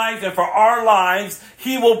my life and for our lives,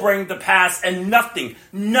 He will bring to pass. And nothing,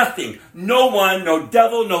 no one, no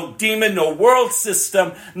devil, no demon, no world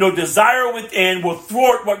system, no desire within will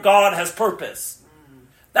thwart what God has purposed.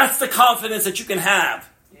 That's the confidence that you can have.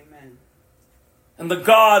 Amen. And the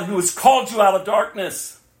God who has called you out of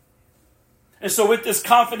darkness. And so with this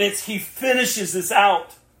confidence, He finishes this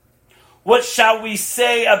out. What shall we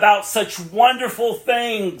say about such wonderful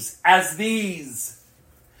things as these?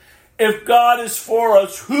 If God is for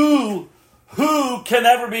us, who can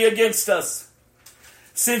ever be against us?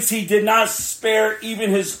 Since He did not spare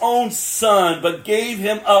even His own Son, but gave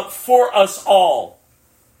Him up for us all,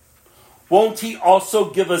 won't He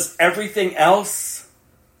also give us everything else?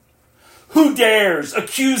 Who dares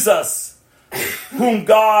accuse us, whom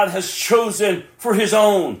God has chosen for His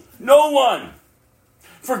own? No one.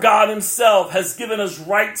 For God Himself has given us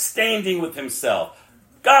right standing with Himself.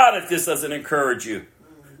 God, if this doesn't encourage you.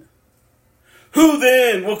 Who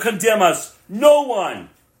then will condemn us? No one.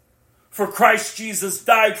 For Christ Jesus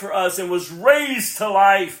died for us and was raised to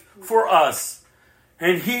life for us.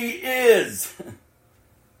 And He is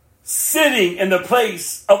sitting in the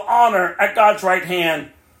place of honor at God's right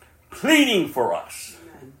hand, pleading for us.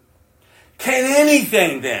 Can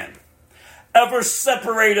anything then ever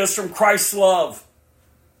separate us from Christ's love?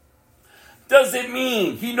 Does it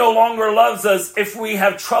mean He no longer loves us if we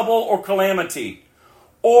have trouble or calamity,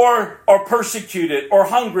 or are persecuted, or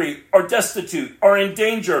hungry, or destitute, or in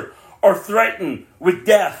danger, or threatened with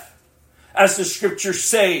death? As the scriptures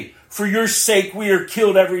say, for your sake we are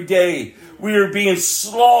killed every day. We are being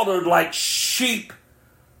slaughtered like sheep.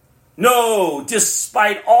 No,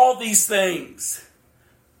 despite all these things,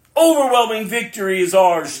 overwhelming victory is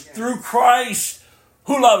ours through Christ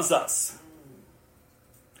who loves us.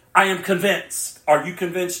 I am convinced. Are you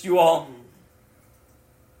convinced, you all?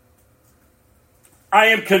 I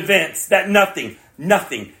am convinced that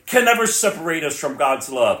nothing can ever separate us from God's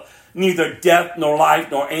love. Neither death, nor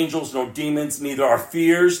life, nor angels, nor demons, neither our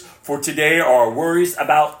fears for today or our worries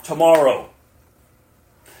about tomorrow.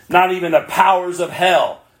 Not even the powers of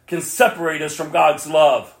hell can separate us from God's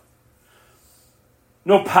love.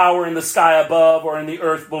 No power in the sky above or in the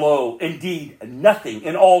earth below. Indeed, nothing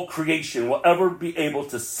in all creation will ever be able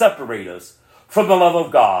to separate us from the love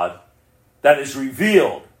of God that is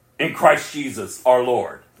revealed in Christ Jesus our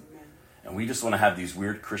Lord. Amen. And we just want to have these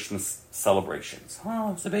weird Christmas celebrations.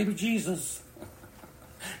 Oh, it's the baby Jesus.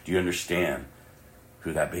 Do you understand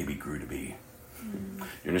who that baby grew to be? Do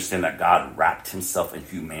you understand that God wrapped Himself in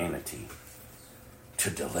humanity to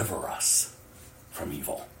deliver us from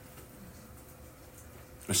evil?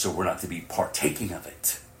 And so we're not to be partaking of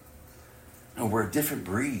it. No, we're a different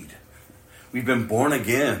breed. We've been born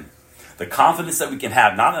again. The confidence that we can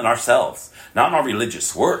have, not in ourselves, not in our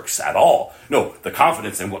religious works at all. No, the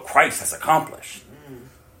confidence in what Christ has accomplished.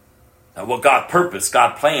 And what God purposed,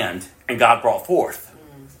 God planned, and God brought forth.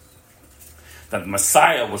 That the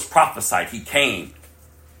Messiah was prophesied. He came.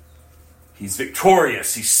 He's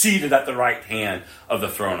victorious. He's seated at the right hand of the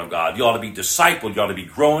throne of God. You ought to be discipled. You ought to be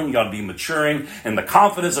growing. You ought to be maturing in the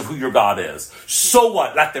confidence of who your God is. So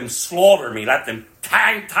what? Let them slaughter me. Let them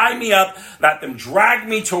tie me up. Let them drag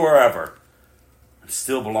me to wherever. I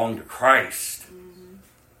still belong to Christ.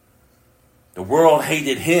 The world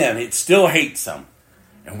hated Him. It still hates Him.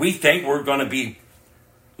 And we think we're going to be,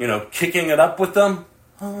 kicking it up with them.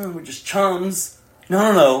 Oh, we're just chums.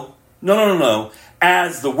 No.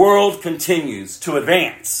 As the world continues to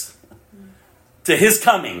advance to his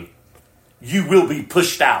coming, you will be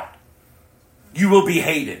pushed out. You will be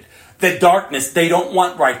hated. The darkness, they don't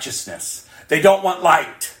want righteousness. They don't want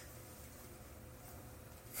light.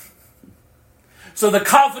 So the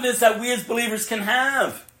confidence that we as believers can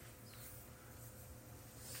have,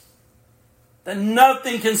 that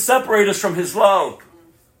nothing can separate us from his love.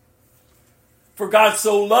 For God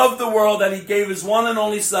so loved the world that he gave his one and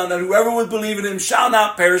only Son, that whoever would believe in him shall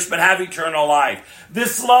not perish but have eternal life.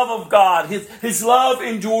 This love of God, his love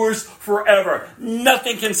endures forever.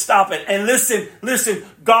 Nothing can stop it. And listen,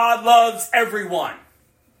 God loves everyone.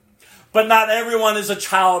 But not everyone is a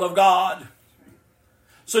child of God.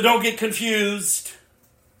 So don't get confused.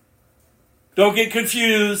 Don't get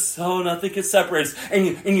confused. Oh, nothing can separate us.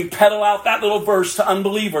 And you peddle out that little verse to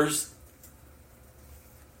unbelievers.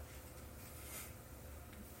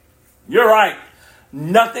 You're right.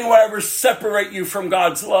 Nothing will ever separate you from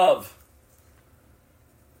God's love.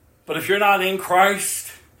 But if you're not in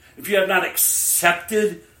Christ, if you have not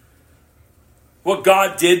accepted what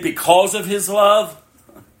God did because of his love,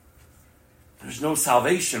 there's no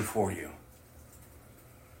salvation for you.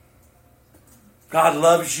 God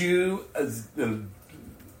loves you as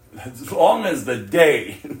long as the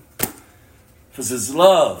day, because his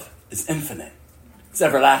love is infinite. It's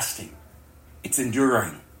everlasting. It's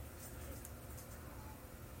enduring.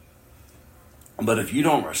 But if you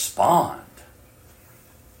don't respond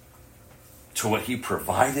to what he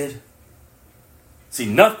provided, see,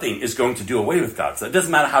 nothing is going to do away with God. So it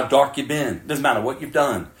doesn't matter how dark you've been. It doesn't matter what you've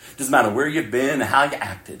done. It doesn't matter where you've been and how you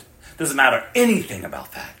acted. It doesn't matter anything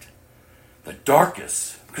about that. The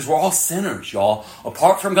darkest, because we're all sinners, y'all.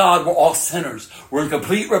 Apart from God, we're all sinners. We're in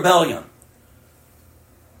complete rebellion.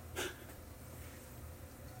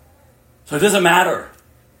 So it doesn't matter.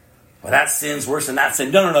 Well, that sin's worse than that sin.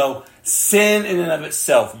 No. Sin in and of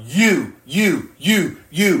itself. You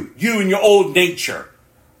in your old nature.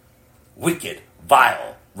 Wicked,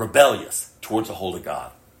 vile, rebellious towards the holy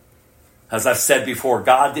God. As I've said before,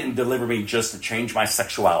 God didn't deliver me just to change my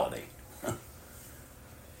sexuality.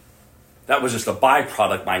 That was just a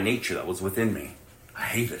byproduct, my nature that was within me. I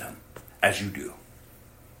hated him, as you do.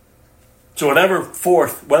 So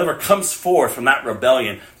whatever comes forth from that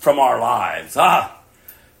rebellion, from our lives,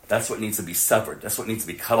 that's what needs to be severed. That's what needs to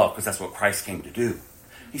be cut off, because that's what Christ came to do.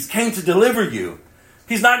 He came to deliver you.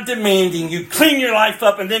 He's not demanding you clean your life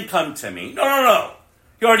up and then come to me. No.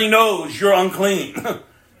 He already knows you're unclean.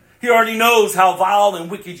 He already knows how vile and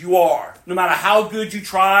wicked you are, no matter how good you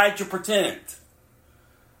try to pretend.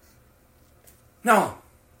 No.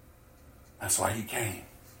 That's why he came.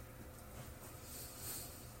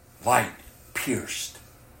 Light pierced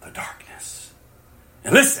the darkness.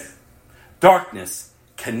 And listen, darkness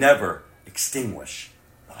can never extinguish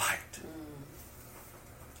the light.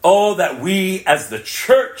 Oh, that we as the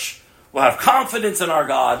church will have confidence in our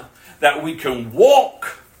God, that we can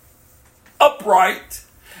walk upright,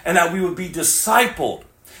 and that we would be discipled,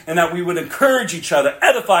 and that we would encourage each other,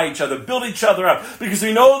 edify each other, build each other up, because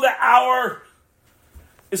we know the hour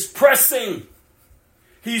is pressing.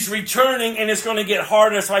 He's returning, and it's going to get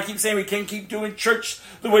harder. So I keep saying we can't keep doing church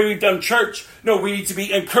the way we've done church. No, we need to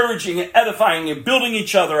be encouraging and edifying and building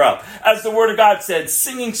each other up. As the Word of God said,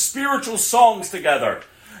 singing spiritual songs together.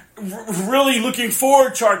 Really looking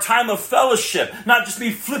forward to our time of fellowship. Not just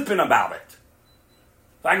be flippant about it.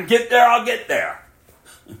 If I can get there, I'll get there.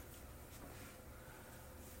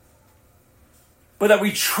 But that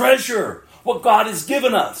we treasure what God has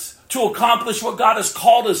given us to accomplish what God has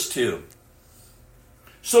called us to.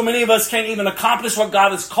 So many of us can't even accomplish what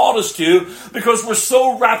God has called us to because we're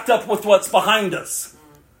so wrapped up with what's behind us.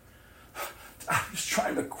 I'm just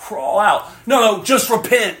trying to crawl out. No, just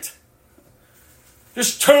repent.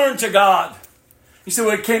 Just turn to God. You say,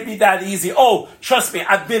 well, it can't be that easy. Oh, trust me,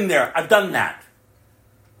 I've been there. I've done that.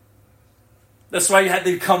 That's why you had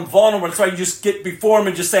to become vulnerable. That's why you just get before him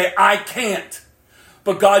and just say, I can't.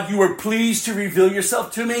 But God, you were pleased to reveal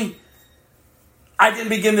yourself to me. I didn't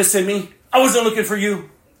begin this in me. I wasn't looking for you.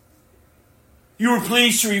 You were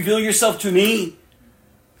pleased to reveal yourself to me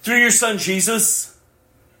through your Son, Jesus.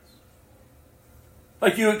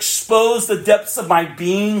 Like you exposed the depths of my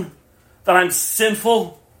being, that I'm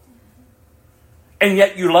sinful, and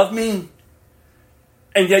yet you love me,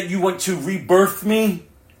 and yet you want to rebirth me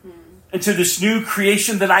into this new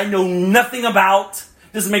creation that I know nothing about.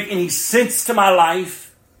 Doesn't make any sense to my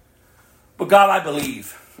life. But God, I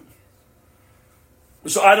believe.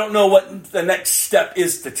 So I don't know what the next step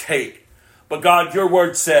is to take. But God, your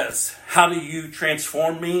word says, how do you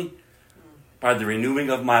transform me? By the renewing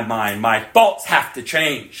of my mind. My thoughts have to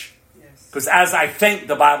change. Yes. Because as I think,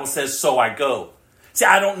 the Bible says, so I go. See,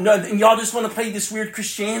 I don't know. And y'all just want to play this weird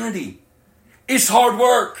Christianity. It's hard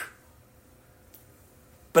work.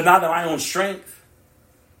 But not in my own strength.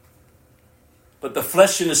 But the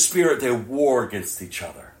flesh and the spirit, they war against each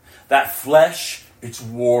other. That flesh, it's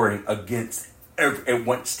warring against it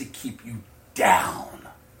wants to keep you down.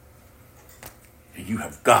 And you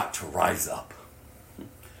have got to rise up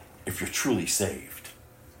if you're truly saved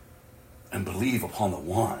and believe upon the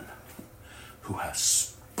one who has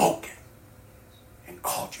spoken and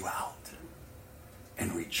called you out,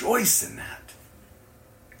 and rejoice in that.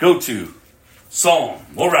 Go to Psalm.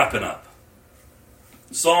 We're wrapping up.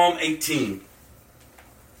 Psalm 18.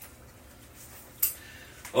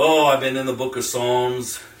 Oh, I've been in the book of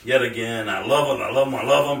Psalms yet again. I love them. I love them. I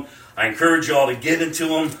love them. I encourage you all to get into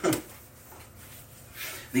them.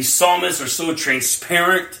 These psalmists are so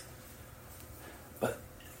transparent, but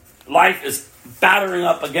life is battering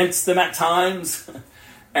up against them at times,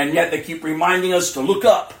 and yet they keep reminding us to look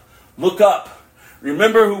up,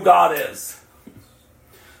 remember who God is.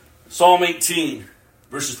 Psalm 18,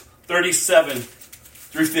 verses 37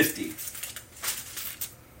 through 50.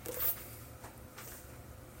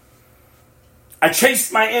 I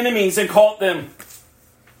chased my enemies and caught them.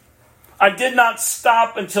 I did not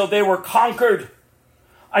stop until they were conquered.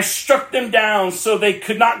 I struck them down so they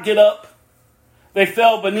could not get up. They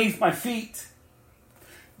fell beneath my feet.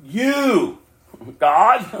 You,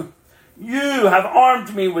 God, you have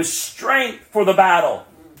armed me with strength for the battle.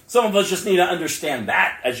 Some of us just need to understand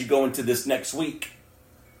that as you go into this next week.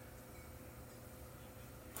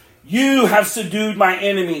 You have subdued my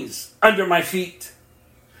enemies under my feet.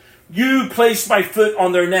 You placed my foot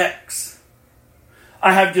on their necks.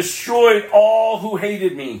 I have destroyed all who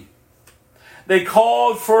hated me. They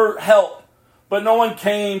called for help, but no one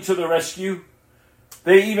came to the rescue.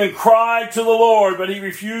 They even cried to the Lord, but he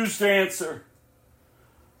refused to answer.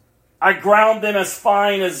 I ground them as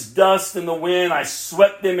fine as dust in the wind. I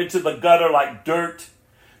swept them into the gutter like dirt.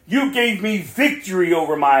 You gave me victory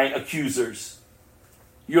over my accusers.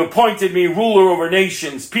 You appointed me ruler over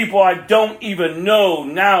nations. People I don't even know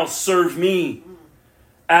now serve me.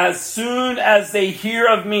 As soon as they hear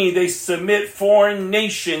of me, they submit. Foreign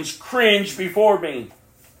nations cringe before me.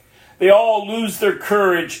 They all lose their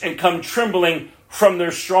courage and come trembling from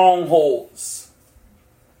their strongholds.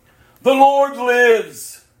 The Lord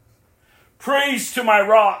lives. Praise to my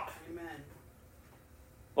rock. Amen.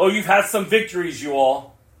 Oh, you've had some victories, you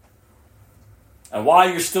all. And why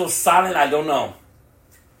you're still silent, I don't know.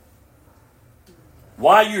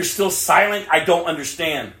 Why you're still silent, I don't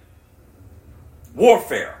understand.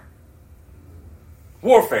 Warfare.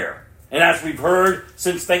 Warfare. And as we've heard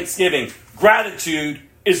since Thanksgiving, gratitude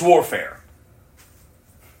is warfare.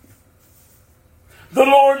 The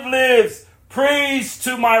Lord lives. Praise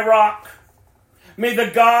to my rock. May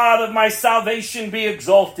the God of my salvation be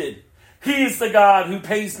exalted. He is the God who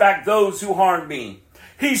pays back those who harm me.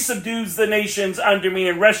 He subdues the nations under me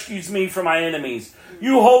and rescues me from my enemies.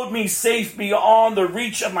 You hold me safe beyond the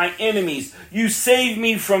reach of my enemies. You save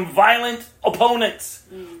me from violent opponents.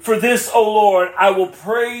 For this, O Lord, I will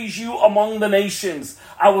praise you among the nations.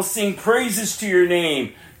 I will sing praises to your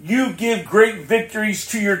name. You give great victories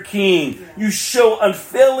to your king. You show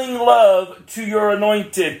unfailing love to your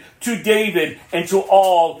anointed, to David, and to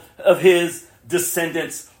all of his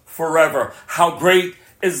descendants forever. How great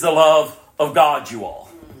is the love of God, you all.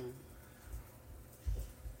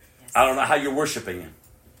 I don't know how you're worshiping him.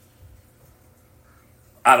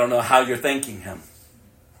 I don't know how you're thanking him.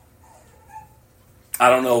 I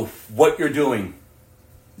don't know what you're doing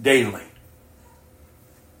daily.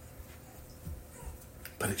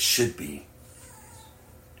 But it should be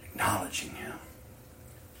acknowledging him.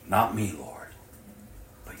 Not me, Lord,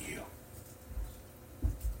 but you.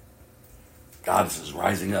 God is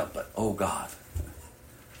rising up, but oh God,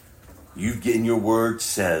 you in your word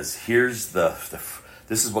says, here's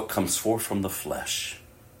this is what comes forth from the flesh.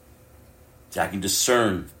 See, I can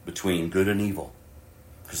discern between good and evil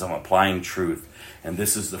because I'm applying truth. And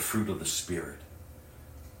this is the fruit of the Spirit.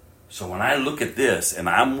 So when I look at this and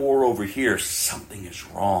I'm more over here, something is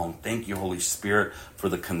wrong. Thank you, Holy Spirit, for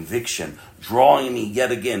the conviction, drawing me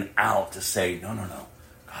yet again out to say, no.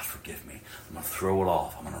 God, forgive me. I'm going to throw it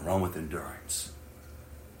off. I'm going to run with endurance.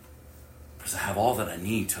 Because I have all that I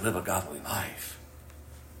need to live a godly life.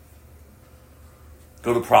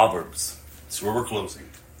 Go to Proverbs. That's where we're closing.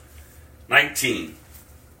 19.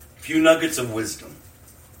 A few nuggets of wisdom.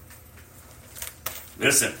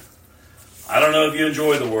 Listen, I don't know if you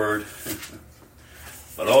enjoy the word,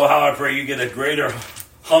 but oh, how I pray you get a greater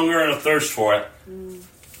hunger and a thirst for it.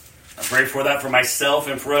 I pray for that for myself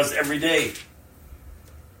and for us every day.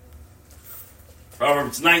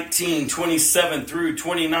 Proverbs 19, 27 through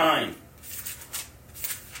 29.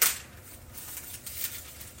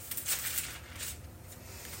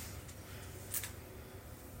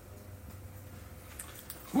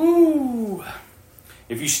 Woo!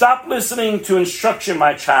 If you stop listening to instruction,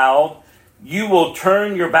 my child, you will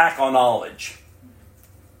turn your back on knowledge.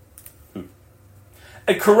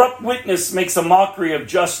 A corrupt witness makes a mockery of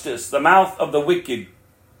justice. The mouth of the wicked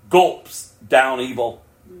gulps down evil.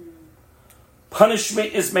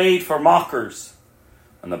 Punishment is made for mockers,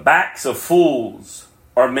 and the backs of fools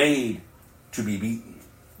are made to be beaten.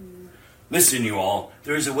 Listen, you all,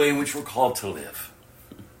 there is a way in which we're called to live.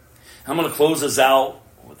 I'm going to close us out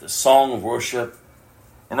with a song of worship.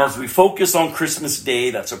 And as we focus on Christmas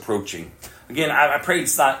Day that's approaching, again, I pray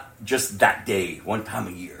it's not just that day, one time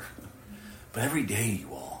a year, but every day, you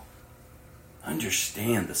all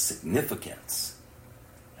understand the significance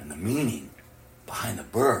and the meaning behind the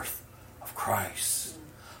birth of Christ.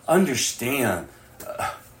 Understand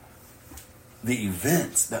the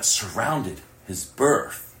events that surrounded his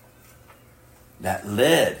birth that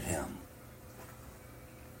led him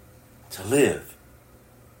to live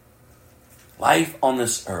life on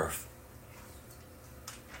this earth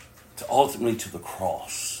to ultimately to the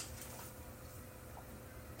cross,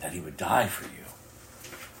 that he would die for you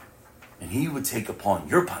and he would take upon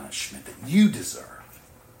your punishment that you deserve.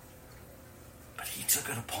 But he took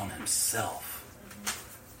it upon himself.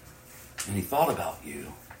 And he thought about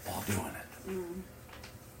you while doing it.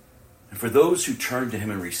 And for those who turn to him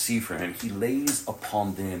and receive from him, he lays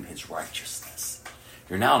upon them his righteousness.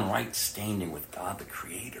 You're now in right standing with God the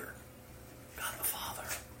Creator, God the Father.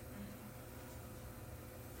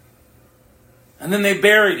 And then they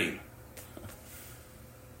buried him.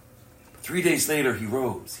 3 days later, he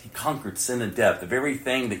rose. He conquered sin and death, the very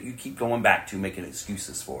thing that you keep going back to making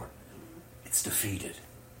excuses for. It's defeated.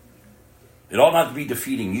 It ought not to be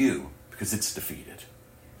defeating you, because it's defeated.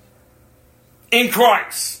 In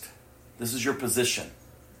Christ. This is your position.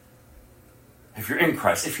 If you're in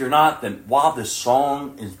Christ. If you're not, then while this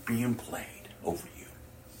song is being played over you,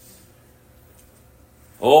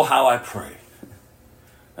 oh, how I pray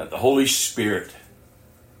that the Holy Spirit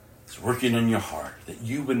is working in your heart, that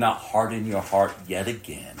you would not harden your heart yet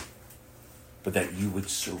again, but that you would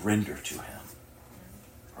surrender to him,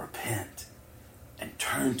 repent, and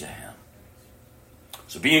turn to him.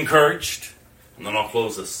 So be encouraged, and then I'll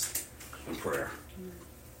close this in prayer.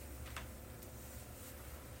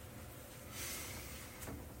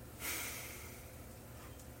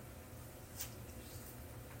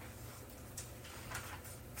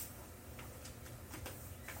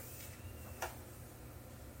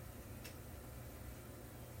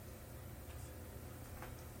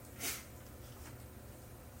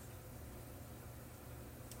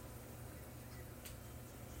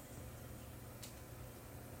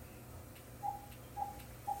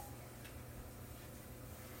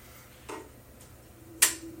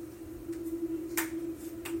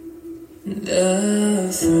 The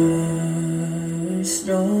first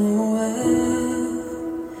Noel,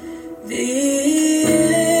 the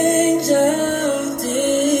angel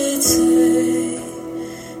did say,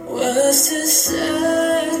 was to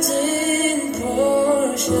certain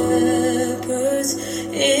poor shepherds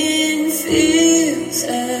in fields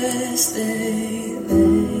as they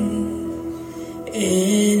lay,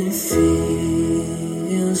 in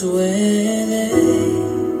fields where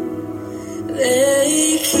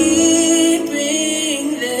they keeping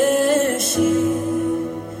their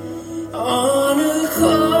sheep on a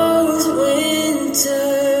cold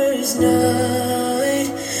winter's night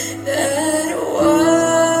that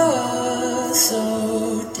was so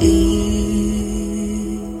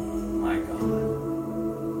deep. My God.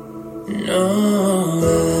 Noel,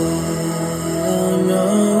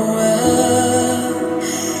 Noel,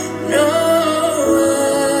 Noel,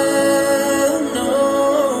 Noel.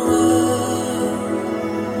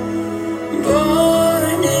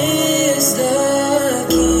 Born is the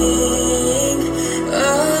King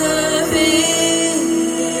of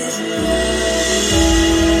Israel.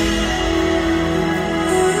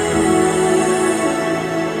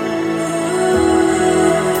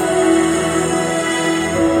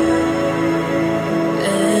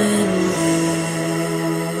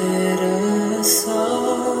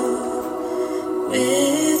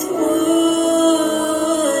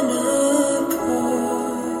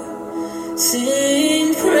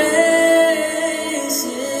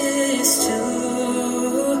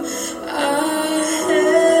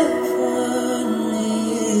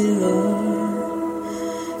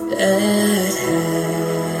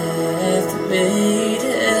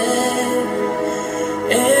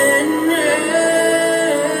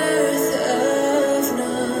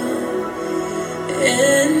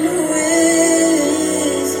 and